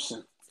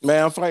Redemption.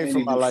 Man, I'm fighting for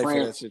my life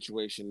in that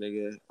situation,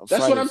 nigga.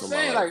 That's what I'm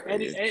saying. Like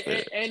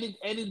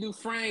Eddie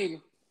Dufresne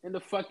in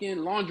the fucking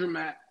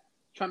laundromat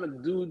trying to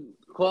do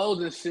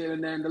clothes and shit,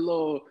 and then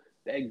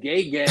that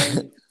gay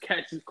gang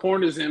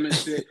corners him and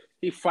shit.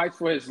 He fights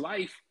for his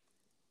life,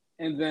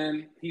 and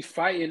then he's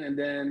fighting, and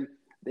then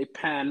they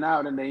pan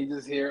out, and then you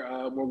just hear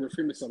Morgan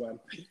Freeman somebody.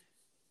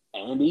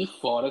 And he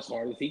fought as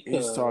hard as he could.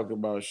 He's talking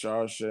about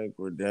Shawshank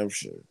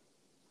Redemption.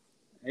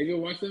 Have you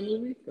ever watched that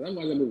movie? Because I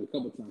watched that movie a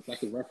couple times, so I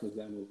can reference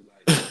that movie.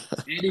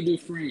 Like Andy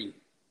Dufresne,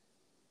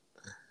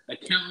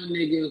 accountant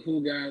nigga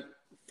who got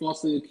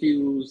falsely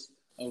accused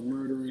of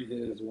murdering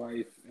his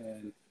wife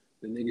and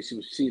the nigga she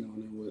was cheating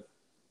on him with,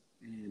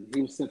 and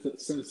he was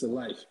sentenced to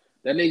life.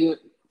 That nigga,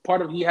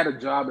 he had a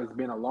job as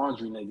being a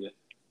laundry nigga.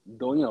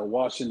 Doing, you know,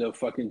 washing the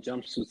fucking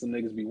jumpsuits some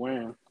niggas be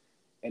wearing.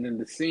 And in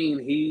the scene,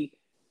 he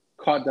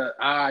caught the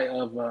eye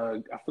of,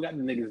 I forgot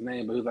the nigga's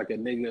name, but he was like a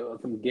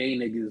nigga, some gay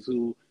niggas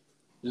who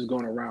just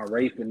going around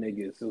raping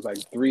niggas. It was like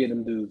 3 of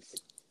them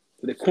dudes.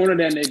 So they cornered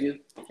that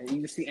nigga, and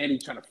you just see Andy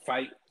trying to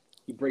fight.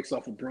 He breaks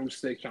off a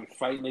broomstick trying to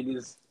fight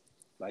niggas.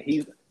 Like,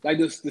 he's, like,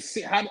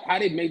 how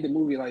they made the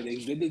movie, like, they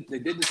did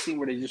the scene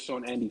where they just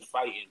showing Andy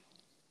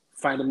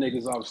fight them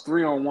niggas off. It's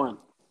 3-on-1.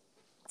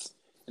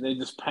 And they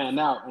just pan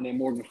out, and then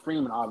Morgan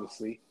Freeman,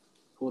 obviously,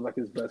 who was like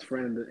his best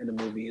friend in the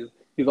movie,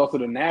 he's also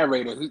the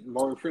narrator.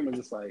 Morgan Freeman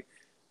just like,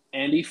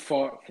 Andy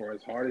fought for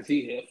as hard as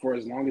for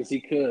as long as he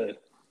could,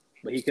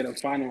 but he couldn't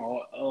find him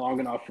long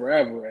enough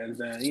forever. And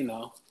then, you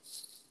know,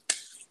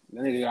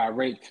 then he got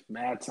raped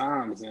mad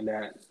times in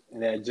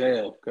that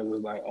jail because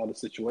of like all the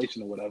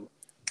situation or whatever.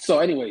 So,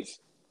 anyways,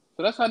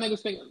 so that's how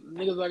niggas think.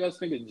 Niggas like us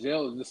think of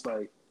jail is just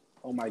like,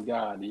 oh my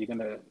God, you're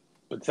gonna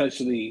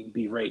potentially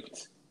be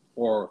raped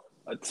or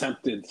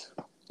attempted.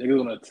 They're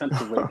gonna attempt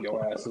to rape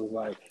your ass.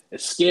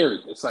 It's scary.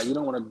 It's like you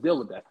don't want to deal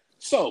with that.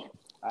 So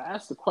I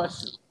asked the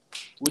question: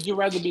 would you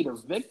rather be the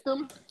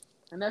victim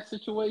in that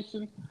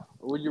situation,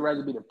 or would you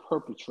rather be the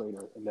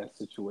perpetrator in that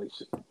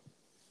situation?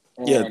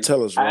 And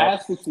tell us. Rob. I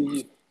asked it to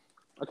you.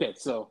 Okay,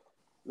 so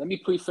let me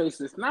preface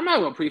this. No, I'm not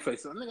gonna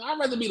preface it. Nigga, I'd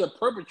rather be the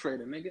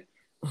perpetrator, nigga.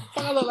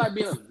 I look like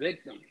being a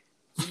victim.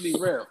 To be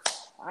real.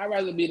 I'd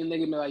rather be the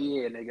nigga be like,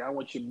 yeah, nigga, I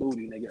want your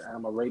booty, nigga.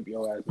 I'm gonna rape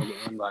your ass,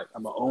 nigga.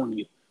 I'm gonna own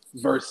you.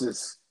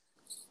 Versus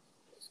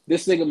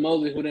this nigga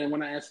Mosley, who then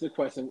when I asked the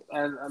question,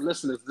 and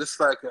listeners, this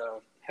like a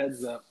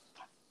heads up.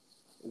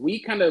 We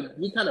kind of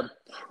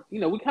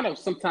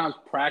sometimes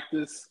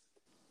practice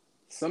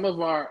some of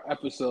our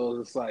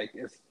episodes.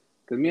 It's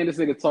because me and this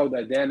nigga talk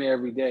like damn near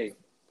every day.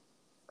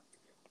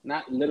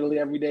 Not literally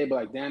every day, but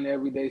like damn near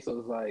every day. So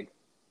it's like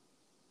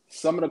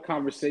some of the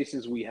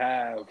conversations we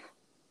have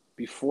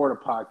before the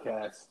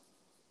podcast,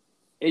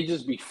 it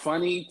just be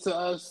funny to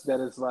us that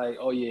it's like,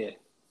 oh yeah,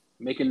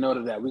 make a note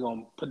of that. We're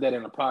gonna put that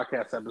in a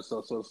podcast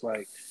episode. So it's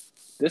like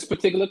this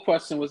particular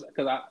question was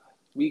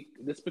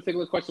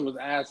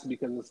asked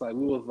because it's like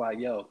we was like,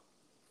 yo,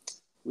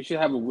 we should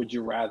have a would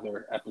you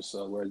rather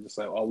episode where it's just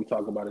like all we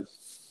talk about is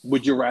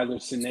would you rather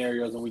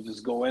scenarios and we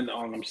just go in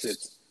on them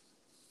shits.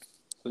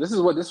 So this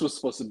is what this was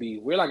supposed to be.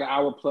 We're like an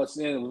hour plus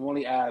in. We've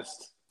only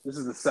asked. This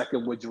is the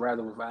second would you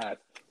rather we've asked.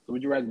 So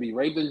would you rather be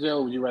raped in jail?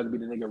 Or would you rather be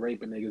the nigga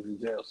raping niggas in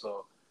jail?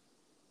 So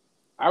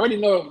I already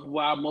know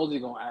why Mosey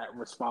gonna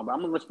respond, but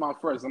I'm gonna respond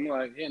first. I'm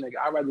like, yeah, nigga,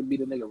 I'd rather be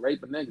the nigga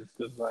raping niggas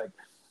because like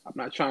I'm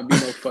not trying to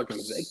be no fucking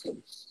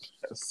victim.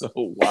 That's so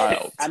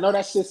wild. I know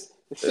that's just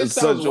it's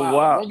such a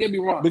wild. Don't get me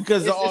wrong.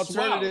 Because the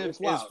alternative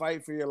is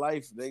fight for your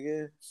life,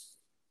 nigga.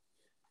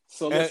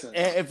 So listen,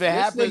 and if it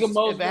happens,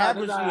 you have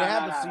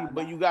a seat,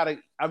 but you gotta.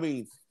 I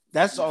mean,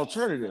 that's the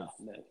alternative.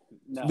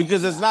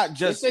 Because it's not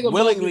just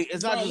willingly.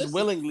 It's not just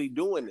willingly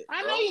doing it.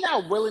 I know you're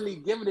not willingly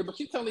giving it, but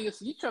you're telling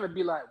us you're trying to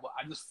be like, well,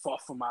 I just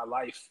fought for my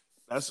life.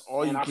 That's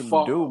all you can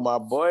do, my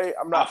boy.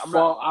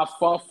 I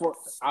fought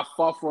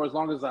for as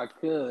long as I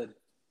could,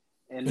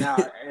 and now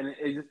and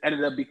it just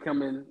ended up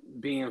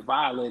being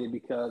violated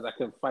because I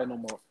couldn't fight no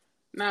more.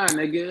 Nah,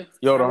 nigga.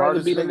 Yo, the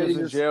hardest niggas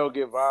in jail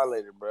get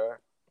violated, bro.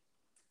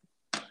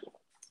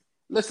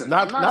 Listen,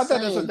 that's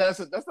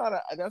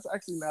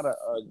actually not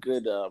a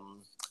good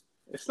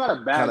It's not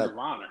a badge of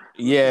honor.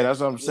 Yeah, that's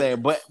what I'm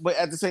saying. But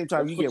at the same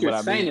time, you get what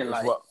I mean.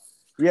 Like. Well.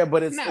 Yeah,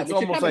 but it's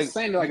almost like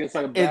saying like it's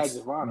like a badge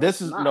of honor.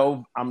 This is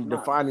I'm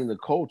defining the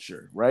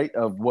culture, right?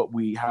 Of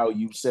how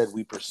you said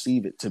we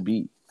perceive it to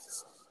be,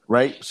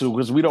 right? So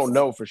because we don't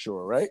know for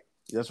sure, right?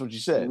 That's what you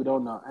said. We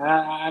don't know.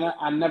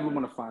 I never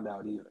want to find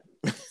out either.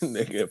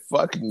 Nigga,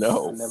 fuck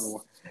no. I never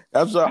want.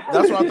 That's why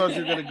I thought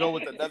you were gonna go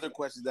with another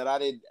question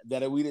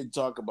that we didn't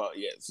talk about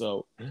yet.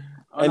 So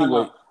anyway,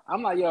 no.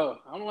 I'm like, yo,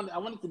 I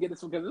wanted to get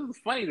this one because this was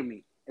funny to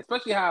me,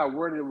 especially how I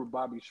worded it with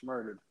Bobby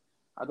Shmurda.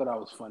 I thought that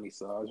was funny,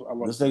 so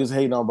this nigga's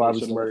hating on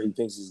Bobby Shmurda. He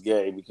thinks he's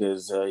gay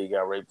because he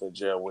got raped in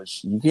jail,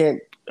 which you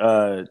can't.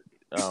 You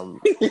don't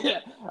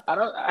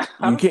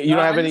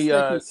have any.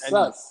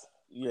 Sus.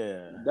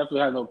 Yeah,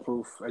 definitely have no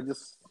proof.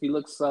 He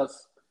looks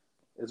sus.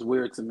 It's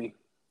weird to me,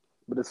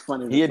 but it's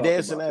funny. He a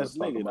dancing ass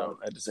nigga though.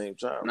 At the same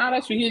time, nah,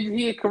 that's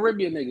he a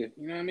Caribbean nigga.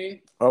 You know what I mean?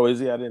 Oh, is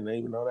he? I didn't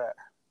even know that.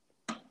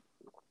 I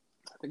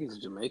think he's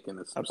Jamaican.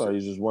 I thought he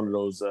was just one of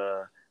those.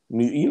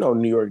 New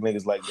York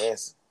niggas like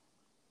dancing.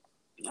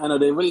 I know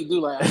they really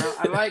do. Like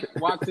I like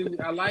watching.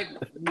 I like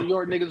New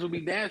York niggas who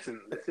be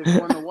dancing. It's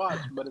fun to watch,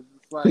 but it's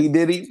like he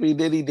did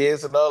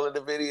dancing all in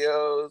the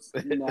videos.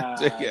 Nah,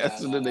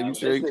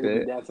 nigga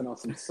be dancing on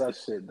some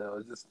sus shit though.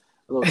 It's just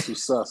a little too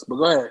sus. But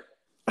go ahead.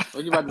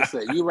 What you about to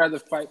say? You rather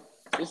fight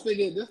this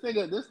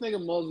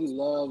nigga Mosley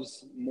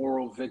loves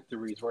moral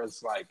victories where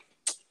it's like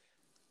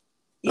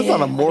that's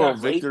not a moral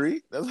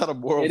victory. That's not a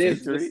moral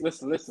victory.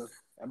 Listen.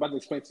 I'm about to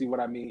explain to you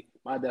what I mean.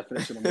 My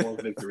definition of moral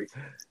victory.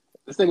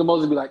 This nigga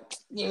Moses be like,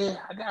 yeah,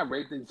 I got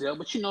raped in jail,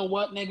 but you know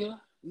what, nigga?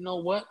 You know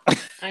what?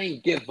 I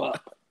ain't give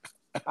up.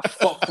 I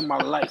fought for my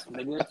life,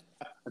 nigga.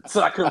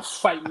 Until I couldn't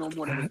fight no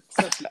more than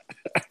touch it.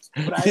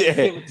 But I ain't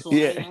give it to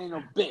him. I ain't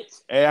no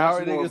bitch. Hey, how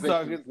are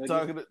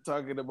niggas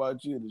talking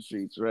about you in the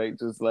streets, right?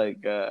 Just like,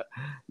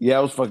 yeah, I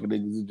was fucking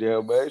niggas in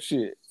jail, man.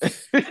 Shit.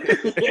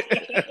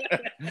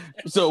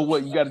 So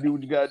what? You got to do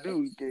what you got to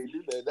do. You can't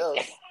do that now.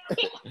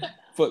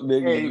 Fuck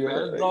niggas. Hey,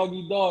 man, it's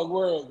doggy dog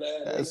world,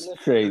 man. That's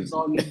crazy.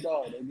 Doggy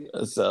dog, nigga.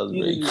 That sounds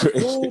Either very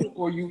crazy. Food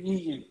or you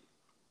eating.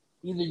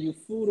 Either you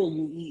food or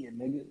you eating,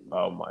 nigga.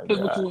 Oh my god. Pick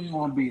what you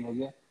want to be,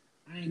 nigga.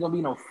 I ain't gonna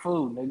be no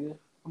food, nigga.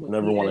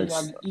 Never want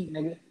to eat,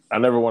 nigga. I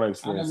never want to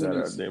experience that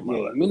every day of my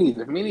life. Me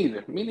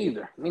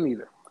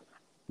neither.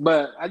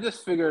 But I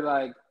just figured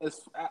like I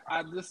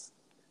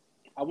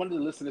wanted the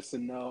listeners to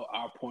know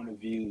our point of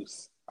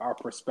views, our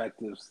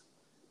perspectives,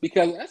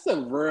 because that's a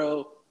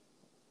real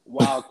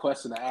wild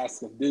question to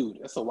ask a dude.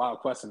 That's a wild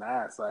question to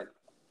ask. Like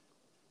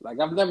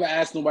I've never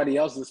asked nobody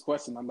else this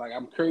question.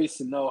 I'm curious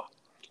to know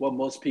what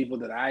most people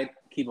that I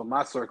keep in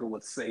my circle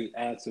would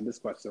answer this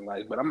question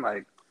like. But I'm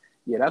like,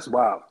 yeah, that's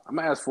wild. I'm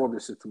gonna ask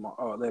Forbes shit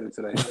later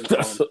today.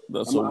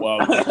 That's a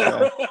wild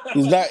question.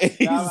 He's not.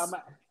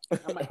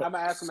 I'm gonna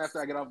ask him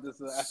after I get off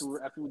this. After we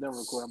done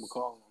record, I'm gonna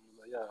call him. I'm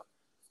like, yo,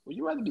 would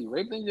you rather be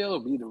raped in jail or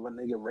be the one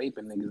nigga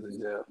raping niggas in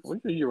jail?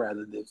 What would you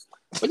rather do?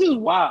 Which is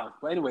wild.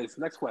 But anyways,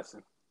 next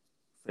question.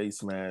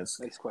 Face mask.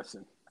 Next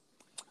question.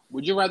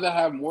 Would you rather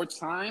have more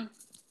time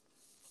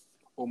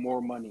or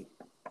more money?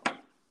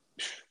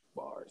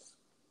 Bars.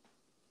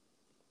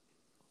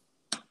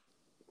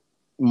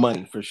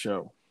 Money for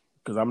sure.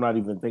 Because I'm not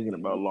even thinking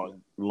about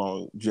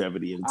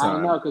longevity in time.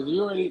 I know, because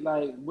you already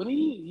when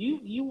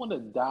you want to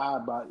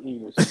die in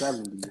your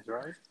 70s,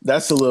 right?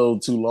 That's a little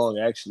too long,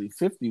 actually.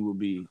 50 would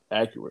be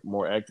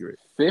more accurate.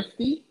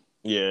 50?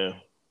 Yeah.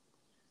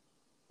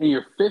 In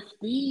your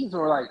 50s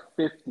or like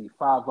 50,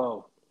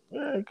 5-0?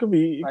 Yeah, it could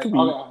be.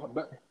 No,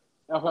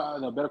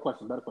 better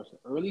question.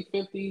 Early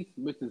 50s,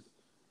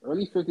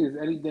 early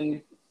 50s,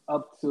 anything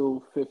up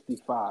to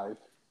 55,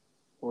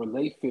 or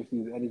late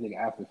 50s, anything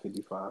after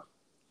 55.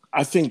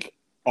 I think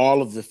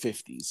all of the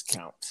 50s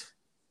count.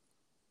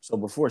 So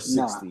before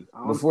 60.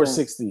 Before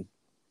 60.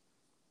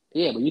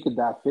 Yeah, but you could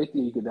die 50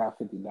 or you could die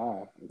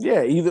 59.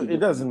 Yeah, it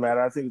doesn't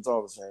matter. I think it's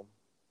all the same.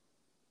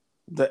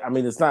 I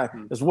mean, it's not.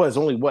 It's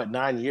only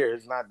 9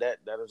 years. Not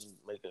that doesn't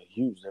make a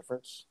huge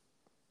difference.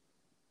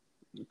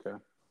 Okay.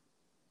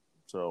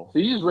 So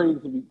you just ready to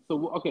be?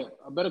 So okay.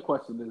 A better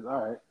question is: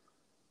 all right,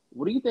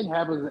 what do you think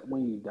happens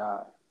when you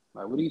die?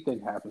 Like, what do you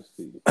think happens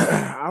to you?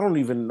 I don't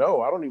even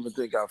know. I don't even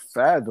think I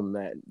fathom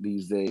that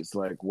these days.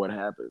 Like, what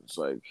happens?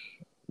 Like,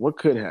 what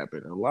could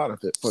happen? A lot of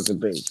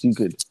fucking things.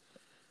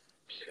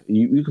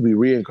 You could be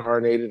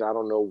reincarnated. I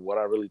don't know what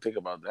I really think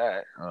about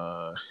that.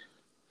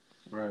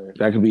 Right.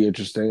 That could be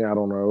interesting. I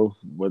don't know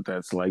what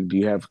that's like. Do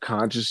you have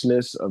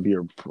consciousness of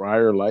your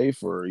prior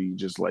life, or are you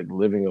just like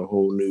living a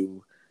whole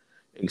new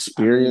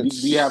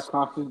experience? Do you have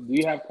confidence? Do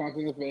you have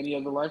confidence for any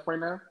other life right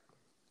now?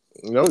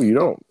 No, you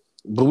don't.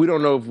 But we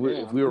don't know if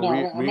Yeah. we were No,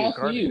 I'm asking you.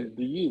 reincarnated.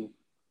 Do you?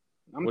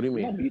 What do you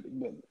mean?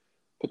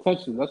 But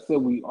potentially, let's say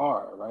we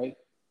are, right?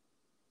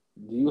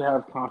 Do you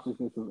have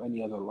consciousness of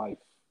any other life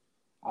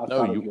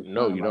outside of your current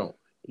You life? don't.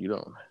 You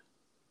don't.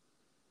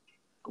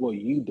 Well,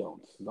 you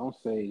don't. Don't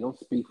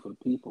speak for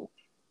people.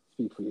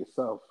 Speak for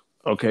yourself.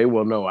 Okay,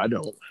 well, no, I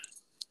don't.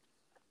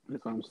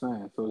 That's what I'm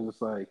saying. So it's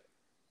just like,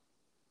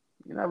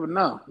 you never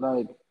know.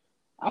 Like,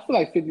 I feel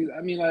like 50s.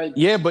 I mean, like,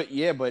 yeah, but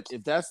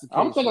if that's the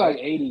I'm case, thinking right?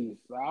 like 80s.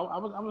 I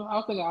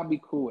was thinking I'd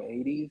be cool with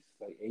 80s,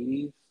 like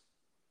 80s,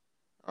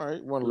 All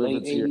right, want to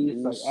live late into your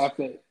 80s, like 80s.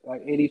 after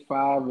like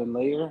 85 and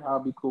later. I'll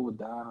be cool with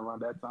dying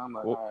around that time.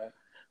 Like, Well, all right.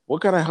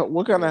 what kind of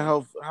Yeah.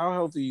 health? How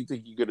healthy do you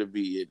think you're gonna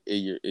be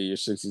in your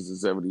 60s and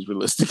 70s,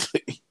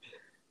 realistically?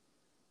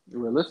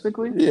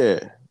 Realistically,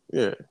 Yeah.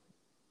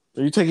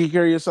 Are you taking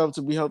care of yourself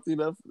to be healthy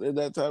enough in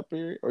that time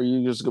period, or are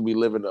you just gonna be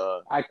living?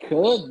 I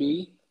could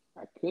be.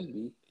 I could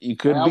be. You Like,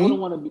 could I wouldn't be.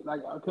 want to be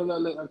like. Okay,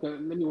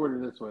 let me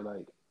word it this way.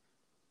 Like,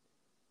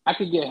 I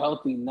could get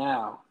healthy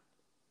now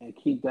and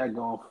keep that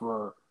going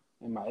for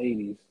in my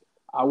 80s.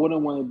 I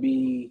wouldn't want to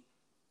be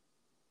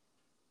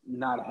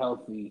not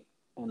healthy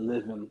and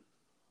living,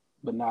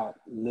 but not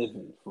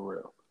living for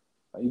real.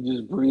 Like, you're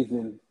just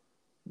breathing,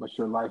 but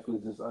your life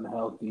is just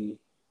unhealthy,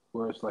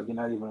 where it's like you're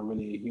not even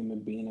really a human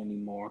being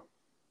anymore.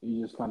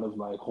 You're just kind of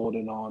like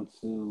holding on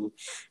to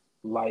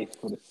life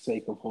for the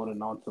sake of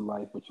holding on to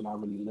life, but you're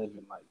not really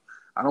living. Like,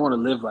 I don't want to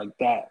live like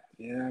that.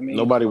 You know what I mean?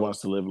 Nobody So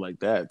wants to live like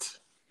that.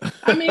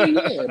 I mean,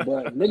 yeah,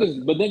 but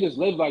niggas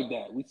live like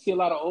that. We see a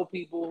lot of old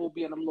people who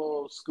be in them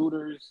little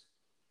scooters.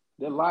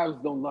 Their lives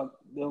don't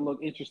look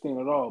interesting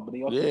at all. But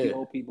they also see Yeah.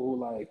 old people who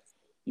like.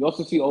 You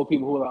also see old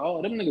people who are like,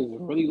 oh, them niggas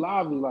are really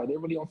lively. Like they're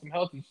really on some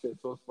healthy shit.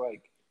 So it's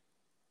like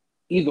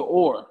either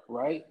or,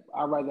 right?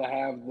 I'd rather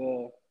have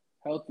the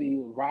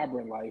healthy,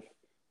 vibrant life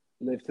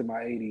live to my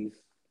 80s.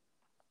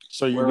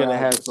 So you're gonna Whereas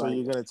have. it's So like,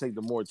 you're gonna take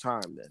the more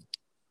time then.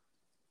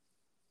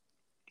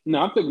 no,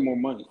 I'm taking more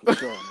money for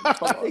sure. Man.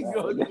 Fuck all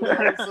Go that. do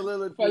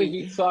that What are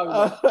you talking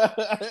about?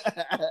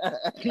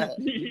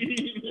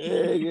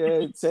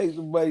 Yeah, take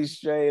the money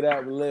straight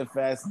up and live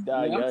fast and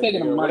die Nigga, I'm young, taking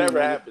the nigga. money, Whatever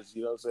nigga. happens,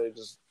 you know what I'm saying?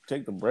 Just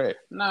take the bread.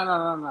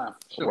 No.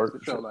 For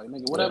Work. sure. Like, nigga,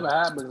 Yeah. whatever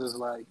happens is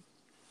like,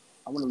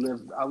 I want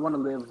to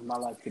live my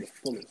life to the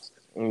fullest.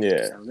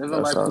 Yeah. And living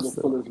That's life how to I the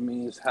feel. fullest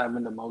means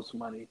having the most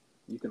money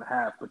you can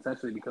have,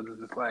 potentially, because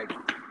it's just like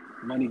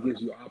money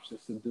gives you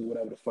options to do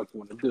whatever the fuck you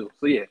want to do.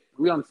 So yeah,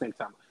 we're on the same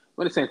time.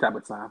 We're the same type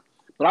of time.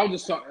 But I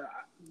was just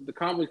the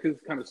conversation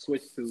kind of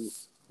switched to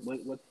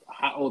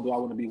how old do I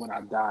want to be when I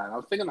die? And I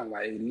was thinking like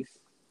my 80s,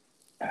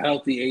 a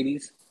healthy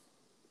 80s,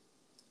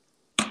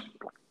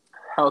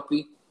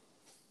 healthy.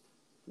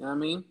 You know what I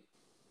mean?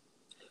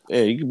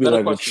 Yeah, you could be Better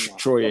like a question now.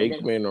 Troy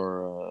Better. Aikman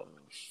or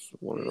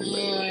one of them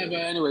Yeah, but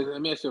niggas. anyways,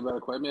 let me ask you a better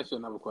question. Let me ask you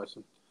another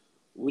question.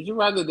 Would you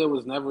rather there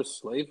was never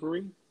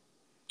slavery,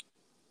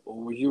 or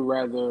would you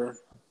rather,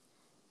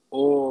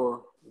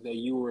 or that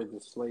you were the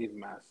slave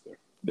master?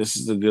 This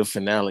is a good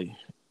finale.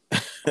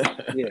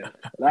 Yeah,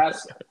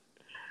 last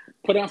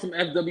put on some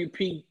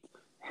FWP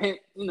hint,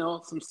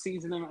 some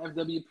seasoning on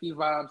FWP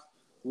vibes.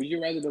 Would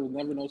you rather there was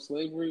never no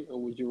slavery, or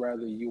would you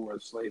rather you were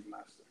a slave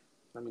master?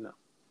 Let me know.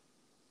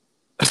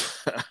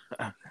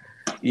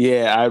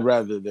 Yeah, I'd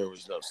rather there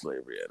was no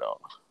slavery at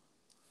all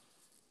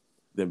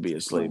than be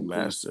a slave Explain, please.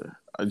 master.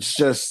 It's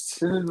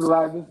just This is the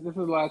last. This is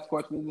the last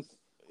question. Just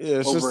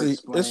it's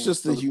over-explain.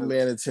 just the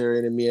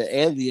humanitarian in me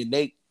and the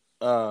innate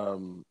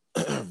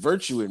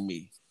virtue in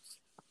me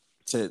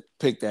to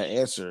pick that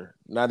answer.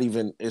 Not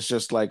even it's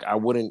just like I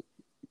wouldn't.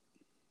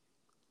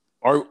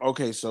 Or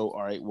okay, so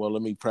all right. Well,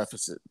 let me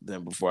preface it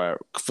then before I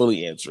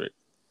fully answer it.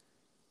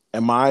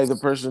 Am I the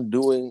person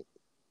doing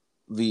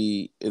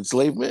the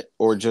enslavement,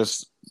 or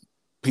just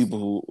people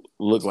who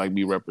look like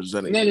me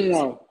representing the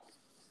enslavement? No.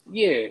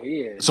 Yeah.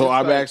 So Just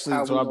I'm like actually,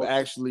 how so we I'm also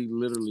actually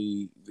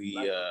literally the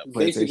like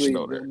plantation basically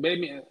owner.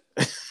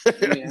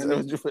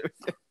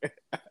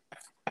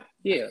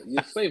 Yeah,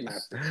 you're a slave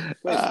master.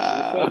 You're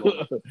a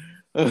slave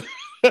owner.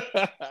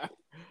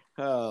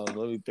 Oh,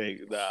 let me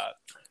think. Nah,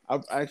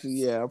 I'm actually,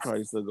 yeah, I'll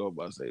probably still go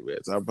by slave man.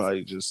 So I'll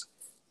probably just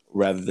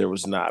rather there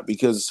was not,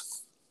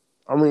 because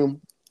I mean,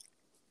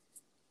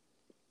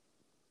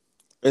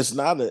 it's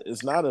not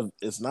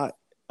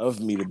of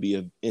me to be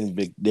a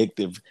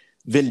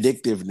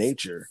vindictive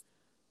nature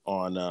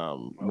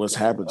on what's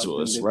Okay, happened a to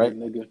us, vindictive right?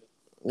 nigga.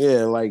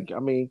 Yeah, like I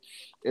mean,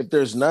 if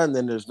there's none,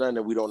 then there's none,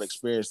 and we don't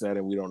experience that,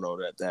 and we don't know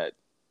that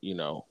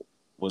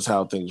was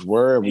how things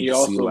were. And We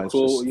can see life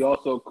just You're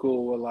also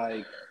cool with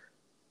like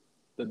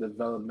the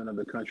development of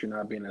the country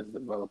not being as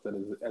developed as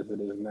it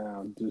is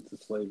now due to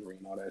slavery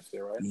and all that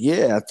shit, right?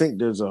 yeah. I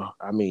think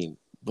I mean,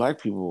 black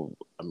people.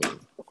 I mean,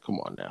 come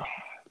on now,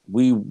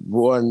 we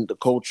run the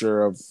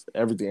culture of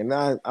everything. And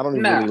I don't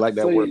even really like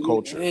that word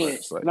culture.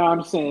 Like, no,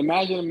 I'm saying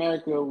imagine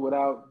America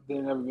without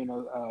there never being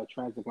a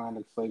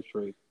transatlantic slave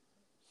trade.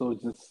 So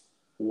it's just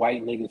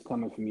white niggas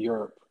coming from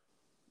Europe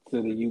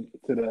to the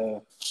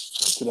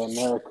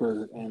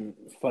Americas and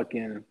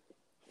fucking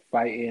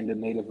fighting the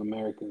Native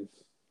Americans.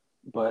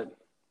 But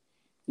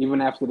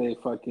even after they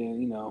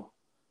fucking,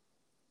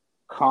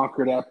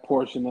 conquer that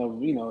portion of,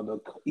 the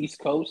East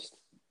Coast,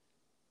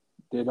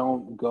 they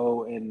don't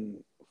go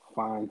and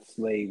find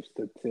slaves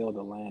to till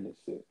the land and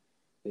shit.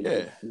 They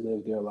just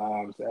live their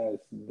lives as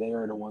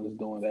they're the ones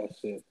doing that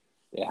shit.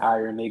 They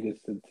hire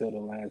niggas to till the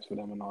lands for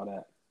them and all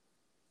that.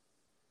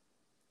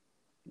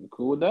 You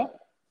cool with that?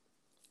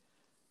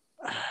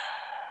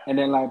 And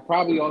then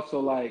probably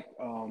also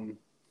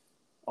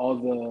all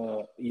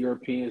the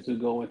Europeans who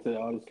go into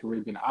all these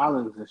Caribbean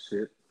islands and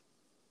shit,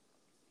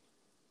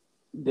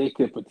 they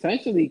could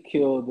potentially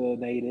kill the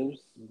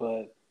natives,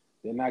 but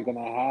they're not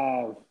gonna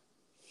have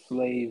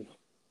slave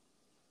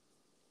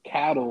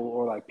cattle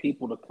or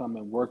people to come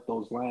and work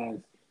those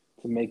lands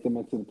to make them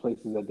into the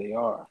places that they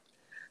are.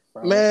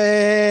 Right?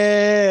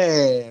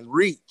 Man,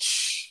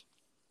 reach.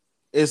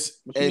 Reach?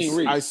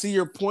 I see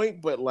your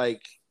point, but I'm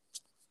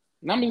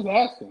just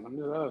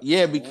asking.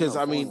 Yeah, because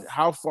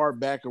how far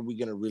back are we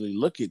gonna really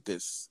look at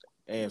this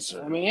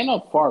answer? Ain't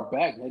no far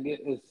back.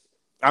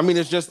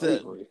 It's just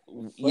slavery.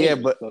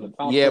 But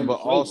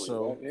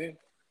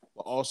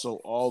also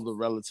all the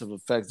relative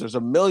effects. There's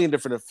a million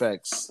different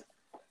effects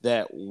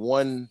that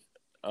one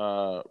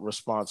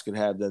response could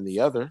have than the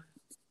other.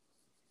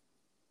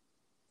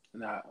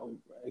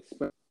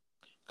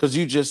 Because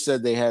you just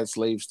said they had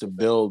slaves to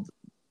build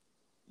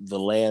the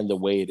land the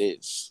way it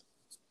is,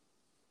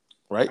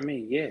 right?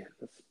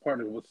 That's part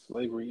of what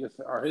slavery is,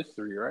 our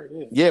history, right?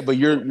 Yeah, but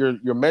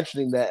you're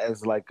mentioning that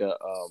as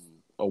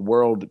a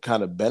world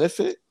kind of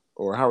benefit,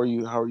 or how are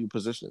you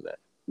positioning that?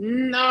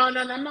 No,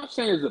 I'm not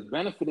saying it's a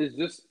benefit. It's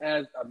just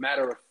as a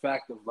matter of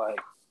fact of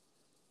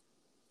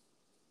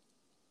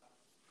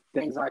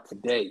things are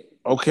today.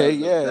 Okay,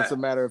 it's a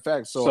matter of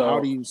fact. So how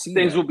do you see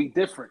things will be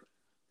different?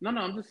 No,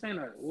 I'm just saying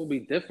that it will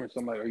be different.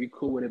 So I'm are you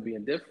cool with it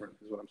being different?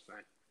 Is what I'm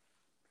saying.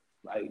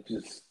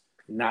 Just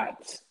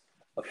not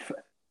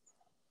affected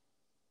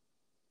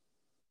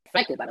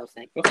by those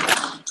things.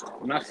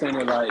 I'm not saying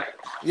that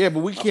yeah, but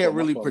we can't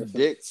really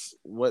predict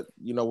what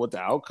the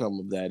outcome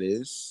of that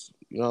is.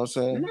 You know what I'm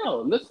saying?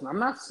 No, listen, I'm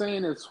not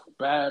saying it's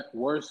bad,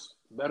 worse,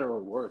 better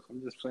or worse.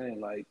 I'm just saying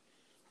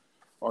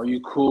are you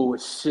cool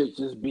with shit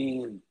just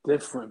being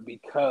different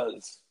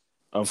because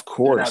of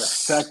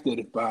course they're not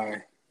affected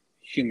by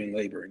human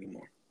labor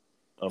anymore?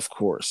 Of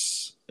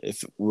course.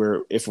 If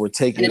we're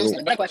taking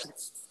better question.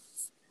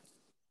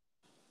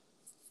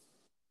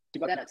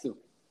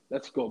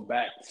 Let's go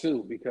back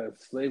too, because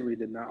slavery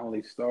did not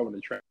only start with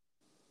the trade.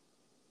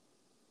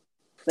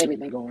 Slavery's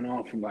been going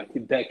on from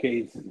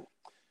decades and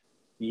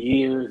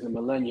years and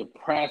millennia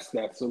past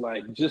that. So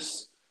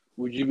just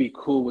would you be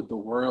cool with the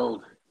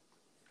world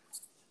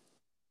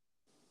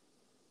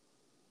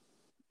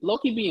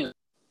Loki being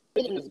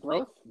in its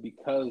growth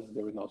because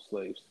there were no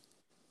slaves?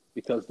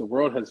 Because the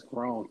world has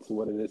grown to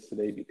what it is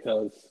today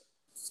because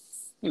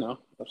of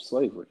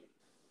slavery.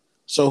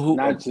 So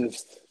not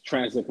just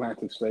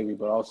transatlantic slavery,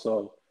 but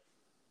also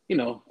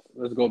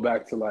let's go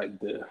back to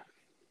the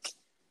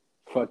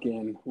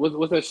fucking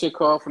what's that shit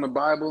called from the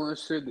Bible and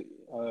shit?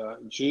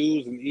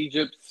 Jews in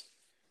Egypt,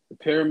 the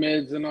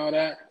pyramids and all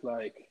that.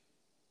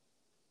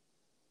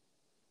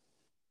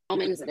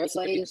 Romans and their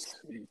slaves.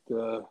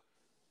 The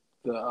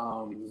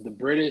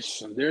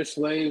British and their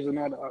slaves and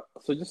all that.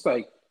 So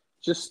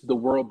just the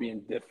world being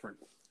different.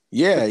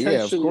 Yeah,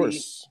 of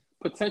course.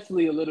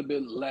 Potentially a little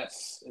bit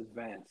less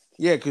advanced.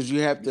 Yeah, because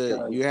you have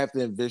to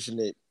envision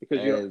it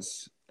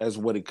as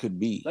what it could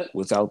be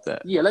without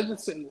that. Yeah, let's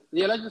just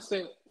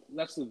say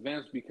less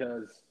advanced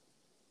because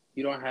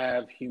you don't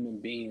have human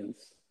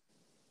beings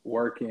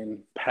working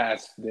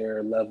past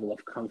their level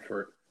of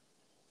comfort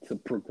to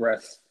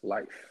progress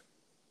life.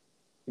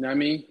 You know what I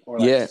mean? Or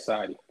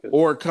society.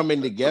 Or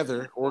coming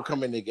together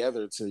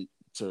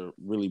to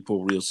really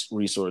pull real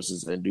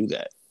resources and do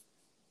that.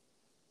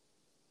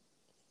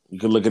 You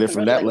can look at it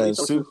from that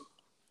lens too.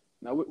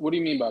 Now, what do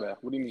you mean by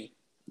that? What do you mean?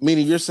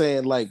 Meaning you're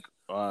saying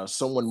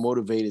someone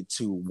motivated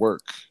to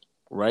work,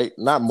 right?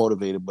 Not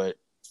motivated, but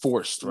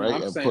forced,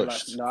 right? I'm saying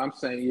pushed. I'm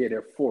saying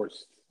they're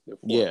forced.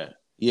 Yeah.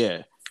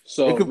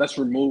 So let's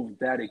remove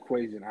that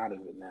equation out of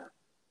it now.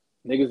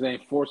 Niggas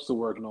ain't forced to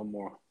work no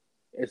more.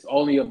 It's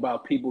only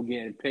about people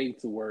getting paid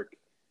to work,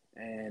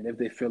 and if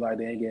they feel like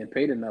they ain't getting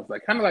paid enough,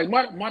 kind of like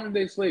modern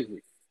day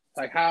slavery,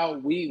 how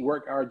we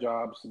work our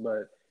jobs,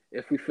 but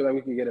if we feel like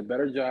we can get a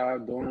better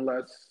job doing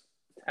less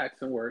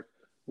tax and work,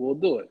 we'll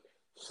do it.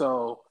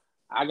 So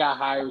I got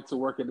hired to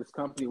work at this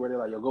company where they're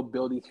like, yo, go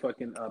build these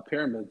fucking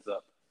pyramids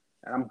up.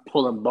 And I'm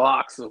pulling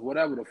blocks of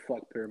whatever the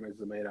fuck pyramids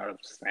are made out of.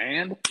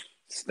 Sand,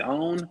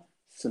 stone,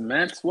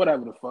 cement,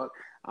 whatever the fuck.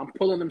 I'm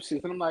pulling them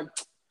shit, and I'm like,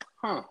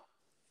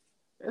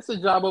 it's a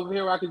job over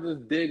here where I can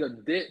just dig a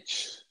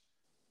ditch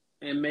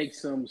and make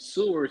some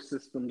sewer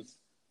systems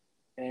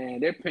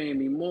and they're paying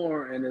me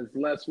more, and it's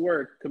less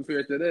work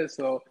compared to this.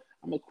 So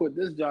I'm gonna quit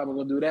this job and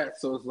go do that.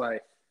 So it's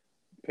like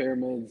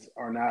pyramids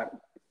are not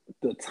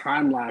the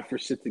timeline for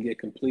shit to get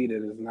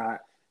completed is not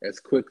as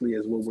quickly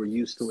as what we're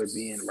used to it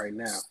being right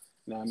now.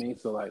 You know what I mean?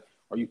 So like,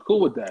 are you cool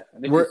with that?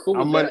 And if you're cool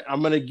with that,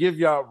 I'm gonna give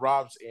y'all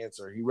Rob's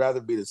answer. He'd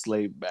rather be the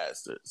slave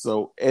master.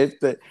 So if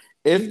the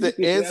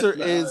answer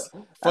is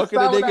fucking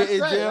a nigga in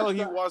jail,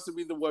 he wants to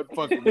be the one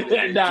fucking the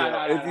nigga in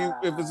jail.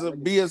 If it's a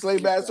be a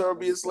slave master or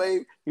be a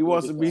slave, he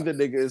wants to be the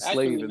nigga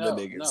enslaving the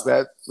niggas.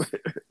 That's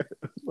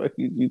what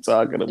you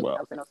talking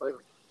about.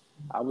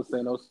 I would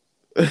say no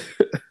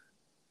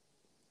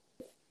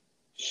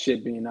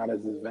shit being not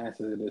as advanced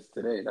as it is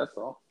today. That's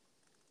all.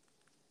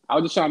 I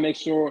was just trying to make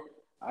sure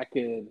I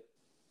could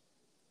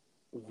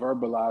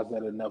verbalize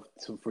that enough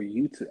for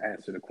you to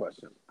answer the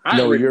question. I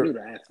already knew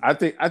the answer. I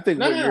think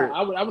no.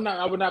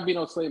 I would not be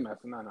no slave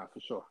master. No, for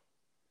sure.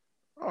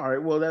 All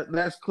right, well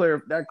that's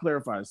clear. That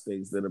clarifies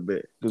things then a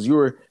bit because you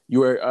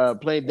were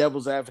playing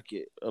devil's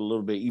advocate a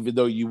little bit, even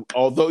though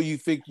although you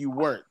think you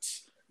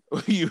weren't,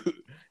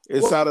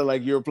 sounded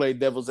like you were playing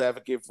devil's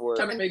advocate for.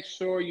 Trying to make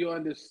sure you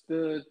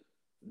understood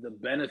the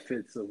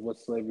benefits of what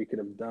slavery could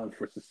have done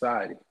for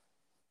society.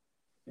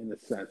 In a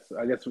sense,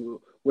 I guess,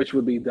 which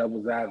would be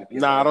devil's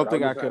advocate. No, I don't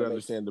think I could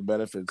understand the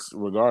benefits,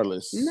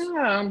 regardless. No,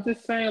 I'm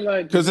just saying,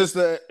 like, because it's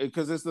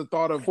the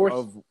thought of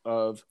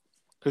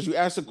because you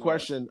asked a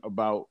question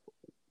about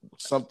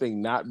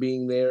something not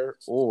being there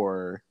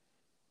or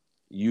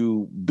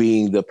you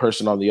being the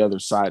person on the other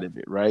side of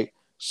it, right?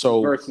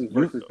 So versus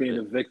being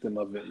the victim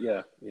of it,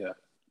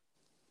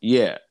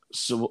 yeah.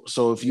 So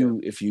if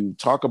you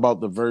talk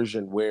about the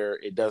version where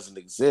it doesn't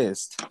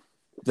exist,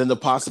 then the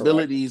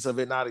possibilities of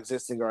it not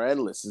existing are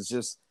endless. It's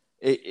just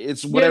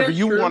it's whatever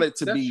you want it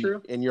to be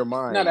in your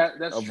mind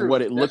of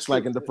what it looks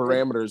like in the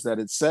parameters that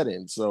it's set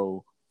in.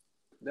 So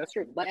that's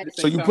true. But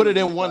so you put it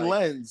in one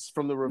lens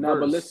from the reverse. No,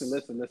 but listen.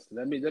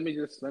 Let me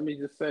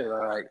just say,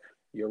 like,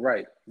 you're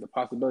right. The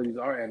possibilities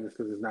are endless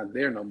because it's not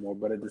there no more.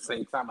 But at the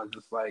same time, I'm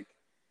just like,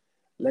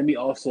 let me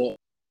also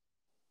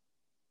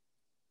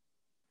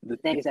the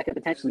things that could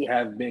potentially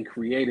have been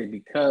created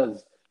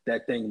because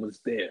that thing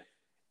was there.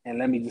 And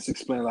let me just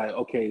explain, like,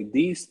 okay,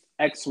 these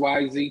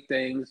XYZ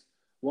things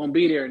won't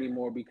be there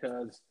anymore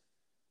because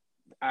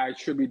I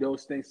attribute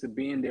those things to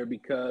being there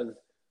because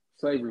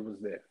slavery was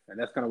there. And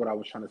that's kind of what I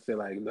was trying to say,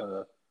 like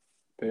the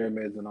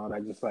pyramids and all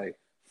that, just like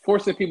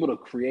forcing people to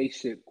create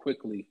shit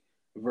quickly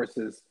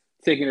versus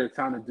taking their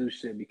time to do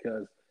shit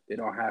because they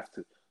don't have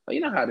to. Like,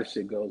 you know how this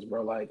shit goes,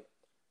 bro. Like,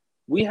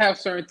 we have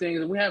certain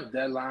things and we have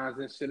deadlines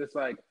and shit. It's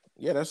like,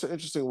 yeah, that's an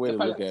interesting way to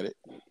look at it.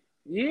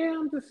 Yeah,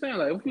 I'm just saying,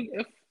 like,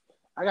 if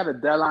I got a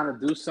deadline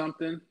to do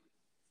something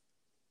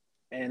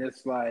and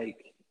it's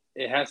like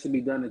it has to be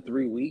done in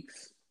 3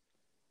 weeks,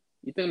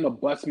 you think I'm gonna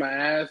bust my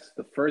ass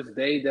the first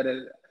day that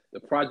the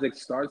project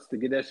starts to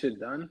get that shit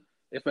done?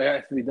 If it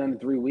has to be done in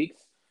 3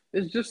 weeks,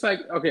 it's just like,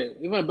 okay,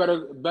 even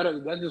better.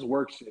 That just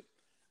work shit.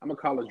 I'm a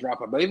college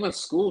dropout, but even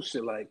school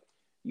shit, like,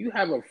 you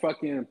have a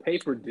fucking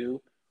paper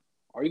due.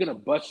 Are you gonna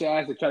bust your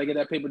ass to try to get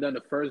that paper done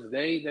the first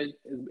day that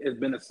has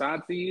been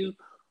assigned to you?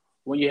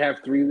 When you have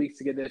 3 weeks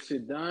to get that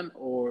shit done,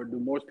 or do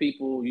most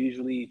people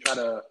usually try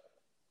to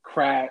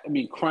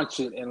crunch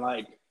it in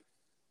like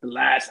the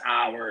last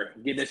hour,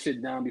 get that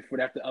shit done before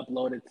they have to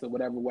upload it to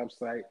whatever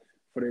website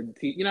for their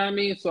you know what I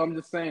mean? So I'm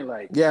just saying,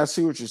 like, yeah, I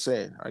see what you're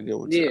saying. I get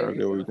what you're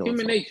coming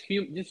human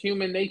nature, just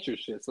human nature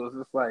shit. So it's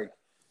just like,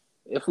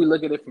 if we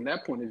look at it from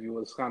that point of view,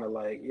 it's kind of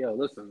like, yo,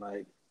 listen,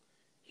 like,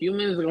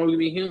 humans are gonna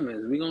be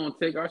humans. We're gonna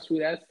take our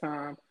sweet ass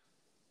time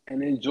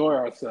and enjoy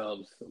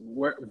ourselves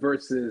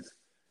versus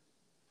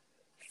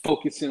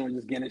focusing on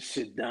just getting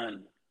shit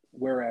done.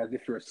 Whereas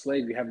if you're a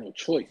slave, you have no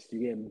choice.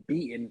 You're getting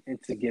beaten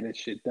into getting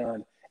shit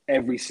done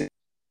every single.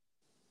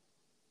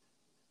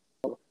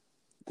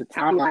 The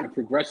timeline and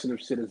progression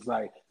of shit is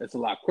like, it's a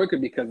lot quicker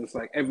because it's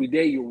like every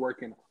day you're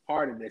working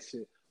hard at that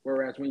shit.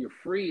 Whereas when you're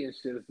free and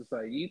shit, it's just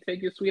like you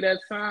take your sweet ass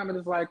time and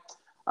it's like,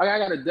 I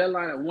got a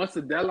deadline. And once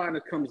the deadline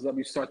comes up,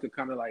 you start to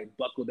kind of like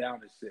buckle down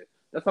and shit.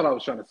 That's what I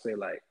was trying to say.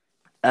 Like,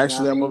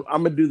 actually, you know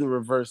I'm gonna do the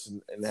reverse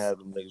and have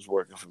them niggas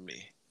working for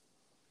me,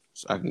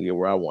 so I can get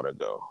where I want to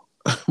go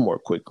more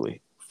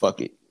quickly.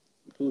 Fuck it.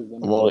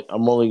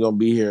 I'm only gonna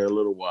be here a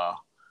little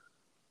while.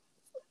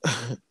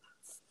 I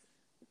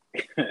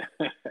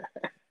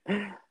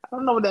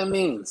don't know what that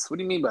means. What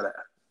do you mean by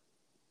that?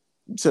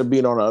 To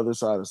being on the other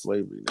side of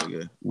slavery,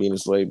 nigga. Being a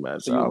slave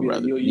master. So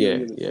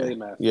slave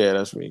master. Yeah,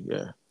 that's me.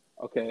 Yeah.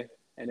 Okay.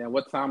 And then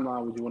what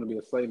timeline would you want to be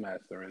a slave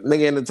master in?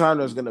 Nigga, in the time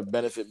that's gonna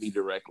benefit me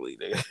directly,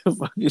 nigga.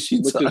 What is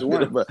she talking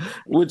about?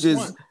 Which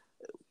is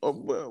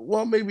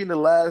well, maybe the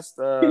last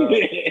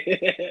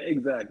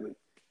exactly.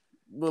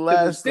 The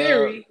last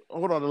theory.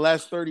 Hold on, the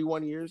last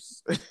 31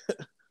 years.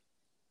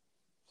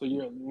 So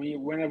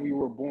whenever you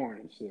were born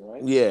and shit,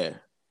 right? Yeah.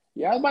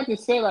 Yeah, I was about to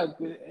say, like,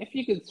 if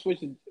you could switch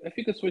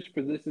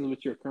positions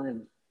with your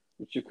current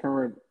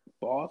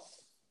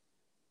boss,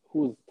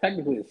 who is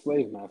technically a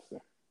slave master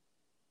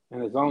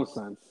in his own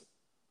sense,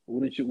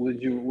 wouldn't you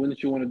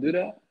want to do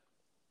that?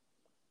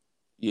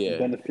 Yeah.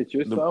 Benefit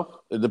yourself.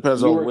 It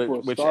depends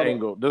on which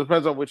angle. It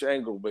depends on which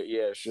angle, but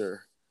yeah,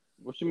 sure.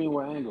 What you mean,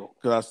 what angle?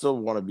 Because I still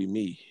want to be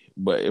me,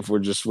 but if we're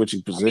just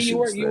switching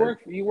positions,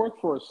 you work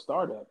for a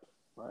startup,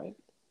 right?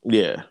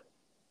 Yeah.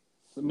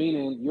 So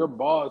meaning your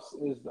boss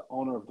is the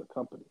owner of the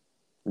company,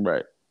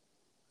 right?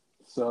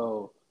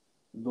 So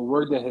the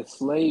work that his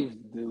slaves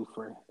do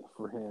for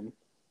him,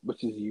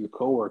 which is your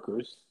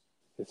coworkers,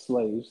 his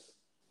slaves,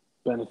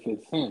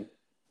 benefits him.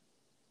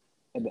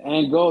 And the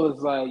end goal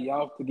is like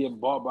y'all have to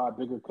get bought by a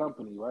bigger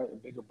company, right? A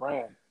bigger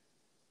brand.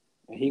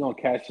 And he gonna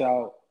cash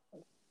out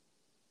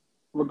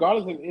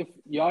regardless of if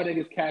y'all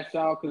niggas cash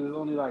out because there's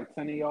only like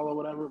 10 of y'all or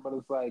whatever, but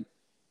it's like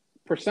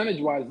percentage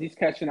wise, he's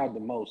cashing out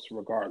the most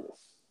regardless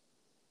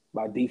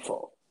by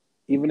default.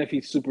 Even if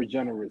he's super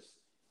generous,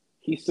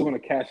 he's still gonna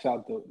cash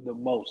out the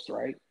most,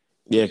 right?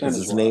 Yeah, because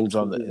his name's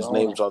on the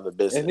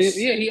business.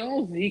 He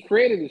owns it. He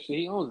created this shit.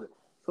 He owns it.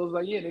 So it's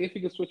like, yeah, if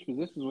you could switch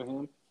positions with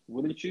him,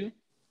 wouldn't you?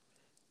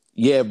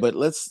 Yeah, but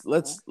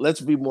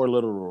let's be more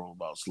literal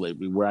about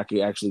slavery, where I could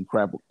actually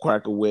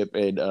crack a whip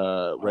and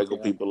wrangle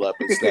people up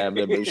and stab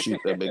them and shoot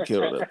them and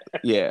kill them.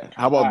 Yeah,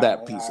 how about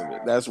that piece of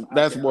it?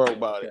 That's more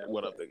about it.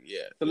 What I'm thinking.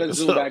 Yeah. So let's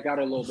zoom back out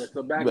a little bit.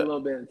 So back a little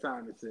bit in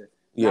time and shit.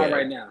 Yeah. Not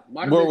right now.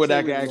 Where would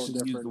I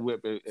actually use the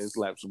whip and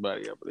slap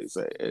somebody up? They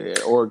say,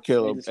 or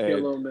kill them.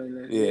 Kill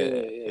them.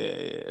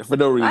 Yeah, for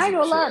no reason. I ain't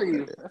gonna lie to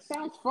you. That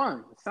sounds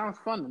fun. It sounds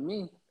fun to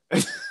me.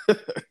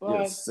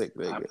 You're a sick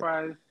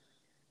nigga.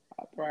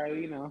 I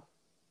probably,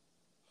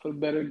 for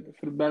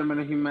the betterment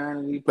of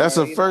humanity. That's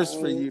a first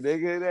for you,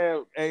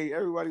 nigga. Hey,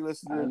 everybody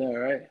listen to I know,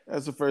 right?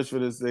 That's a first for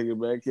this nigga,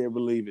 man. I can't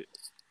believe it.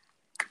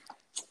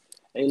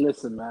 Hey,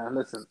 listen, man.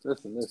 Listen.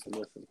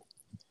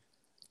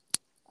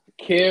 I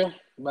care,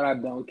 but I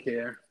don't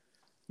care.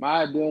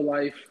 My ideal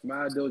life,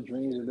 my ideal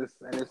dreams in this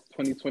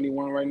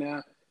 2021 right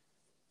now,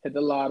 hit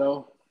the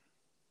lotto,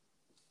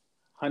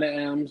 100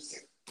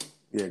 M's.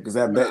 Yeah, because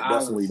that bet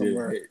definitely did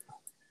hit.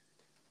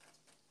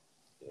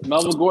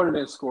 Melvin Gordon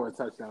didn't score a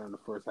touchdown in the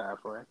first half,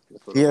 right?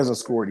 He hasn't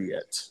scored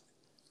yet.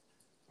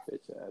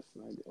 Bitch ass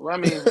nigga. Well, I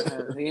mean,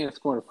 he didn't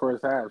score in the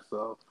first half,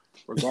 so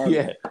regardless.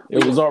 Yeah,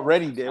 it was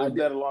already dead. It was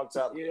dead a long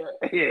time.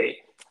 Yeah.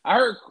 I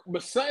heard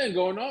Sutton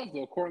going off,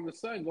 though. According to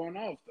Sutton going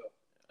off, though.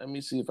 Let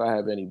me see if I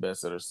have any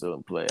bets that are still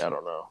in play. I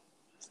don't know.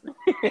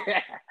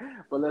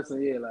 But listen,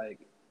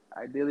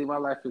 ideally, my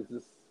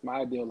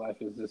ideal life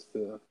is just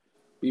to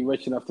be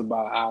rich enough to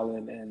buy an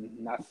island and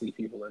not see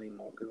people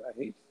anymore because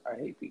I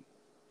hate people.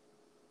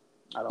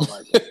 I don't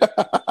like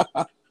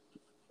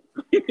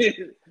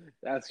it.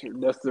 That's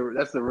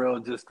the real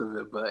gist of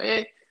it. But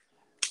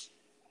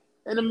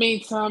in the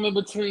meantime, in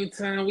between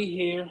time, we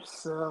here,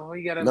 so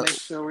we gotta make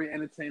sure we're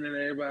entertaining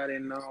everybody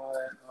and all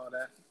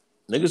that.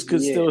 Niggas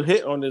could still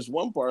hit on this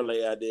one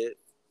parlay I did.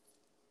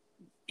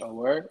 Oh,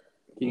 word?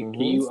 Can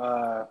you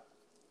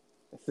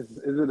is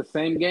it the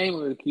same game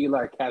or can you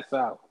like cash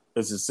out?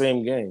 It's the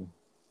same game.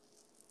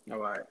 All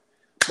right.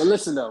 But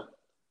listen though.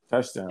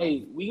 Touchdown.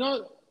 Hey, we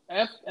gonna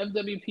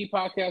FWP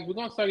podcast, we're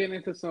gonna start getting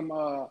into some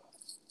Mosey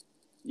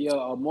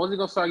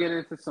gonna start getting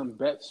into some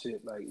bet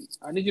shit. Like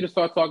I need you to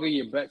start talking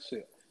your bet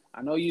shit.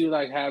 I know you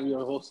like have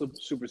your whole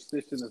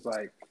superstition is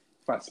like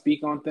if I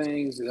speak on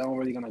things, they don't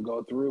really gonna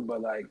go through, but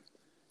like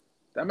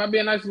that might be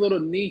a nice little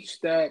niche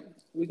that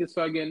we can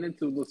start getting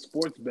into the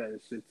sports bet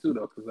and shit too,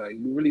 though, because like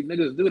we really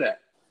niggas do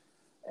that.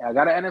 I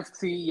got an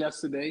NFT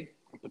yesterday.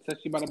 I'm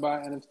potentially about to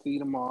buy an NFT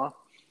tomorrow.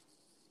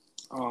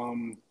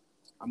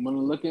 I'm gonna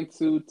look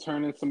into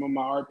turning some of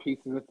my art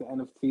pieces into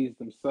NFTs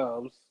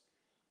themselves.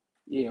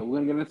 Yeah, we're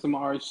gonna get into some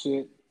art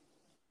shit.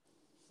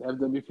 It's the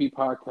FWP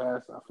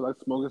podcast. I feel like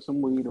smoking some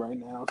weed right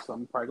now, so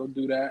I'm probably gonna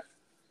do that.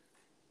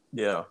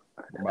 Yeah.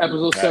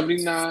 Episode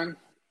 79.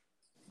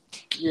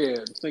 Yeah,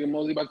 this nigga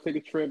Mosey about to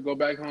take a trip, go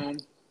back home.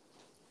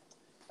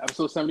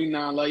 Episode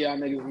 79. Love y'all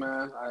niggas,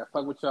 man. I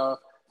fuck with y'all.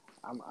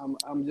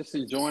 I'm just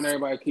enjoying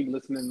everybody keep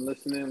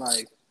listening.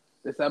 Like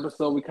this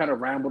episode, we kind of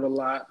rambled a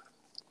lot,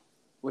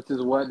 which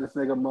is what this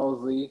nigga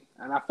Mosey,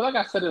 and I feel like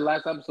I said it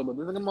last episode, but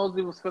this nigga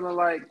Mosey was feeling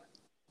like,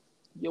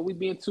 yo, we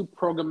being too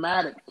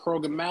programmatic. I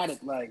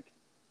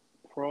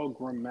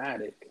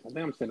think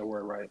I'm saying the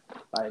word right.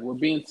 Like we're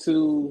being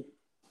too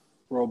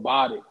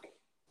robotic.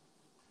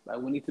 Like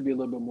we need to be a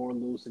little bit more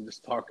loose and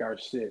just talk our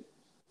shit.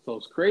 So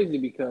it's crazy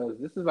because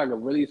this is like a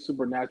really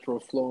supernatural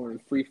flowing,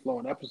 free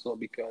flowing episode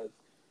because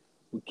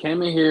we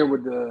came in here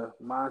with the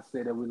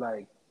mindset that we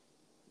like,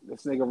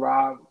 this nigga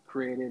Rob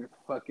created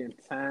fucking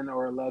 10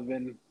 or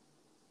 11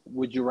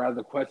 would you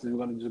rather questions.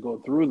 We're going to just go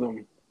through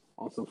them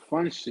on some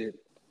fun shit.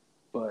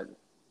 But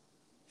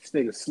this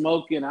nigga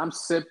smoking, I'm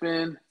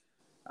sipping.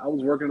 I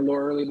was working a little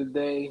early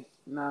today.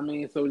 You know what I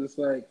mean? So it's just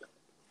like,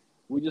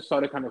 we just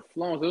started kind of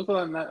flowing. So it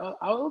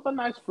was a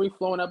nice free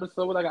flowing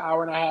episode with like an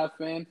hour and a half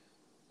in.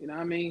 You know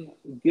what I mean?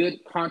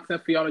 Good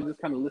content for y'all to just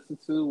kind of listen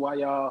to while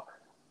y'all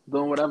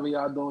doing whatever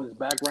y'all doing. It's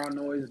background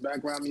noise,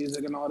 background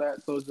music and all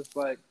that. So it's just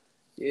like,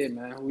 yeah,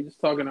 man, we just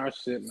talking our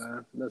shit,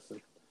 man.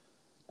 Listen,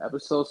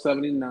 episode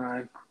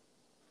 79.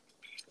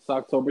 It's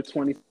October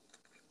 20th.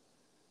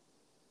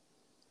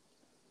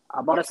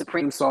 I bought a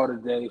Supreme Saw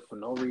today for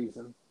no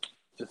reason.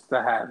 just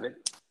to have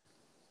it.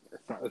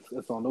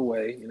 It's on the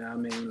way. You know what I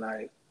mean?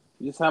 Like,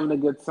 just having a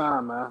good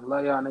time, man.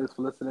 Love y'all niggas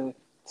for listening,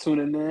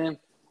 tuning in.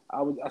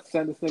 I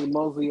sent this nigga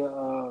Mosley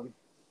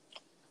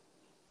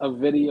a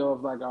video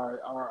of like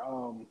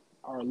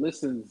our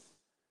listens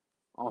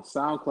on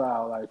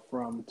SoundCloud, like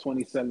from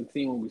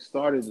 2017 when we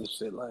started this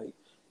shit. Like,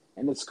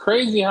 and it's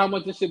crazy how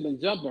much this shit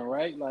been jumping,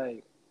 right?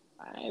 Like,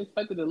 I ain't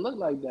expected it to look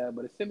like that,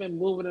 but it's been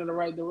moving in the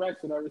right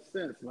direction ever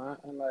since, man.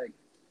 And like,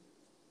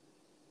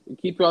 we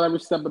keep y'all every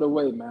step of the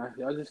way, man.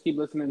 Y'all just keep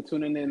listening,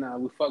 tuning in.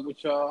 We fuck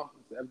with y'all.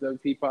 It's the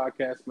FWP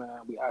podcast, man.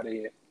 We out of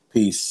here.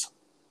 Peace.